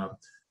 and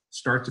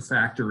start to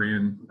factor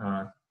in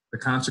the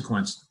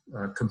consequence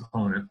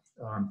component,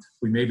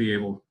 we may be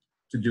able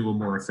to do a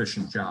more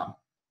efficient job.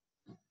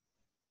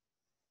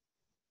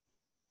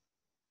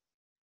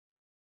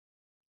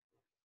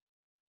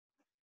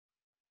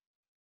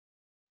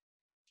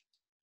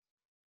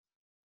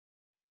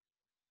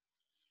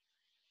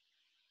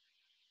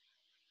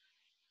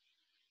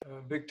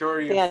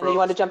 Victoria, Dan, you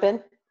want to jump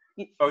in?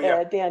 Oh,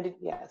 yeah. Dan,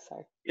 yeah,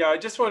 sorry. Yeah, I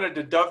just wanted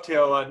to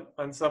dovetail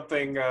on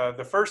something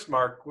the first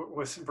Mark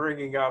was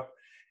bringing up,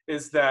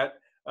 is that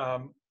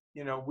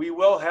we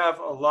will have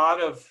a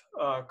lot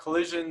of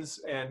collisions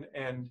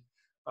and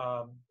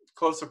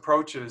close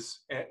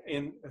approaches,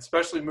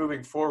 especially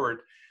moving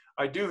forward.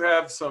 I do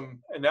have some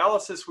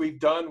analysis we've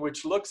done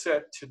which looks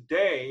at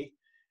today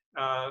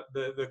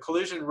the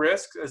collision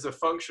risk as a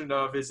function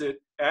of, is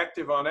it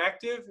active on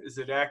active, is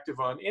it active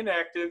on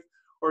inactive,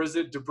 or is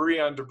it debris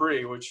on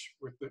debris, which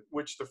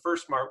the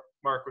first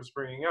Mark was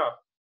bringing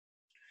up.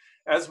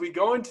 As we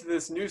go into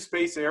this new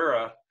space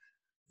era,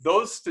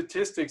 those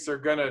statistics are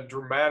going to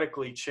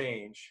dramatically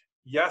change.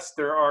 Yes,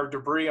 there are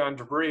debris on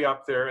debris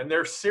up there, and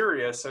they're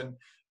serious. And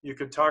you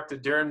could talk to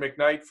Darren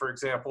McKnight, for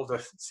example,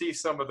 to see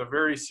some of the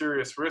very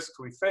serious risks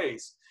we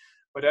face.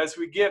 But as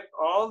we get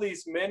all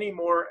these many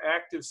more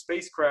active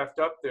spacecraft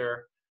up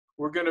there,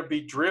 we're going to be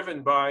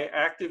driven by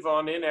active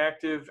on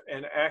inactive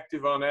and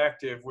active on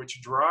active,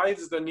 which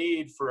drives the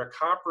need for a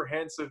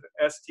comprehensive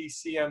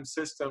STCM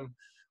system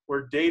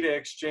where data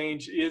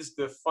exchange is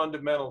the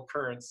fundamental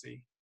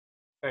currency.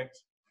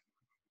 Thanks.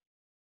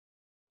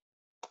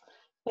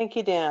 Thank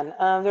you, Dan.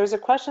 There's a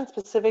question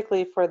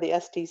specifically for the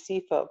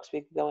STC folks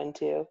we could go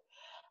into.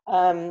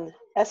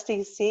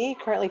 STC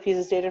currently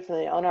fuses data from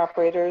the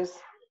owner-operators,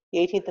 the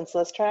 18th and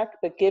SLIS track,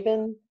 but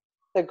given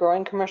the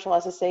growing commercial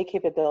SSA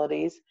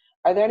capabilities,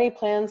 are there any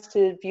plans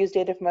to fuse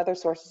data from other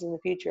sources in the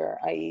future,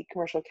 i.e.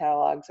 commercial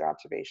catalogs or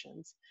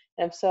observations?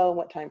 And if so,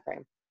 what time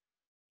frame?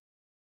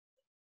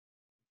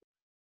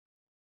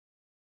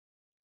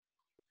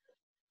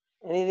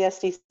 Any of the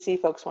STC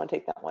folks want to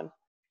take that one?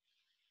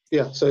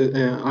 Yeah, so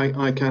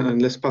I can,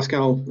 unless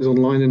Pascal is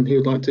online and he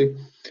would like to.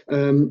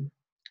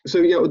 So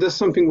yeah, well, that's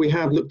something we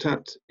have looked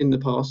at in the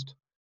past.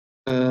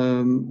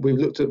 We've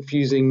looked at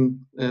fusing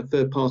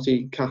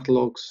third-party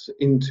catalogs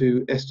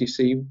into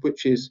STC,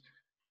 which is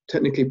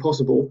technically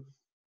possible.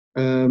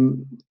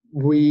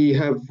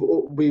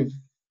 We've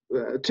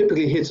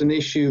typically hit an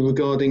issue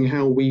regarding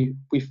how we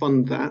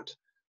fund that,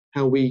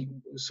 how we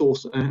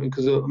source,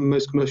 because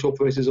most commercial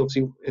operators,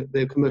 obviously,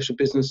 they're commercial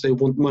business, they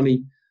want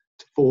money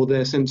for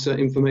their sensor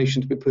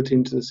information to be put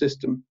into the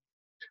system.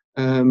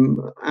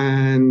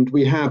 And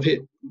we have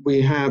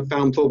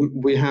found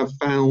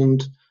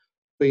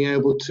being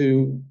able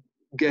to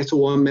get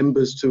all our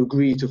members to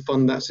agree to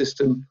fund that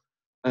system,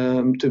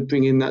 to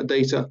bring in that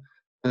data,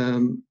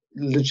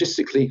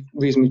 logistically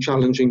reasonably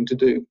challenging to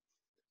do.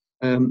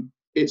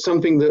 It's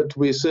something that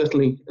we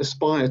certainly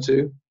aspire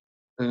to.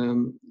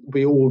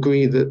 We all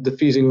agree that the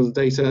fusing of the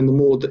data and the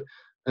more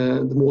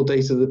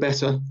data, the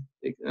better,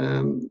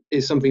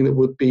 is something that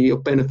would be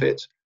of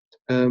benefit.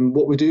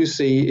 What we do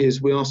see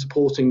is we are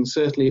supporting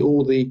certainly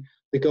all the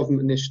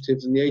government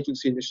initiatives and the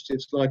agency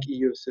initiatives like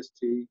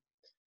EUSST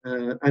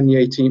and the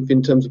 18th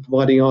in terms of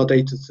providing our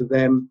data to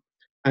them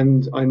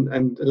and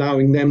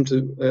allowing them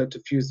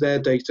to fuse their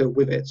data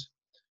with it.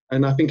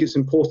 And I think it's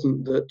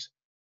important that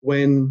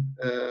when,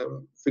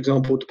 for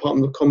example,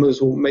 Department of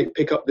Commerce will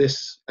pick up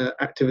this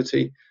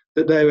activity,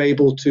 that they're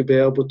able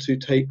to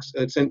take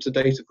sensor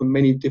data from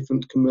many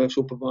different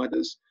commercial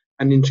providers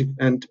and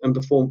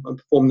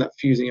perform that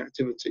fusing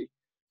activity.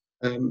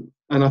 And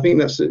I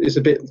think it's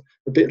a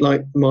bit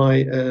like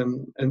my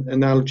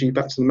analogy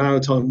back to the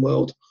maritime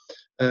world.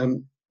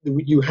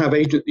 You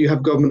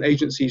have government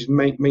agencies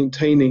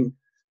maintaining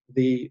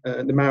the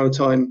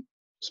maritime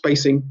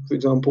spacing, for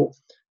example,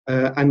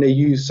 and they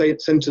use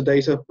sensor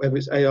data, whether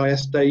it's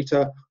AIS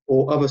data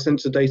or other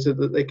sensor data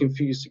that they can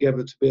fuse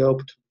together to be able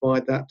to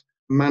provide that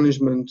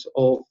management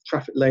of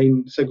traffic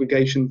lane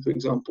segregation, for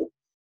example.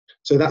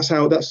 So that's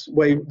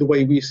the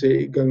way we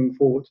see it going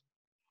forward.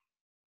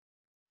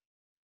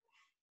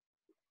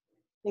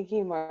 Thank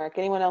you, Mark.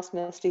 Anyone else,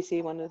 Ms.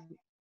 DC, want to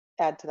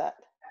add to that?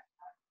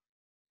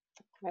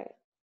 All right,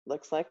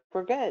 looks like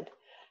we're good.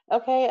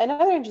 Okay,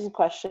 another interesting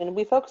question.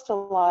 We focused a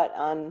lot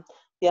on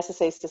the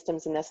SSA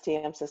systems and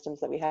STM systems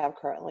that we have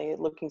currently,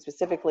 looking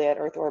specifically at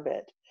Earth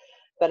orbit.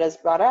 But as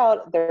brought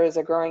out, there is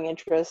a growing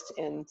interest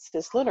in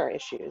cislunar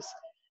issues.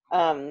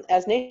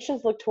 As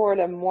nations look toward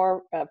a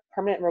more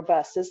permanent,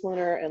 robust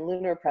cislunar and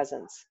lunar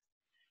presence,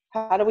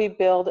 how do we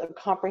build a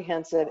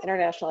comprehensive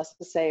international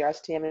SSA or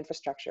STM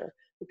infrastructure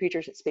for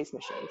future space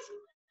missions?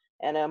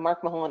 And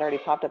Mark Mulholland already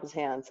popped up his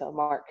hand, so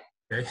Mark.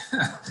 Okay.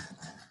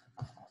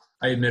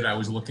 I admit I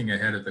was looking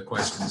ahead at the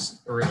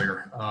questions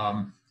earlier.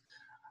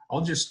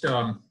 I'll just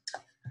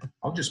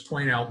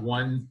point out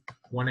one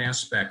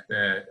aspect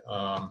that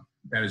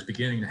that is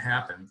beginning to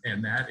happen,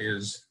 and that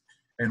is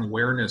an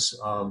awareness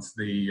of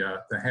the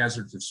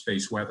hazards of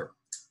space weather,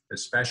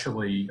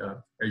 especially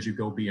as you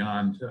go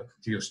beyond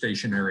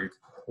geostationary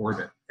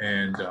orbit.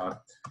 And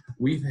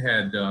we've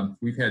had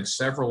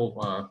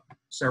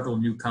several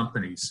new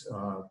companies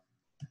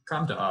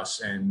come to us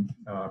and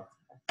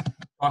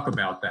talk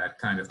about that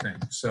kind of thing.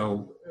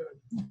 So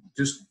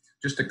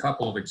just a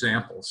couple of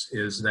examples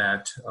is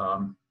that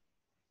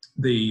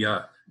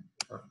the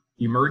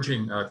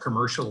emerging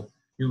commercial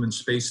human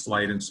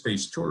spaceflight and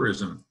space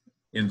tourism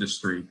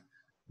industry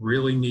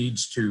really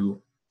needs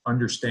to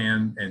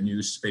understand and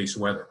use space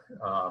weather.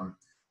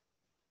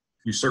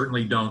 You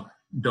certainly don't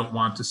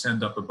want to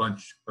send up a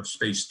bunch of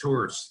space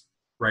tourists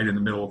right in the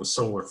middle of a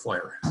solar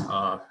flare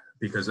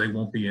because they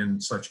won't be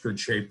in such good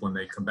shape when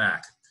they come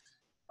back.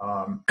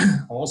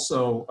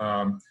 Also,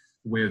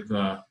 with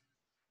the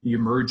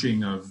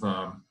emerging of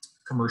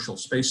commercial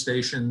space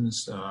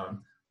stations,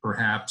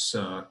 perhaps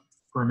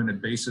permanent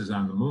bases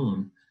on the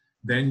moon,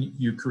 then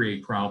you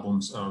create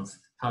problems of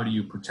how do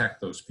you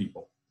protect those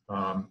people.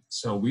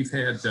 So we've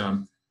had,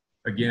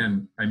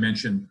 again, I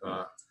mentioned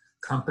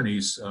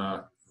companies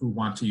who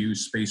want to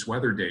use space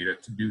weather data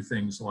to do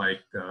things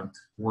like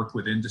work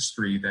with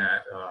industry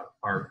that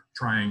are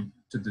trying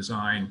to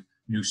design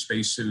new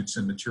spacesuits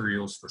and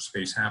materials for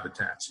space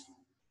habitats.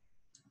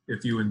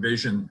 If you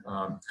envision,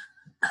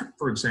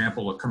 for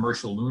example, a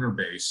commercial lunar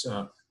base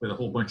with a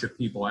whole bunch of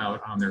people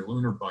out on their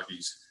lunar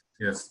buggies,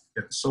 if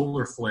the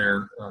solar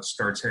flare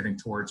starts heading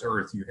towards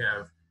Earth, you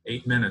have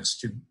 8 minutes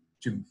to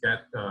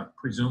get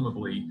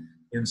presumably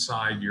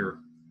inside your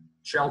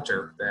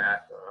shelter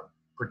that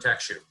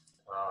protects you.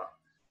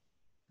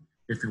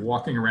 If you're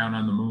walking around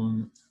on the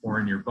moon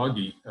or in your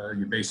buggy,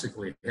 you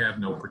basically have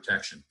no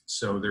protection.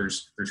 So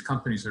there's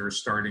companies that are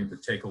starting to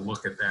take a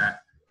look at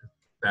that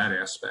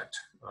aspect.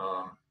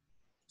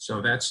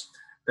 So that's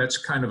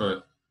kind of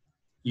a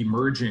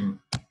emerging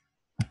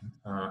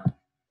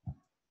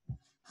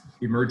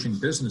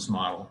business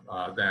model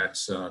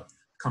that's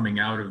coming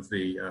out of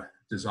the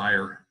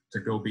desire to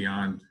go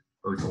beyond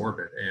Earth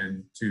orbit,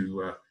 and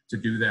to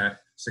do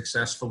that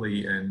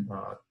successfully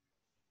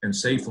and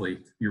safely,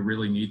 you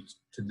really need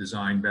to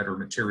design better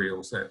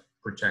materials that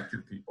protect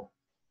your people.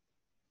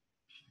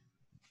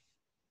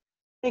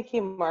 Thank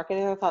you, Mark.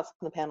 Any other thoughts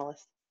from the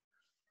panelists?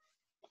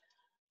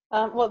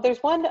 Well, there's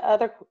one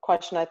other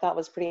question I thought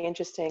was pretty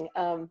interesting.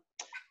 When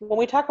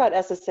we talk about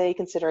SSA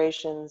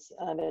considerations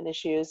and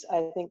issues,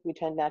 I think we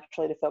tend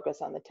naturally to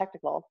focus on the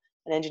technical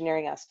and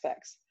engineering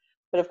aspects.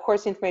 But of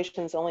course, the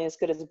information is only as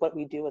good as what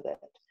we do with it.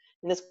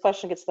 And this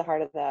question gets to the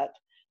heart of that.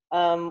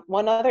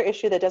 One other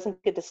issue that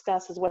doesn't get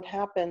discussed is what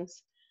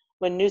happens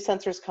when new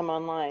sensors come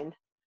online.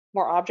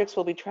 More objects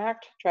will be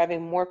tracked,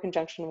 driving more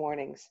conjunction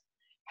warnings.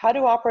 How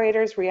do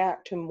operators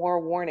react to more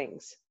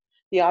warnings?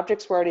 The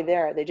objects were already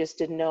there, they just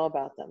didn't know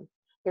about them.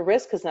 The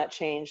risk has not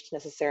changed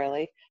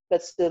necessarily,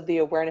 but still the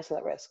awareness of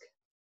that risk.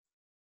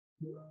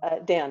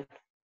 Dan.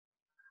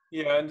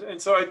 Yeah,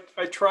 and so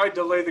I tried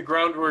to lay the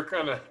groundwork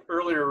on an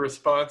earlier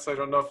response. I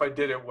don't know if I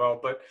did it well,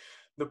 but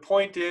the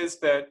point is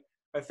that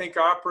I think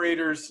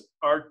operators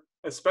are,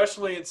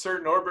 especially in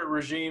certain orbit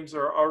regimes,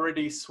 are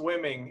already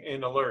swimming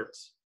in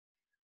alerts.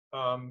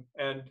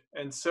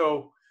 And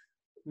so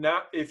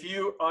now if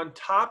you, on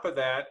top of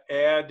that,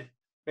 add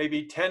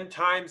maybe 10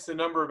 times the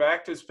number of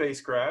active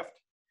spacecraft,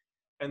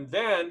 and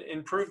then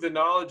improve the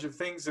knowledge of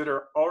things that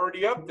are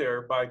already up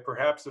there by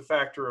perhaps a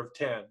factor of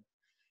 10.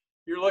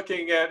 You're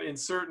looking at, in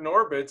certain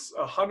orbits,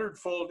 a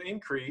 100-fold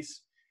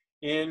increase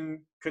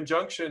in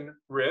conjunction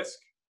risk,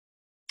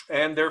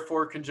 and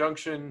therefore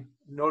conjunction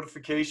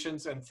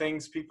notifications and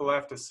things people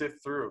have to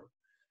sift through.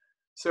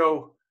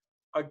 So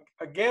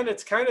again,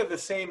 it's kind of the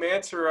same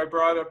answer I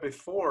brought up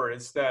before,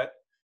 is that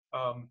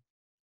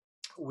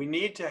we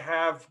need to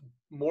have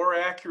more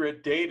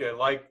accurate data,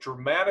 like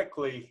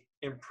dramatically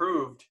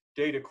improved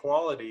data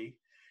quality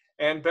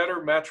and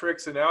better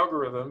metrics and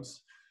algorithms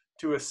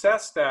to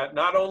assess that,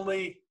 not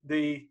only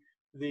the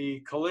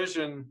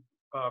collision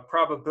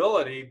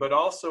probability, but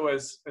also,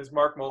 as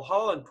Mark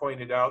Mulholland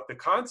pointed out, the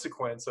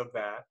consequence of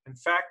that, and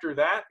factor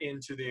that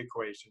into the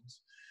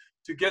equations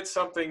to get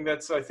something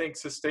that's, I think,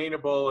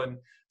 sustainable and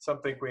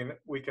something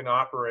we can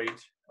operate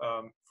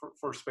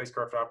for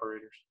spacecraft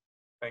operators.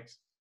 Thanks.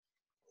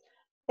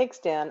 Thanks,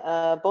 Dan.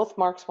 Both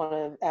Marks want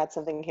to add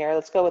something here.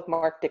 Let's go with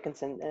Mark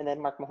Dickinson and then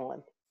Mark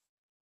Mulholland.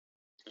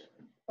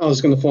 I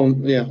was going to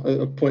form,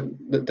 a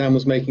point that Dan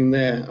was making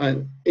there.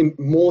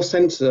 More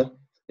sensor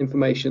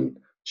information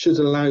should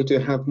allow you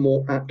to have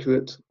more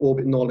accurate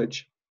orbit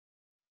knowledge.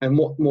 And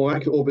what more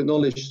accurate orbit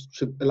knowledge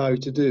should allow you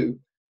to do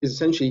is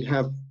essentially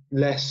have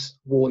less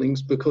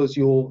warnings, because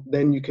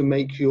then you can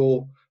make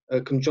your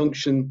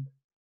conjunction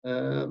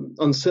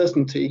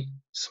uncertainty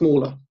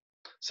smaller.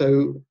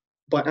 So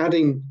by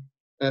adding,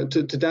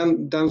 to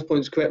Dan's point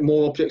is correct,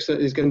 more objects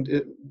is going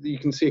to, you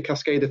can see a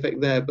cascade effect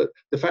there, but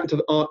the fact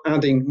of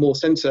adding more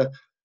sensor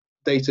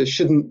data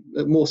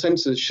more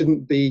sensors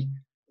shouldn't be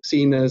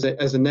seen as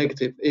a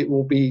negative. It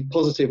will be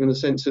positive in the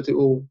sense that it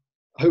will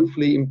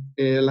hopefully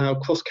allow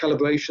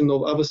cross-calibration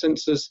of other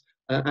sensors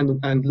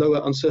and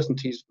lower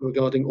uncertainties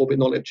regarding orbit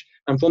knowledge.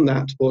 And from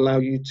that will allow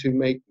you to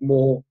make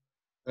more,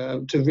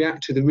 to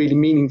react to the really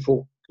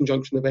meaningful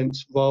conjunction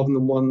events rather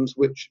than ones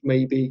which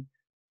may be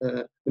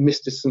the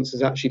missed distance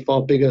is actually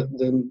far bigger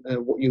than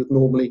what you would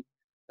normally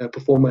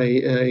perform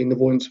an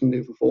avoidance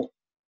maneuver for.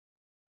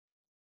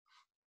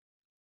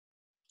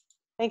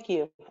 Thank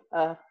you.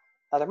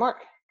 Other Mark.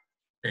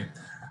 Okay.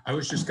 I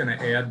was just going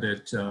to add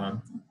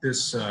that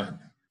this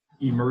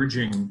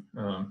emerging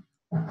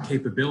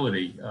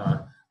capability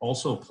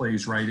also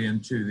plays right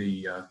into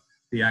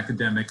the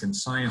academic and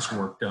science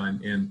work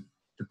done in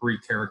debris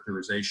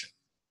characterization.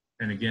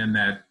 And again,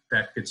 that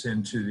gets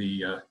into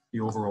the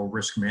overall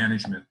risk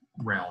management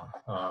realm.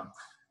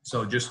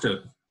 So just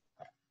to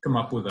come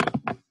up with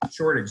a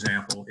short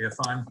example, if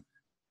I'm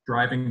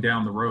driving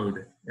down the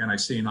road and I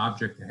see an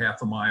object a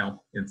half a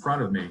mile in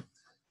front of me,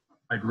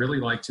 I'd really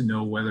like to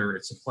know whether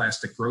it's a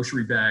plastic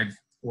grocery bag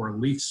or a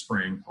leaf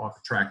spring off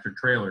a tractor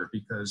trailer,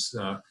 because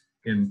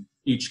in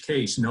each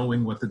case,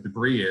 knowing what the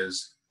debris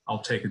is,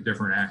 I'll take a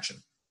different action.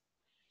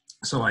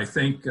 So I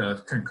think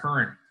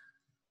concurrent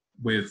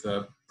with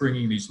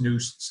bringing these new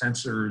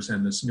sensors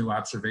and this new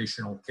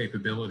observational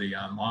capability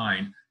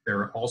online,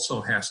 there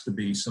also has to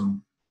be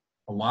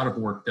a lot of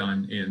work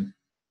done in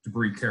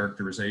debris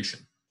characterization,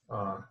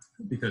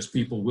 because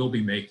people will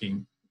be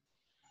making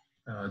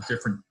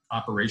different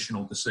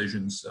operational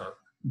decisions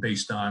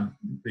based on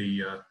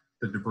the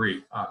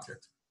debris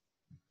object.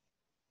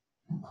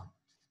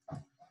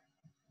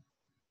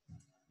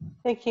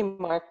 Thank you,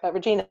 Mark.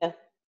 Regina.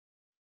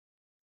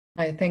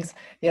 Hi, thanks.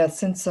 Yeah,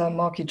 since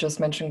Mark, you just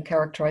mentioned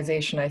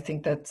characterization, I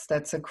think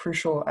that's a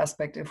crucial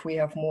aspect. If we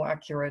have more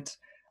accurate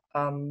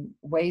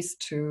ways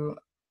to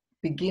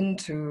begin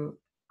to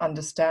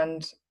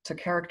understand, to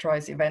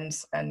characterize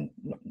events, and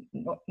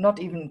not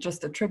even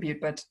just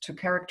attribute, but to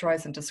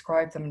characterize and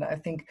describe them, I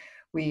think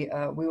we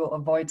will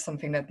avoid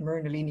something that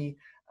Marinalini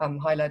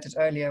highlighted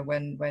earlier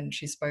when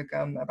she spoke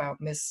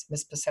about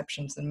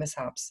misperceptions and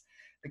mishaps,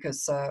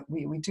 because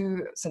we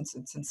do,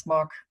 since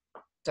Mark,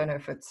 don't know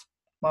if it's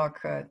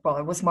Mark, well,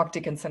 it was Mark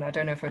Dickinson, I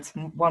don't know if it's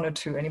one or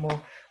two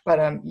anymore,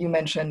 but you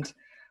mentioned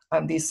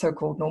these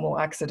so-called normal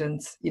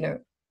accidents,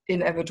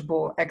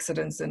 inevitable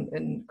accidents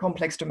in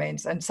complex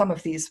domains, and some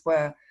of these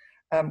were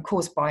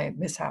caused by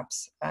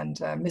mishaps and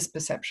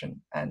misperception,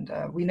 and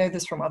we know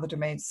this from other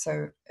domains.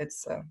 So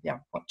it's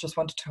just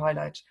wanted to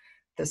highlight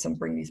this and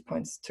bring these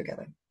points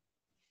together.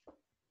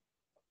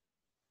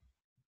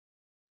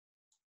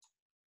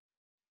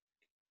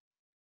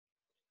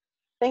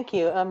 Thank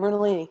you.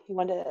 Mrinalini, you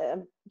want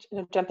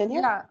to jump in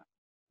here?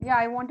 Yeah,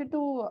 I wanted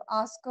to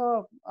ask,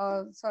 so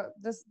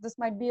this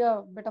might be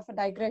a bit of a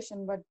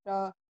digression,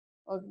 but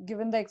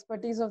given the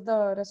expertise of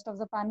the rest of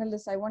the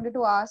panelists, I wanted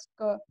to ask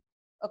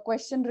a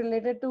question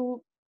related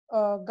to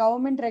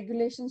government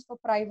regulations for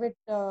private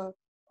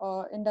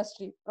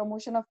industry,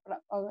 promotion of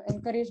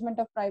encouragement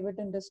of private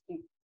industry.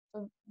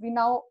 So we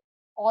now,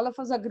 all of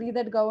us agree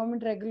that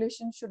government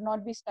regulations should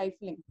not be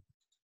stifling.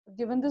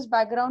 Given this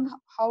background,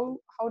 how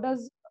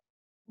does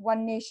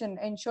one nation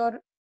ensure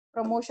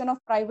promotion of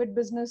private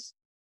business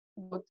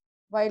growth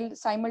while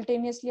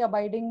simultaneously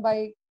abiding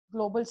by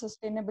global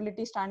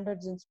sustainability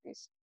standards in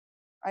space?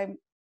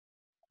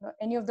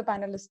 Any of the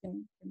panelists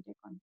can take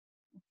on.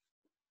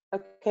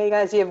 Okay,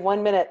 guys, you have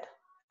 1 minute.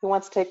 Who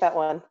wants to take that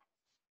one?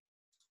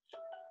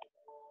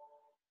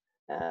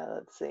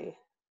 Let's see.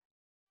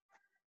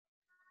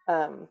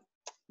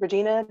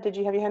 Regina, did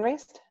you have your hand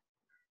raised?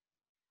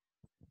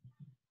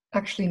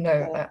 Actually,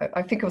 no.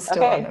 I think it was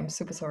still on. I'm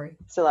super sorry.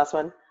 So last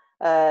one.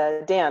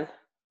 Dan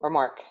or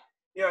Mark?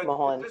 Yeah,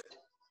 Mulholland.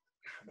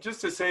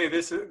 Just to say,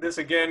 this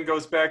again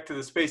goes back to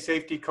the Space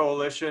Safety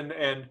Coalition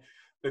and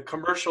the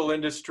commercial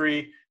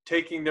industry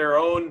taking their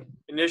own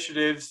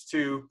initiatives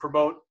to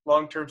promote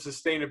long-term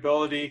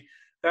sustainability.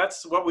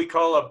 That's what we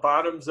call a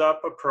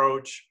bottoms-up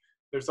approach.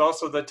 There's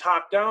also the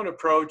top-down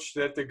approach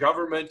that the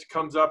government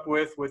comes up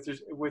with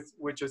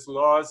which is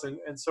laws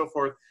and so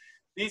forth.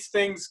 These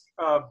things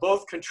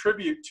both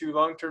contribute to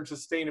long-term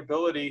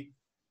sustainability.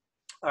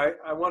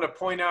 I want to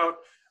point out,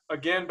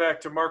 again, back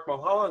to Mark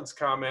Mulholland's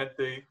comment,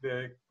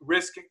 the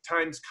risk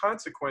times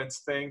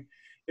consequence thing.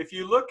 If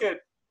you look at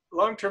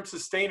long-term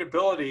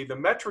sustainability, the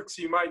metrics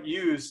you might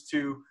use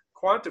to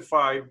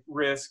quantify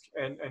risk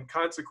and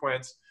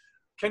consequence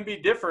can be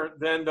different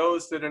than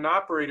those that an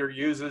operator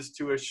uses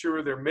to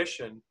assure their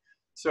mission.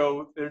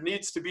 So there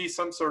needs to be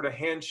some sort of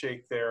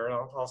handshake there. And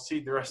I'll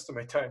cede the rest of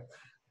my time.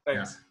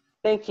 Thanks. Yeah.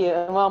 Thank you.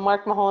 And while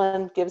Mark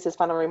Mulholland gives his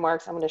final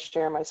remarks, I'm going to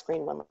share my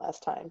screen one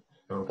last time.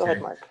 Okay. Go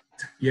ahead, Mark.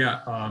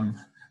 Yeah,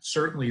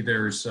 certainly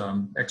there's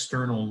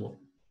external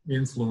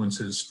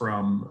influences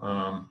from,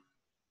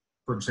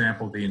 for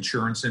example, the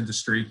insurance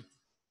industry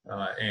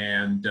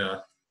and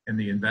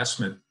the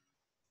investment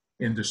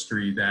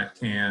industry that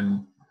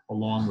can,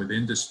 along with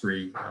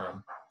industry,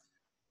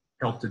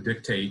 help to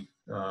dictate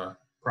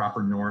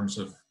proper norms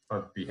of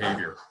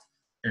behavior.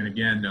 And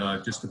again,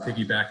 just to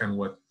piggyback on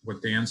what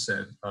Dan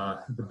said,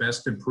 the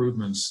best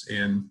improvements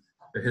in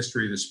the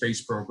history of the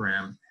space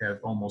program have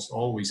almost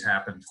always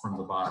happened from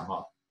the bottom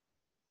up.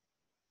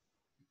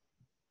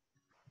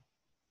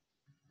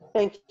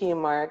 Thank you,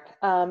 Mark.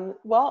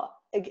 Well,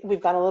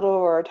 we've gone a little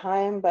over our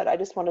time, but I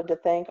just wanted to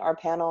thank our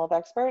panel of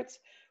experts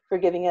for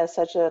giving us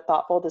such a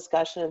thoughtful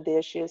discussion of the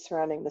issues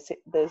surrounding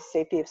the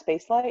safety of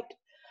spaceflight.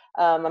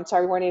 I'm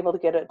sorry we weren't able to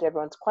get to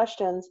everyone's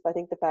questions, but I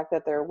think the fact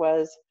that there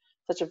was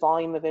such a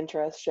volume of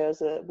interest shows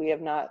that we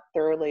have not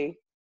thoroughly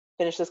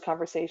finished this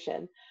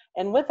conversation.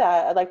 And with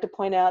that, I'd like to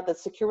point out that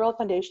Secure World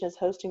Foundation is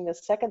hosting the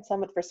second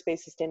Summit for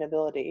Space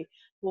Sustainability.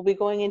 We'll be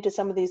going into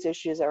some of these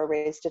issues that were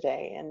raised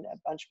today and a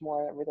bunch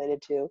more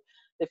related to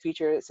the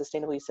future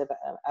sustainable use of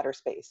outer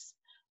space.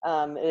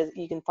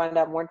 You can find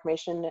out more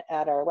information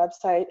at our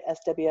website,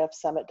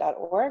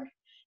 swfsummit.org.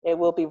 It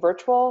will be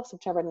virtual,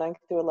 September 9th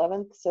through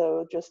 11th,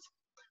 so just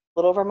a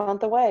little over a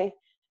month away.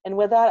 And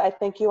with that, I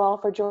thank you all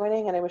for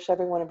joining, and I wish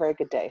everyone a very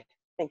good day.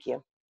 Thank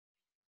you.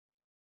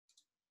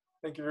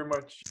 Thank you very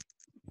much.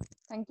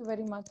 Thank you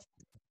very much.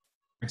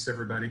 Thanks,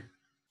 everybody.